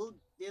 5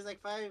 there's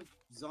like 5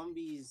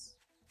 zombies.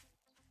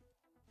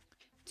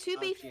 To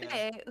be Okay.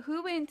 fair,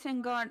 who went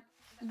and got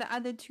the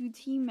other 2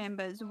 team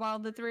members while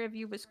the 3 of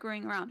you were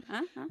screwing around?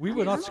 Huh? We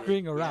were not Yeah.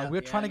 screwing around. Yeah, we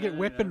were trying to yeah, get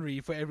no, no, no. weaponry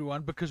for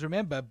everyone because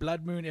remember,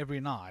 blood moon every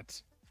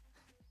night.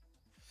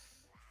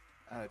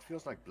 It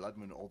feels like Blood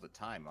Moon all the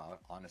time,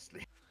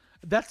 honestly.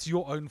 That's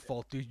your own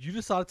fault, dude. You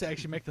decided to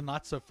actually make the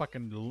night so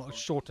fucking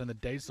short and the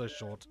day so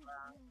short.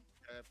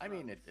 I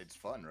mean, it's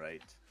fun,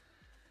 right? It's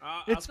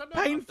I don't know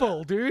about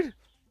painful, dude.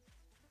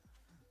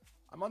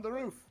 I'm on the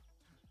roof.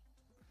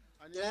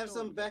 Can I have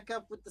some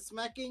backup with the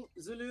smacking,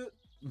 Zulu?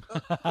 Oh,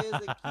 there's a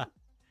key.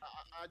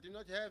 I do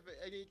not have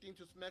anything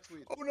to smack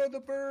with. Oh no, the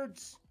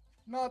birds!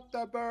 Not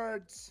the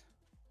birds!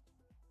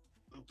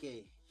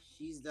 Okay,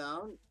 she's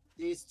down.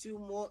 There's 3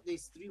 more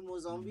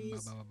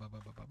zombies.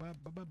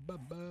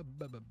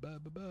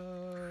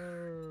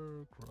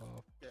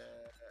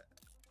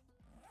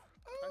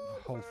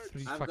 Whole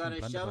 3 I've fucking got a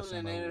blunderbuss shovel on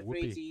and my I'm afraid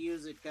whoopee. to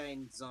use it,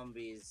 kind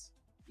zombies.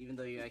 Even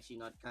though you're actually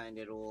not kind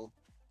at all.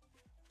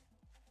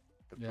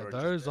 The Yeah, birds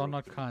just those are go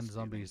not through kind the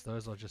ceiling. zombies.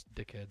 Those are just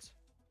dickheads.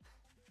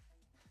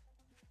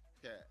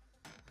 Okay.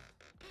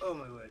 Oh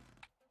my word.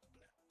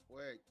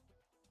 Wait.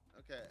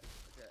 Okay.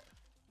 Okay.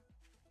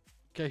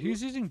 Okay,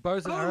 who's using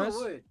bows and Oh my arrows?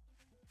 word.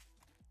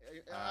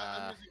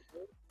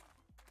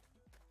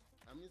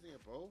 I'm using a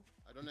bow.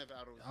 I don't have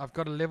arrows. I've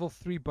got a level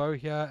 3 bow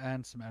here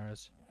and some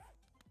arrows.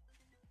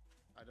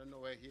 I don't know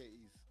where here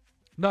is.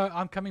 No,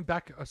 I'm coming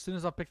back. As soon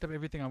as I picked up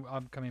everything,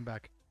 I'm coming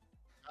back.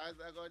 Guys,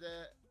 I got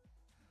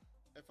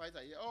a fighter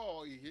here.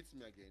 Oh, he hits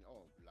me again.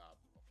 Oh, blah.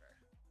 Okay.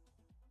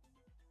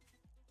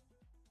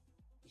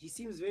 He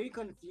seems very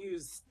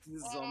confused,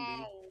 this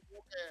zombie. Oh,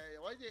 okay.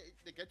 Why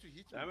they get to hit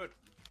me? Damn it.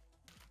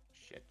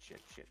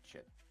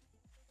 Shit.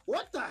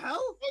 What the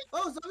hell?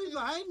 Oh, zombie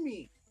behind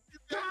me! He's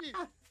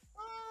Ah,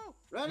 Oh,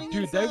 running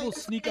Dude, inside. they will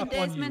sneak The up on you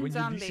Desmond when you least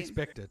zombies.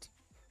 expect it.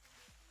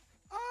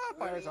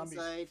 Fire Running zombies.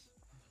 inside.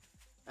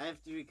 I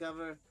have to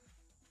recover.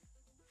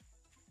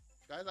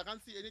 guys, I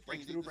can't see anything.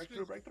 Break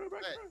through.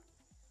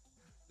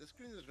 The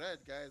screen is red,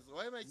 guys.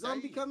 Why am I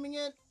Zombie dying? coming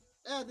in.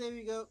 Ah, there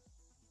we go.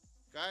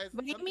 Guys,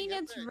 What do you something mean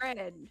it's happened.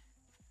 red?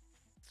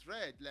 It's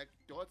red, like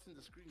dots in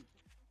the screen.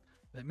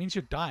 That means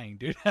you're dying,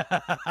 dude.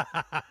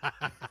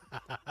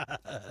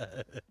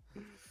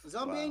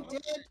 Zombie ain't Wow.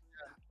 dead.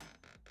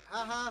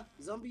 Haha,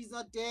 zombie's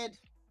not dead.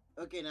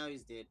 Okay, now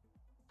he's dead.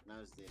 Now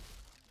he's dead.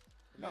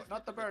 No,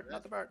 not the bird.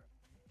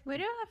 Where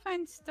do I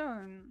find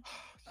stone?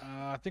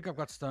 I think I've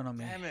got stone on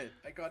me. Damn it!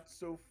 I got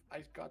so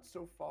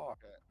far.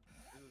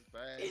 This is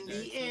bad. In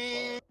guys. the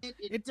end,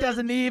 It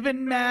doesn't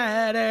even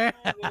matter.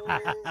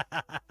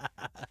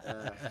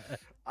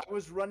 I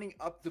was running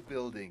up the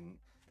building,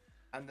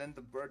 and then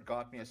the bird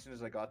got me as soon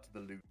as I got to the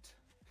loot.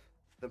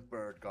 The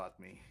bird got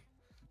me.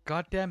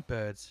 Goddamn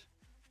birds.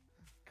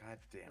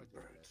 Goddamn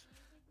birds.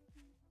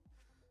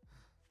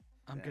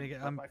 I'm Damn, gonna get.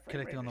 but I'm my frame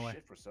collecting rate on the is way.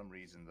 shit for some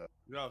reason though.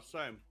 Yeah,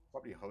 same.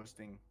 Probably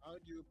hosting. How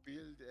do you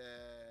build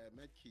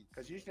med kits?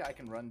 Because usually I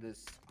can run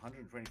this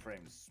 120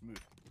 frames smooth,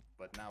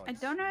 but now I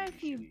it's don't know really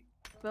if you shitty.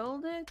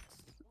 build it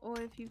or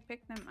if you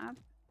pick them up.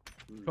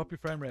 Drop your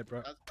frame rate,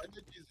 bro. Does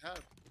bandages help?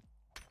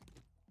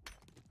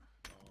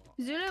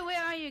 Oh, Zulu,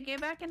 where are you? Get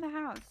back in the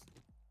house.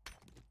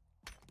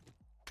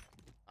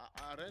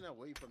 I ran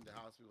away from the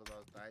house because I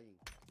was dying.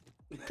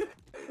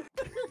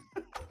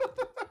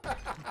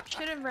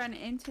 Should have run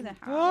into the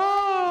house.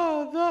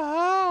 Oh, the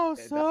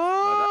house.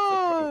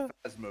 No,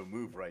 that's a Phasmo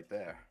move right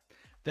there.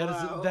 That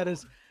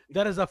is Wow.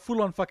 that is a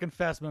full-on fucking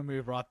Phasma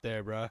move right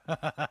there, bro.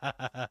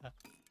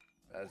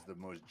 That's the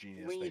most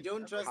genius When you thing.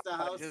 don't trust the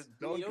house, Just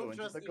when you don't go don't into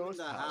trust the even ghost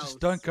the house. house. Just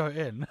don't go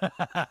in.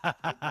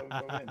 Don't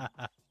go in.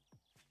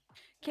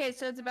 Okay,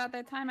 so it's about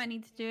that time. I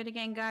need to do it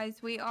again,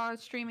 guys. We are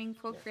streaming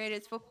for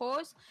Creators for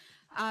Paws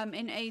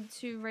in aid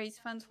to raise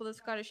funds for the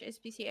Scottish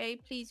SPCA.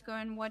 Please go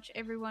and watch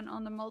everyone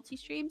on the multi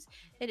streams.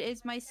 It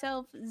is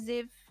myself,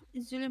 Ziv,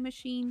 Zulu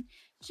Machine,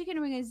 Chicken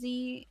Winger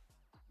Z,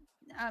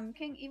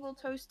 King Evil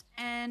Toast,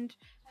 and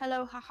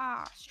Hello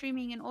Haha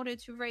streaming in order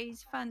to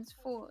raise funds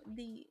for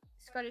the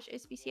Scottish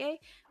SPCA.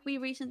 We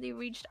recently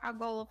reached our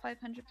goal of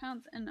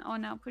 £500 and are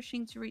now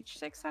pushing to reach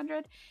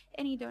 600.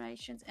 Any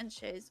donations and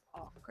shares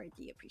are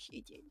greatly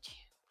appreciated.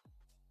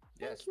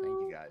 Yes, you.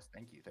 thank you guys.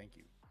 Thank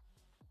you.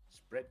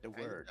 Spread the I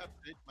need word. to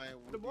update my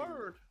The wooden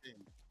word.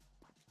 thing.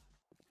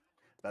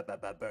 Bird.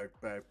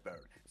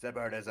 The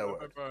bird is a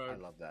word. Bird. I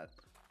love that.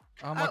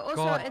 Oh my Also,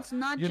 god. it's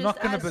not You're just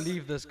not gonna us.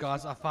 believe this,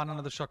 guys. I found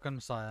another shotgun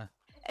messiah.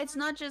 It's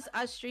not just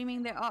us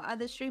streaming. There are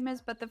other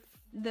streamers, but the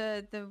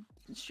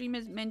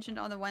streamers mentioned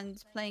are the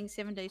ones playing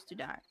 7 Days to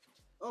Die.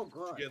 Oh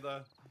god.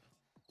 Together.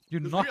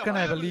 You're Because not we are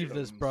gonna family. believe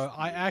this, bro.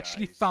 I You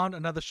actually guys. found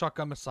another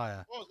shotgun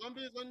messiah. Oh,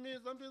 zombies on me!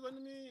 Zombies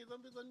on me!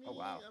 Zombies on me! Oh,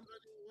 wow. I'm running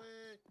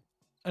away.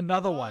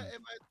 Another Why one.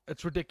 am I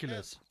It's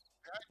ridiculous.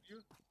 behind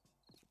you?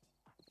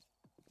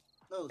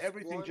 Oh,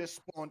 Everything spawn just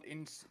spawned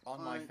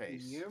on my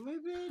face. Near me,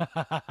 bitch?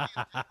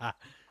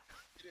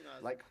 Kidding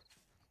us. Like,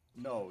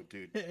 no,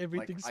 dude.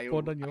 Everything like,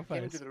 spawned on I your came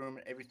into face. the room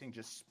and everything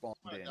just spawned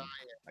I'm in. dying.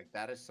 Like,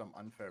 that is some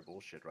unfair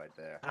bullshit right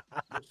there.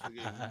 We're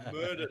getting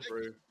murdered,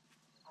 bro.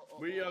 Oh,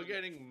 We oh, are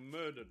getting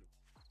murdered.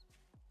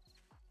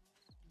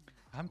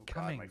 I'm Oh, God,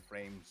 coming. my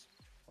frames.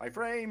 My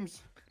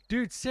frames!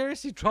 Dude,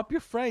 seriously, drop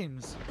your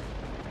frames.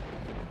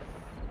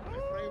 My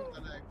frames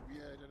are like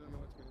weird. I don't know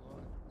what's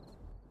going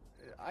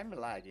on. I'm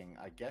lagging.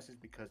 I guess it's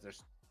because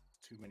there's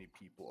too many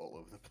people all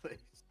over the place.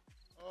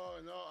 Oh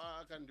no,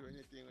 I can't do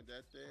anything with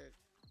that thing.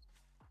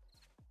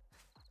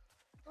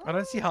 I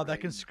don't see how that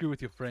can screw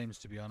with your frames,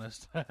 to be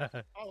honest. How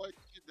I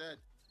did that?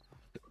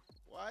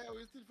 Why are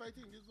we still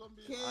fighting these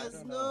zombies? Yes,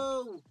 don't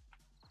know. no.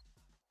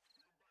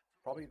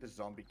 Probably the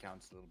zombie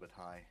count's a little bit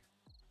high.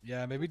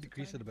 Yeah, maybe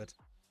decrease it a bit.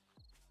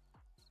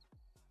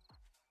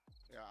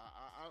 Yeah,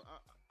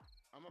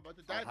 I'm about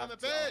to die I'll from the have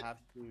to, bed.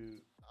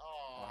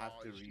 I'll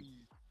have to jeez.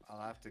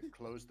 I'll have to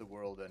close the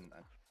world and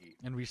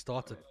And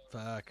restart it.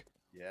 Fuck.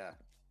 yeah.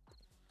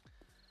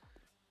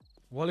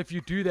 Well, if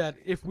you do that,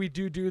 if we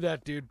do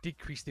that, dude,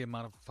 decrease the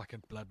amount of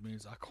fucking blood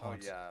moons. I Oh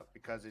can't. yeah,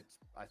 because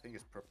I think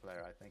it's per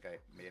player. I think I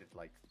made it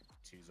like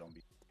 2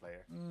 zombie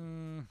player.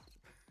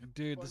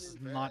 Dude, What this is is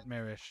that?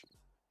 nightmarish.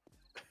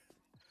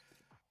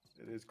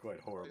 It is quite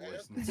horrible, Yeah,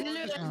 isn't it?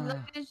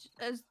 Zulu,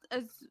 as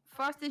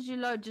fast as you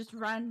load, just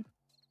run.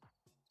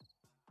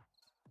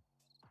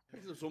 I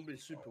think the zombie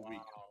is super weak.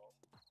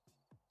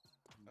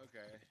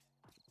 Okay.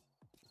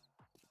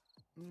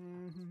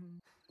 Mm-hmm.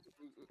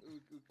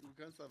 We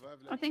can't survive.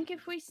 I think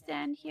if we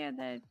stand here,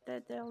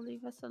 that they'll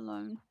leave us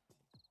alone.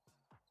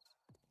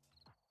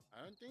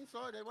 I don't think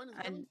so. That one is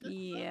And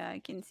coming. yeah, I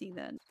can see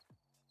that.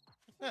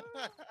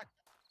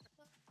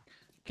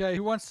 Okay,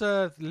 who wants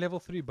a level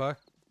 3 bow? Would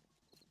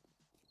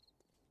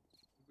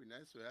be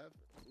nice to have.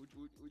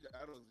 Which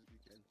arrows we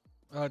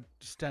can.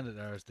 Standard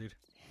arrows, dude.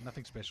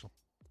 Nothing special.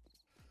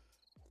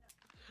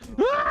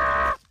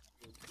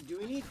 Do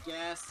we need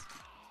gas?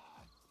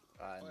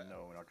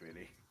 No, not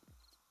really.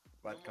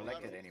 But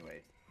collect it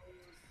anyway.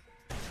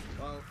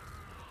 Well,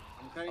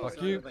 I'm currently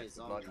Fuck you. surrounded by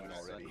zombies, Blood moon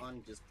so I already.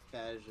 can't just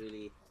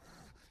casually.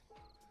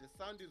 The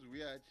sound is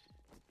weird.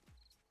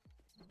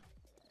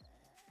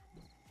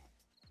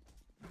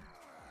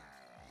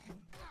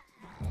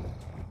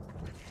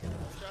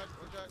 Watch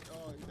out.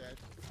 Oh, he's dead.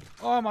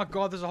 Oh my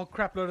god, there's a whole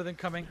crap load of them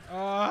coming.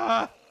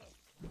 Ah!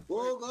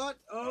 Oh god!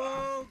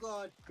 Oh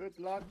god! Good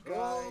luck, guys.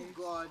 Oh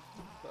god!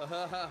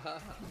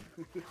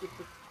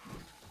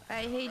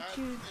 I hate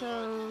you,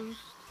 Toes.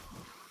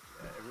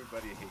 Yeah,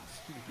 everybody hates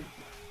me.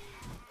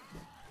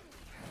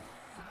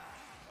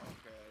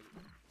 Okay.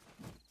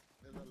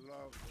 There's a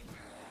lot of them.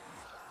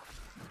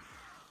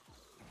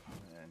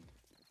 Man.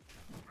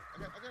 I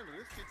got the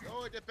whiskey.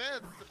 Oh, the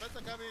beds! The beds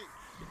are coming!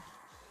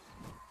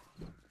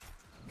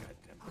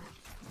 Goddamn.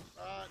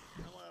 Run! I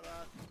wanna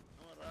run!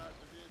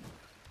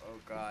 Oh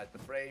god, the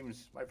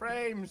frames! My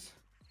frames!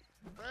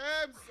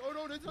 Frames! Oh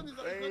no, this one is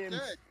not Frames.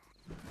 dead!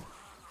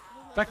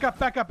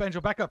 Back up,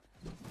 Angel, back up.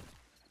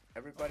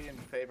 Everybody in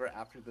favor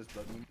after this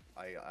blood moon,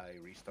 I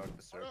restart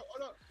the Oh server. no, oh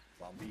no!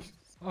 Zombies.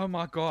 Oh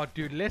my god,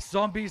 dude. Less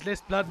zombies, less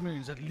blood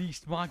moons, at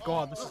least. My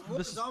god, More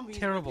this is zombies, but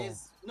terrible.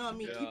 no, I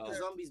mean keep Yeah. the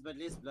zombies, but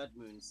less blood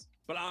moons.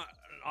 But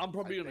I'm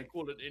probably I gonna think-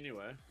 call it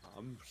anyway.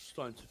 I'm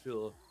starting to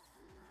feel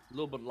a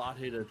little bit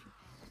lightheaded.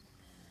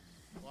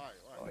 Why?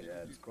 Oh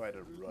yeah, it's quite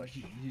a rush.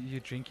 You're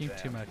drinking too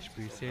Damn. much,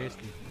 Bruce.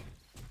 Seriously.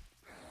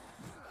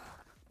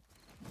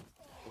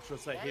 Or should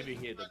I say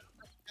heavy-headed?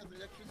 There's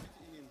electricity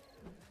in him.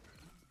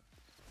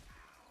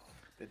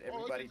 Did Oh,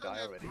 everybody it's on die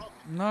that already? rock.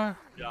 No.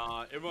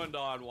 Yeah, everyone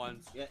died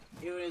once. Yeah,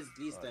 Era's at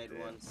least Oh, died damn.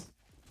 once.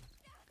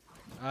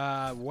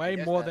 Way I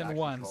guess more that than actually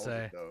one, calls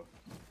say. it, though.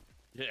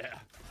 Yeah.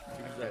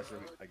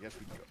 I guess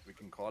we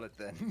can call it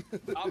then.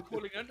 I'm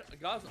calling it.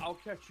 Guys, I'll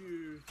catch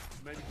you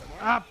maybe tomorrow.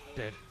 Ah,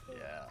 dead.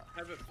 Yeah.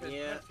 Have a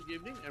fantastic Yeah.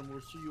 evening, and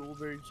we'll see you all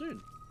very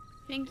soon.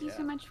 Thank you so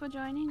Yeah. much for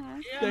joining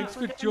us. Yeah. Thanks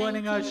for donating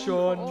joining us, for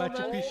Sean. all Much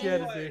those-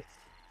 appreciated, dude.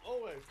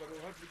 Always, but we'll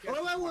hopefully catch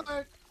Oh my you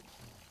word!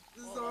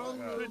 This is the wrong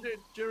God. room. tomorrow.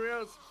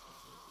 Cheerios.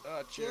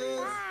 Cheers.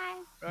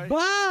 Bye. Right.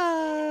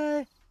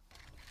 Bye.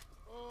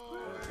 Oh, boy.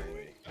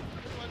 everyone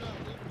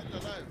is still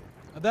alive.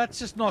 That's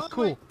just not Oh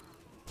cool.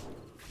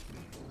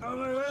 Oh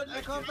my word!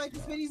 I can't fight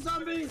this many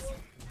zombies!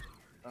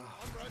 I'm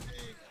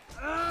running.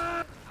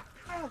 Ah!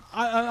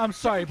 I'm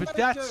sorry, but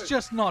that's Character.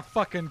 just not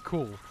fucking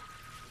cool.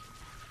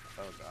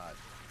 Oh god.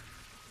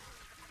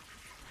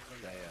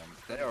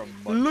 They are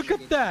Look munching.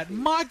 at that.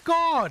 My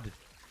god.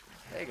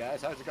 Hey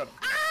guys, how's it going?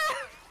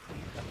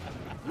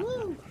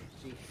 Woo!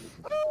 Looking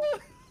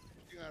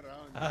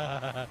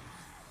around.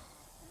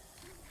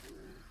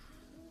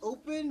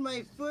 Open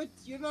my foot!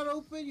 You're not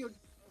open,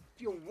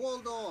 you're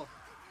walled off.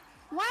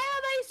 Why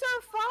are they so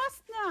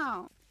fast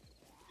now?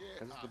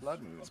 Because it's the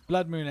blood moon.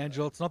 Blood Moon,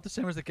 Angel. It's not the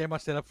same as the game I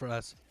set up for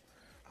us.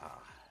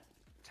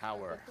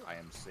 Tower, I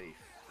am safe.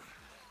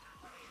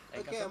 Hey,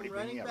 can Okay, I'm somebody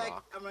bring me running a back.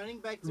 rock? I'm running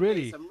back to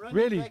Really? base. I'm running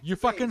Really? back to You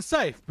fucking base.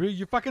 safe, bro.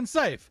 You fucking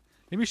safe.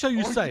 Let me show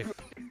you safe.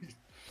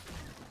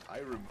 I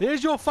remember.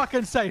 There's your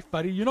fucking safe,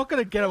 buddy. You're not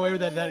gonna get away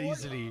with that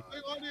easily.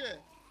 What's going on here?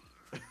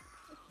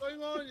 What's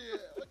going on here?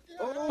 What the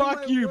hell? Oh Fuck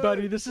my you, word.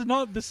 buddy. This is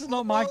not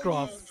All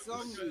Minecraft. these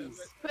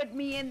Zombies. Put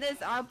me in this,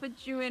 I'll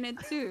put you in it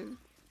too.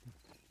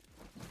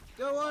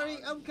 Don't worry,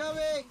 I'm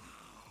coming.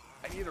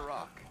 I need a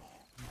rock.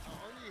 I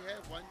only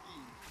have one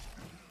thing.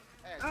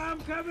 Axe. I'm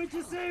coming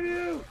to save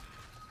you.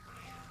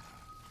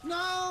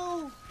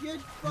 No, your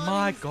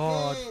My body's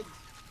God.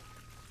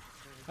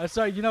 dead.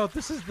 Sorry, you know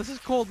this is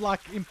called like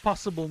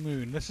Impossible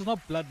Moon. This is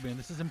not Blood Moon.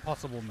 This is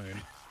Impossible Moon.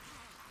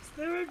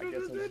 Stay away I from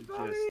guess the I dead should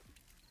body. just.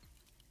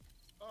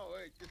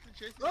 Wait, this is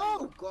chasing Oh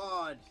you.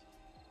 God.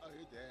 Oh,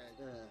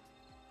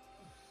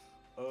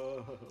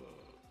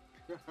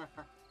 you're dead.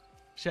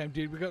 Shame,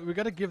 dude. We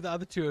got to give the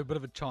other two a bit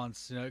of a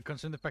chance, you know,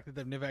 considering the fact that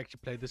they've never actually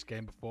played this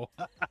game before.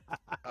 Oh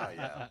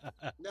yeah.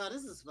 No,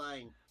 this is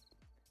fine.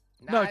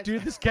 No, Nice.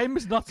 dude, this game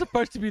is not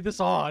supposed to be this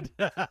hard.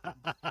 No,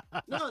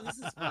 this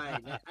is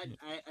fine.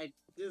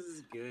 This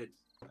is good.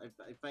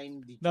 I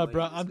find the No, joy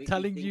bro, in this, I'm make me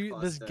telling think you,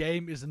 this faster.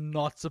 game is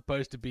not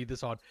supposed to be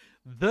this hard.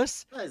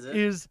 This What is it?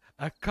 is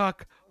a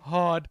cuck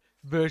hard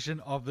version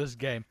of this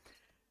game.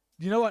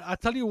 You know what? I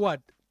tell you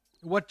what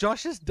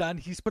Josh has done,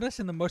 he's put us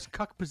in the most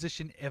cuck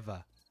position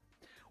ever.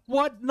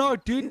 What? No,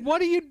 dude,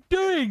 what are you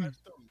doing? 5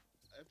 stones.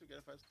 I have to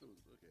get 5 stones.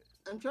 Okay.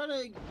 I'm trying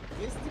to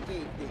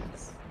investigate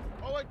things.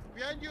 Oh wait,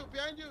 behind you!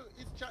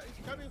 It's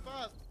coming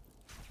fast.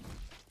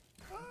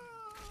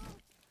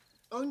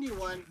 Only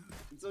one.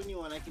 It's only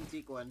one. I can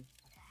take one.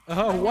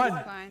 Oh, one.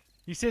 Fine.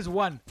 He says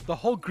one. The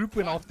whole group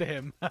went after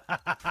him. Hey,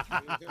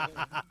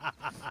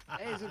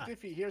 is it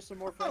Diffy? Here's some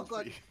more friends for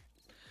God. you.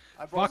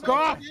 I brought Fuck some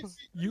more off, friends.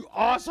 you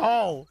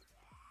asshole.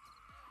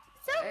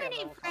 So Hey, many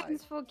level five.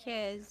 friends for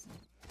kids.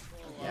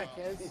 Yeah,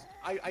 Kez.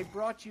 I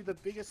brought you the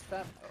biggest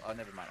fat. Oh,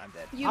 never mind. I'm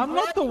dead. You I'm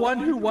not brought- the one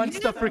who wants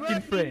you the brought freaking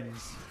me-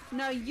 friends.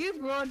 No, you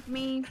brought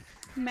me,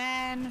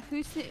 man.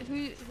 Who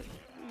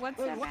what's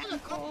Wait, that why did man the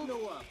cop called?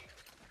 blow up?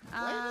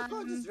 Why did the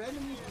cop just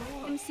randomly blow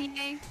up?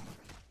 MCA.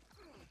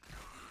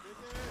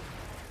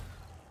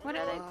 What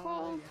are they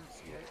called?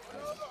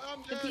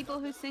 I'm The dead. people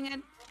who sing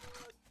it.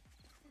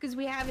 Because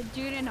we have a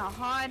dude in a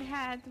hard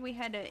hat. We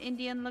had an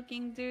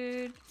Indian-looking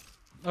dude.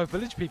 Oh,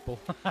 village people.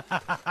 You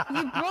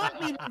brought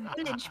me the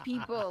village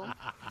people.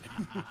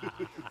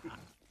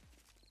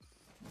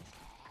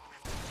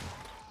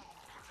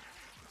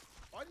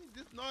 What is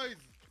this noise?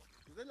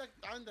 Is it like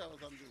thunder or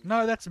something?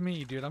 No, that's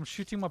me, dude. I'm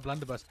shooting my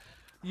blunderbuss.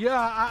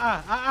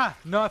 Yeah,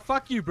 No,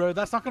 fuck you, bro.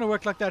 That's not gonna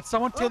work like that.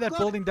 Someone tear Oh, that God.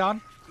 building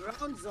down.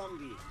 Ground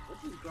zombie.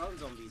 What does ground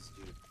zombies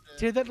do?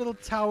 Tear that little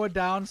tower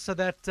down so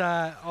that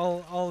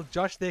all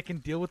Josh there can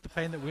deal with the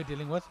pain that we're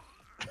dealing with.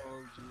 Oh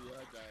gee,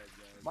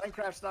 I died,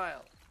 Minecraft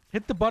style.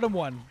 Hit the bottom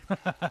one. But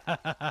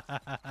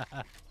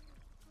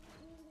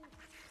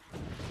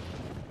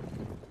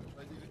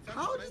if it comes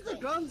How to does Minecraft- the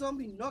ground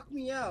zombie knock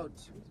me out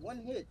with one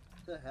hit?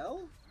 The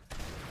hell?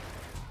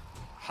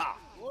 Ha!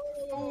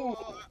 Whoa!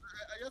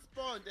 I just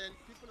spawned and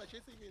people are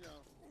chasing me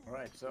now. All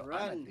right, so I'm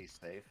Run. at least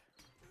safe.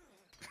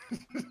 He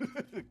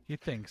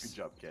Good thinks.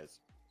 job, Kez.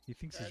 He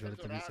thinks he's Yeah,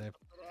 that's relatively right. safe.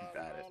 Keep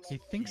at it. He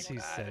thinks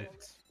he's Got safe.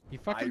 it. He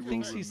I fucking will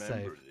thinks he's safe.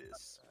 remember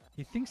this.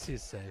 He thinks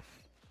he's safe.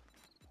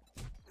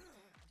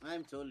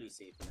 I'm totally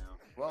safe now.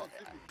 Well,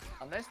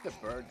 unless the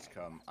birds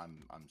come,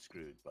 I'm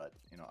screwed. But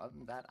you know, other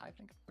than that, I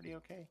think I'm pretty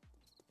okay.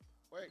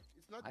 Wait,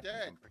 it's not I think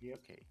dead. I'm pretty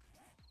okay.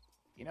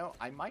 You know,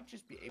 I might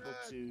just be able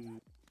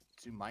to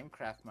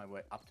Minecraft my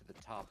way up to the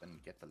top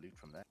and get the loot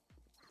from there.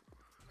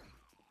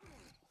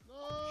 No,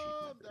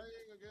 I'm Achievement.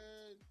 dying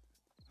again.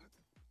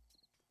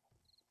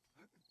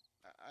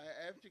 I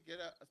have to get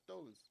a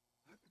stones.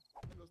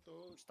 Hello, I'm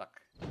stones.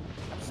 stuck.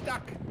 I'm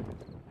stuck. Where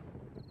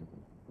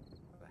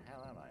the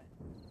hell am I?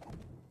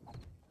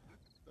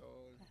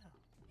 Stones.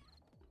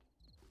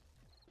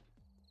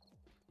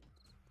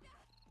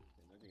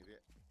 Okay, nothing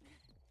there.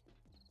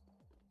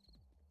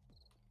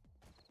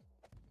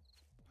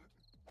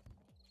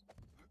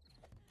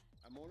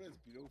 I'm always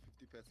below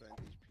 50% HP.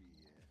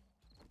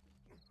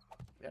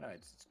 Yeah. Yeah, no,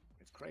 it's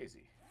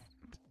crazy.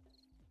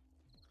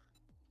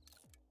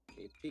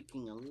 Okay,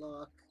 picking a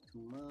lock.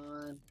 Come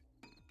on.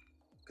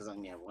 Because I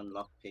only have one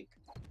lock pick.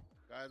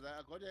 Guys,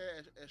 I got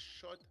a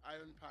short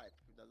iron pipe.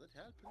 Does it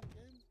help in the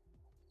game?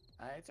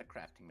 It's a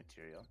crafting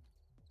material.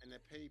 And a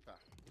paper. I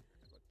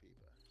got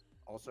paper.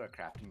 Also a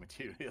crafting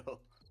material.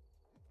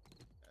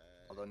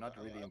 Although not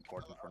really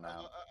important for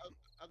now.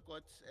 I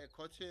got a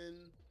cotton,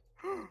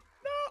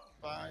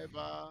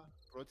 fiber,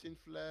 rotten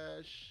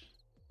flesh,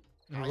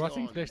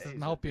 Rotting Iron. flesh Hey, doesn't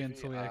so help you Diffy,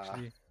 until we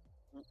actually.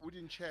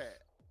 wooden chair.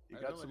 You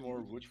I got know some what more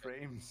you mean. wood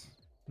frames?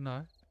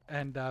 No.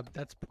 And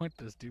that's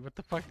pointless, dude. What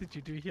the fuck did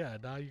you do here?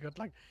 Now you got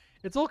like,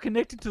 it's all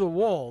connected to the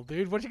wall,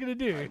 dude. What you gonna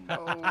do? I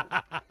know.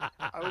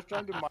 I was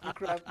trying to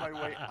Minecraft my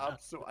way up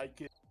so I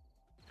can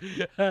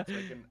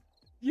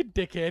You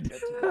dickhead. get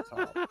to the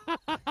top.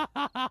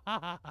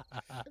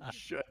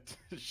 Shut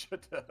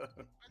up.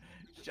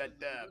 Shut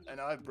up. And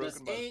now I've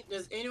broken my.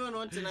 Does anyone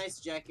want a nice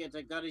jacket?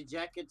 I got a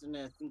jacket and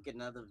I think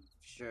another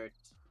shirt.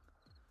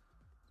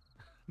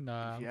 No, If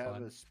I'm you have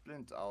fine. a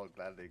splint, I'll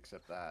gladly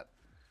accept that.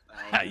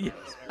 I Yeah.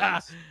 know,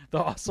 The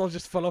asshole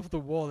just fell off the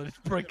wall and it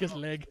broke his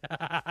leg.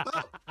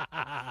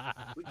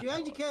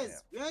 behind you,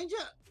 Kez! Behind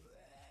you!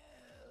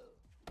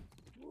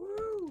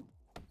 Woo!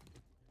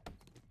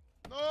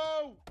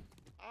 No!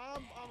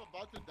 I'm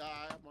about to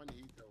die. I'm 1 hit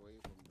away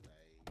from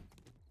dying.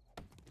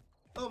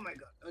 Oh my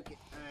god. Okay,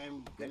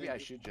 I'm gonna. Maybe I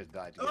should just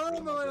die to get Oh rid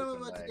of no, my I'm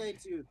broken about to leg. die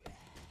too.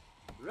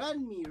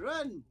 Run me,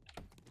 run!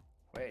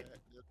 Wait.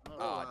 No, Oh,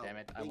 wow, damn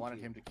it. I thank wanted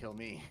you. him to kill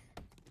me.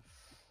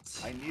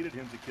 I needed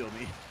him to kill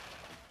me.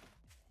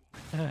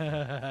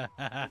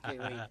 Okay,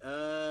 wait.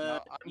 No,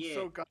 I'm yeah.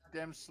 so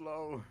goddamn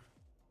slow.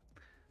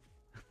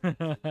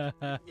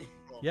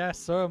 Yeah,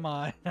 so am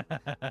I.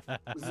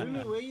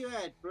 Zulu, where you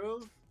at, bro?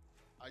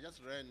 I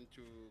just ran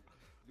to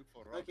look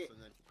for rocks Okay. and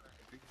then a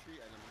big tree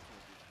and I'm looking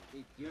at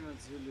Wait, you're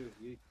not Zulu.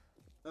 You.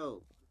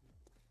 Oh.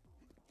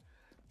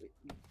 Wait,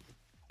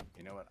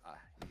 You know what?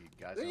 You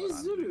guys Where know what is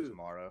I'm doing Zulu?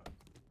 tomorrow?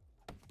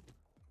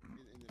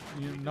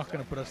 You're not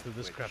gonna put us Redesigning through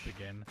this Twitch. crap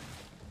again.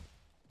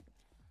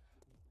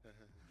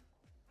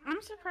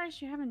 I'm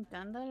surprised you haven't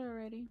done that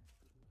already.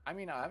 I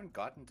mean, I haven't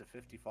gotten to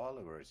 50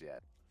 followers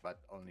yet, but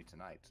only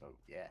tonight. So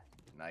yeah,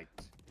 tonight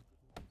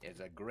is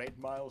a great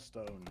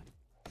milestone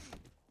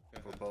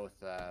for both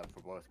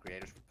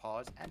creators, for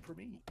Paws and for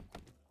me.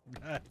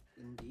 It's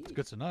indeed.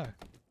 good to know.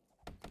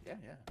 Yeah,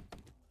 yeah.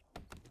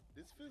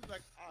 This feels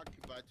like Ark,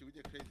 but with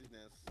the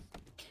craziness.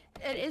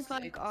 It is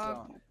like It's,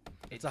 Ark.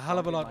 It's a hell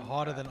of a lot zombie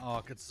harder Minecraft. than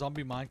Ark. It's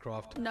zombie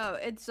Minecraft. No,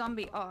 it's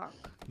zombie Ark.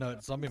 No,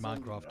 it's zombie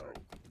Zombie. Minecraft. No,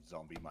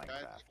 zombie Guys,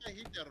 Minecraft. if I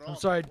hit the rock, I'm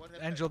sorry, what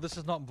happens? Angel. This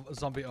is not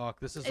zombie Ark.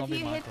 This is If zombie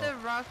you hit the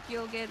Minecraft. rock,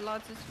 you'll get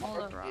lots of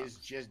smaller Ark rocks. is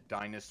just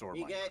dinosaur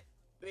You Minecraft. guys,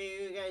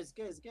 wait, you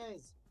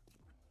guys.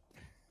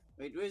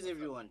 Wait, where's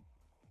everyone?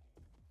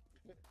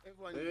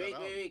 Everyone Wait, is wait,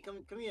 around. wait,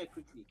 wait, come here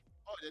quickly.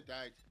 Oh, they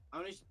died.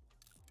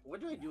 What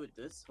do I do with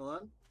this? Hold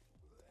on.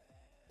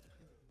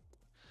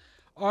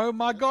 Oh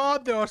my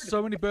God! There are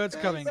so many birds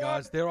coming,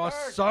 guys. There are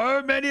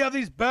so many of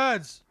these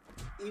birds.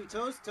 Eve,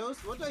 toast.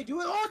 What do I do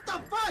with? What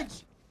the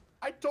fudge?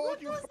 I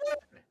told you. was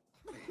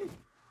Who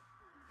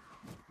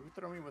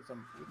threw me with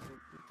them? Who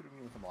threw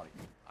me with the molly?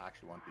 I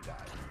actually want to die.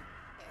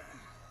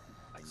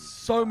 I need to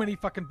So die. many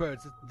fucking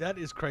birds. That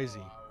is crazy.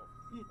 Wow.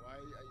 Why are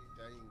you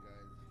dying,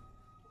 guys?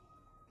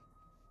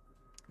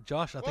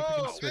 Josh, I think we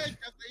Whoa, can switch. wait,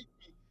 just ate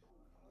me.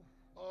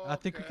 I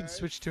think we can Okay.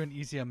 switch to an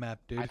easier map,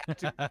 dude.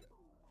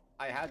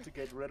 I had to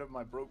get rid of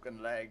my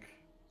broken leg.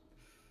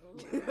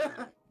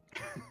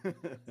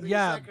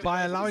 Yeah, sacrifice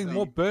by allowing yourself.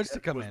 more birds to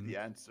That come was in. the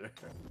answer.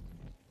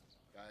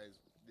 Guys,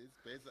 these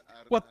beds are.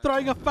 What,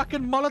 throwing a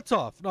fucking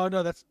Molotov?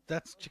 No,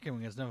 that's chicken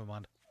wings. Never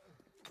mind.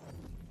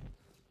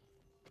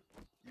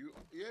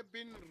 You have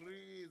been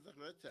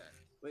resurrected.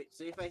 Wait,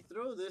 so if I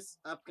throw this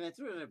up, can I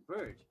throw it at a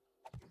bird?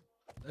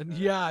 And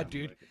yeah, I'm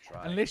dude. gonna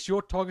try. Unless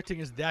your targeting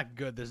is that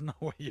good, there's no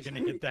way you're gonna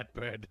hit that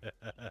bird.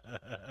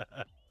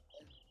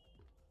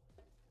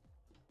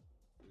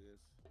 Yes.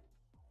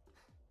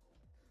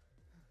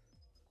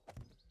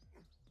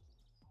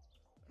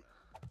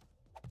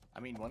 I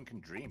mean, one can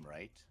dream,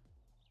 right?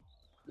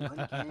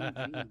 One can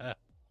dream.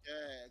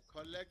 Yeah,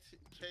 collect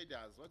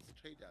traders. What's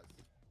traders?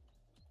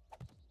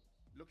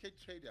 Locate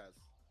traders.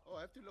 Oh,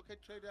 I have to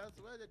locate traders.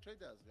 Where are the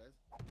traders, guys?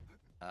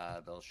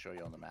 They'll show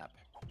you on the map.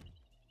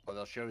 Or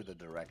they'll show you the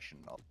direction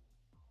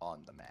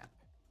on the map.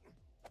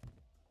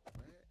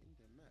 Where in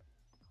the map?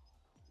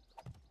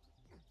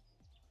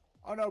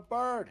 Oh no,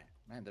 bird!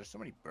 Man, there's so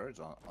many birds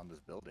on this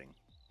building.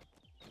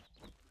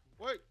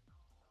 Wait!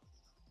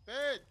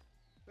 Bed!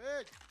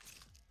 Bed!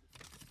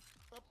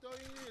 Stop doing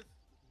this!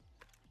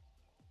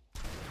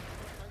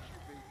 Punch you,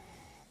 babe.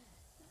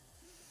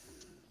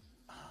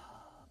 I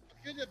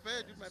killed the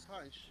bed with my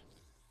punch.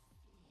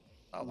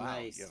 Oh wow,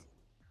 Nice.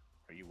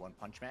 Are you one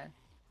punch man?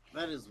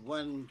 That is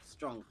one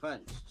strong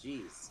punch.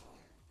 Jeez.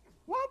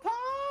 One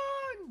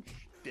punch!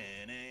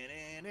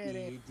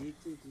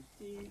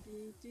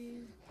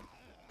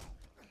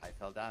 I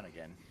fell down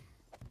again.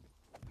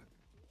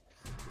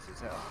 This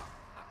is hell.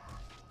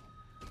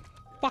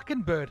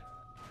 Fucking bird.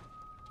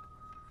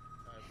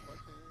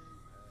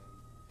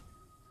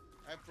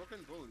 I've broken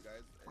bone,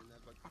 guys, and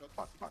I've got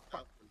Fuck, fuck,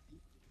 fuck.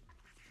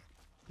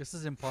 This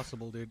is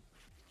impossible, dude.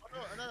 Oh no,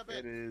 another bed.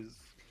 It is.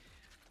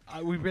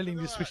 We really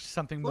need to switch to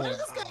something more. Where did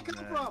this guy Oh, come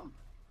man. from?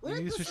 We Where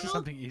need did to this switch to go?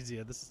 something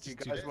easier. This is You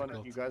just too guys want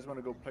difficult.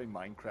 to go play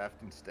Minecraft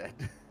instead?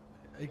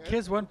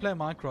 Kids won't play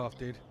Minecraft,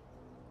 dude.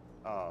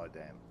 Oh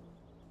damn.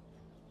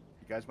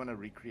 You guys want to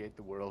recreate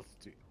the world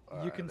to?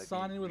 You can let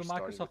sign me in with a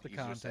restart it Microsoft with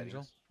easier account,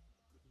 Angel. settings?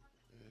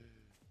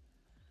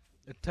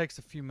 It takes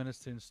a few minutes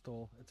to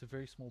install. It's a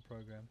very small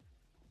program.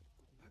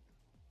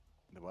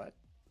 The what?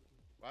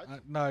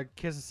 What? No,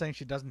 Kiz is saying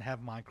she doesn't have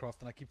Minecraft,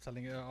 and I keep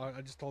telling her.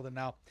 I just told her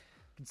now.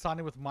 You can sign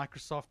in with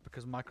Microsoft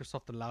because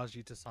Microsoft allows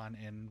you to sign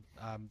in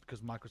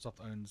because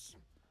Microsoft owns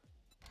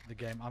the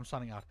game. I'm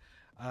signing out.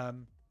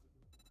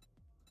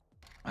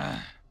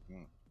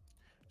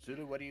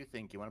 Zulu, what do you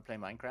think? You want to play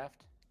Minecraft?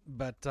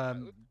 But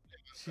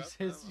she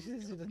says she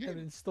doesn't have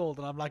it installed,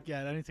 and I'm like,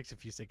 yeah, it only takes a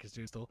few seconds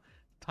to install.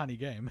 Tiny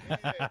game.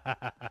 I've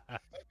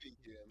been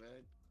here,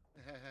 man.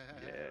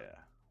 Yeah.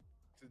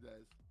 It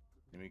does.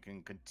 Then we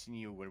can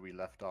continue where we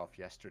left off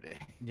yesterday.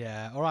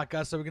 Yeah. All right,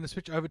 guys. So we're going to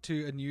switch over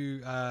to a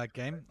new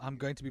game. I'm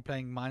going to be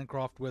playing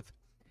Minecraft with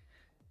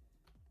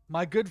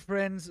my good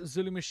friends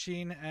Zulu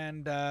Machine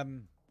and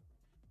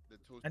The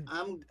toast. and,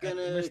 I'm and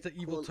gonna Mr.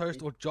 Evil call Toast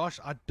it- or Josh.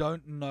 I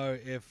don't know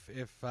if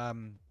old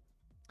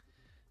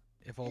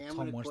Yeah, I'm Tom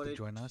gonna wants call to it-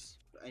 join us.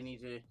 I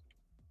need to.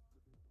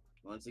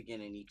 Once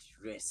again, I need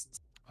to rest.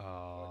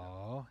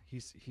 Oh,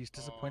 he's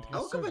disappointed. I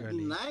He's woke so up at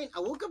early. 9. I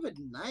woke up at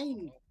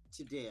 9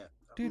 today.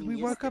 I Dude, mean,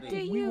 we woke up- Do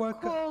yesterday. We you woke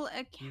up- call a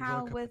we cow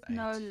woke up with at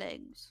no 8.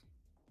 legs?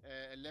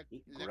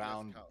 Legless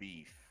Ground cow.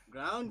 beef.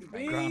 Ground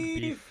Thank Ground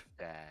beef. beef.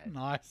 Dad.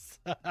 Nice.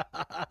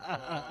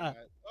 Alright.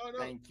 Oh no.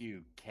 Thank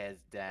you, Kez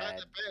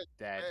Dad.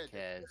 Dad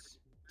Kez.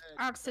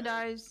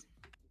 Oxidize.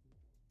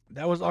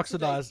 That was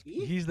Oxidized oxidized.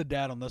 beef? He's the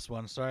dad on this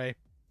one. Sorry.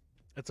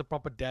 It's a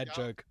proper dad Yeah.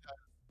 joke.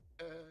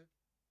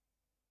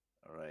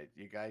 All right,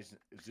 you guys,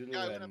 Zulu Yeah,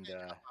 I'm gonna and make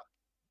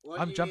What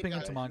I'm do you jumping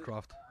guys into do?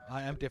 Minecraft.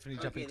 I am definitely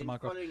Okay, jumping into then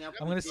Minecraft. following up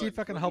I'm with going to see if I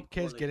George, can what help do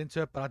you Kez call get it?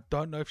 into it, but I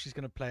don't know if she's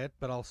going to play it,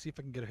 but I'll see if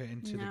I can get her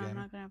into No, the I'm game.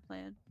 not gonna play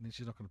it. And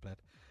she's not going to play it.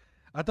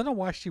 I don't know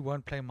why she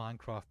won't play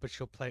Minecraft, but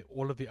she'll play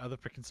all of the other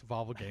freaking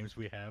survival games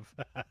we have.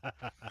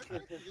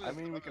 I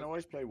mean, we can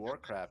always play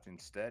Warcraft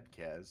instead,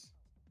 Kez.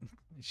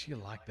 She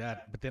like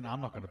that, but then I'm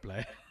not going to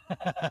play.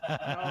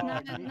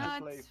 No, you need no,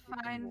 to play it's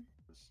freaking fine.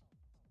 Wars.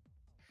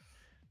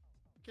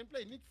 Can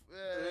play Need.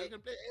 Alright,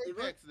 Can play hey,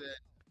 Apex then.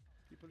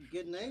 People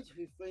Good night.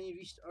 We've finally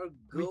reached our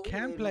We goal.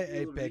 can and play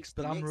we will Apex, reach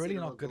but the I'm next really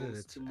set of not good at goals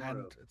it, tomorrow.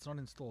 and it's not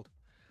installed.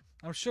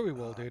 I'm sure we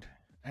will, dude.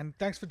 And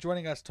thanks for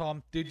joining us,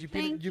 Tom. Dude, you've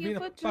been Thank you've you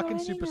been a for fucking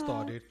joining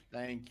superstar, us. dude.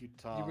 Thank you,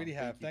 Tom. really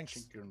have. Thank Thanks.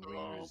 you, Chicken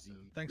Wiener Z.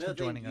 Thanks No, for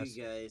joining thank us.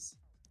 you guys.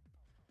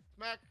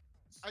 Smack.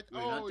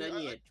 We're not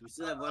done yet. We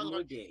still have one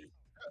more day.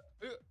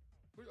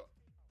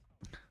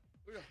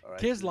 All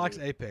right, Kez Zulu, likes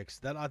Apex.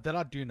 That I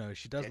do know.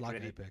 She does Get like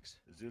ready. Apex.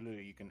 Zulu,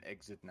 you can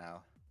exit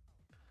now.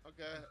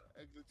 Okay,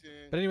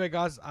 exiting. But anyway,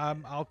 guys,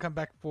 I'll come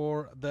back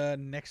for the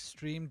next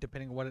stream,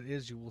 depending on what it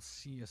is. You will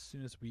see as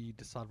soon as we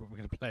decide what we're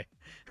gonna play.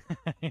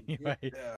 Anyway, Yeah.